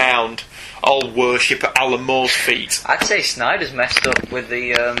hallowed ground. All worship at Alan Moore's feet. I'd say Snyder's messed up with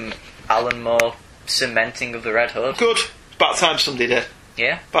the Alan Moore cementing of the Red Hood. Good. About time somebody did.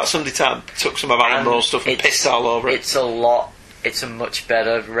 Yeah. About somebody time took some of Alan Moore's stuff and pissed all over it. It's a lot it's a much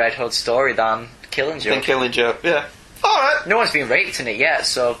better Red Hood story than Killing Joke. Than Killing Joke, yeah. Alright. No one's been raped in it yet,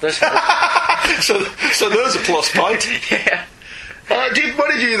 so there's... so there's a plus point. Yeah. What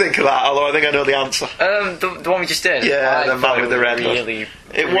did you think of that? Although I think I know the answer. The one we just did? Yeah, the Man with the Red Hood.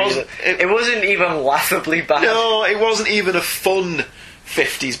 It wasn't even laughably bad. No, it wasn't even a fun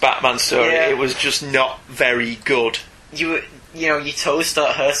 50s Batman story. Yeah. It was just not very good. You know, your toes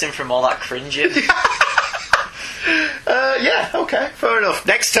start hurting from all that cringing. Yeah, okay, fair enough.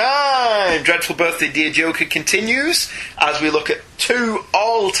 Next time, Dreadful Birthday Dear Joker continues as we look at 2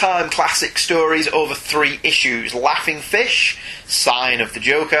 all-time classic stories over 3 issues. Laughing Fish, Sign of the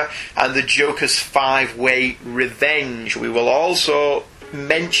Joker, and the Joker's 5-Way Revenge. We will also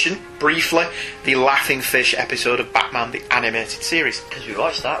mention, briefly, the Laughing Fish episode of Batman the Animated Series. Because we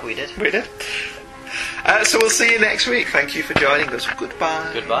watched that, we did. We did. So we'll see you next week. Thank you for joining us.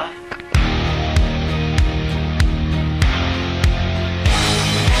 Goodbye. Goodbye.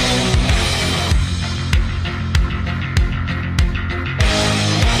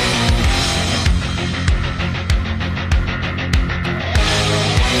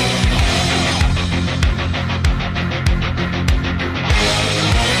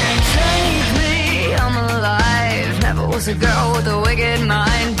 Was a girl with a wicked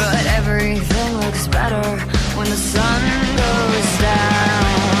mind, but everything looks better when the sun goes down.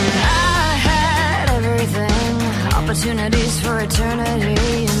 I had everything, opportunities for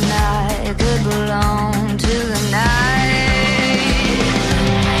eternity, and I could belong to the night.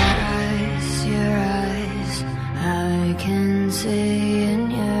 Your eyes, I can see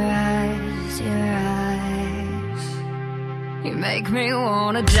in your eyes. You make me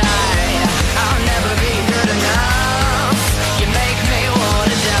wanna die. I'll never be good enough. You make me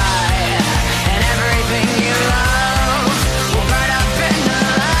wanna die, and everything you love will burn up in the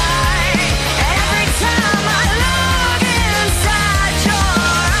light. And every time I look inside your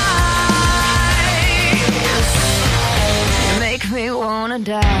eyes, you make me wanna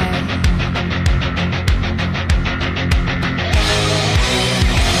die.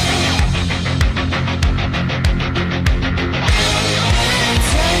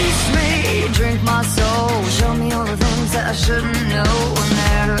 Taste me, drink my soul, show me all the things that I shouldn't know. When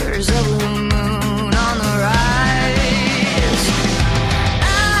there's a blue moon on the rise, I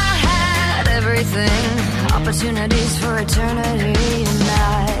had everything, opportunities for eternity, and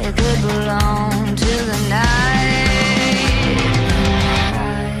I could belong to the night.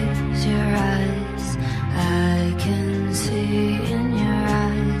 Your eyes, I can see in your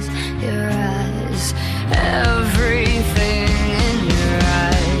eyes, everything in your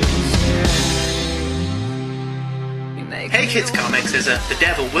eyes. Hey Kids Comics is a The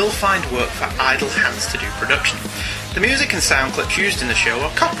Devil Will Find Work for Idle Hands to Do production. The music and sound clips used in the show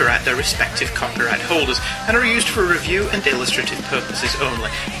are copyright their respective copyright holders and are used for review and illustrative purposes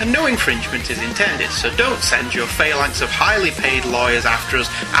only, and no infringement is intended, so don't send your phalanx of highly paid lawyers after us,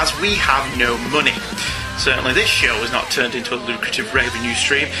 as we have no money. Certainly this show has not turned into a lucrative revenue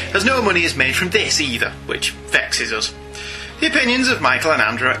stream, as no money is made from this either, which vexes us. The opinions of Michael and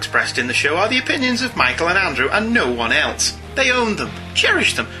Andrew expressed in the show are the opinions of Michael and Andrew and no one else. They own them,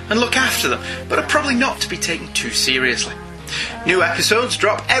 cherish them, and look after them, but are probably not to be taken too seriously. New episodes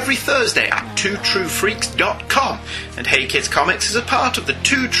drop every Thursday at twotruefreaks.com, and Hey Kids Comics is a part of the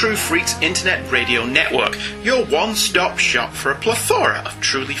Two True Freaks Internet Radio Network, your one-stop shop for a plethora of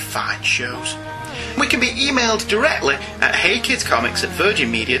truly fine shows. We can be emailed directly at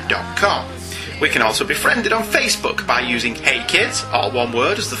heykidscomics@virginmedia.com. We can also be friended on Facebook by using Hey Kids, all one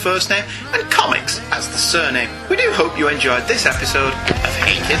word, as the first name, and Comics as the surname. We do hope you enjoyed this episode of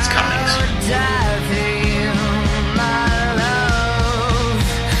Hey Kids Comics.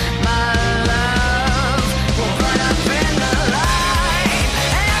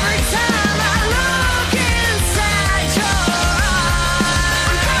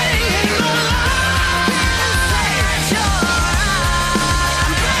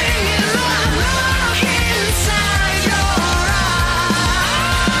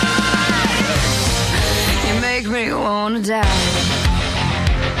 Wanna die.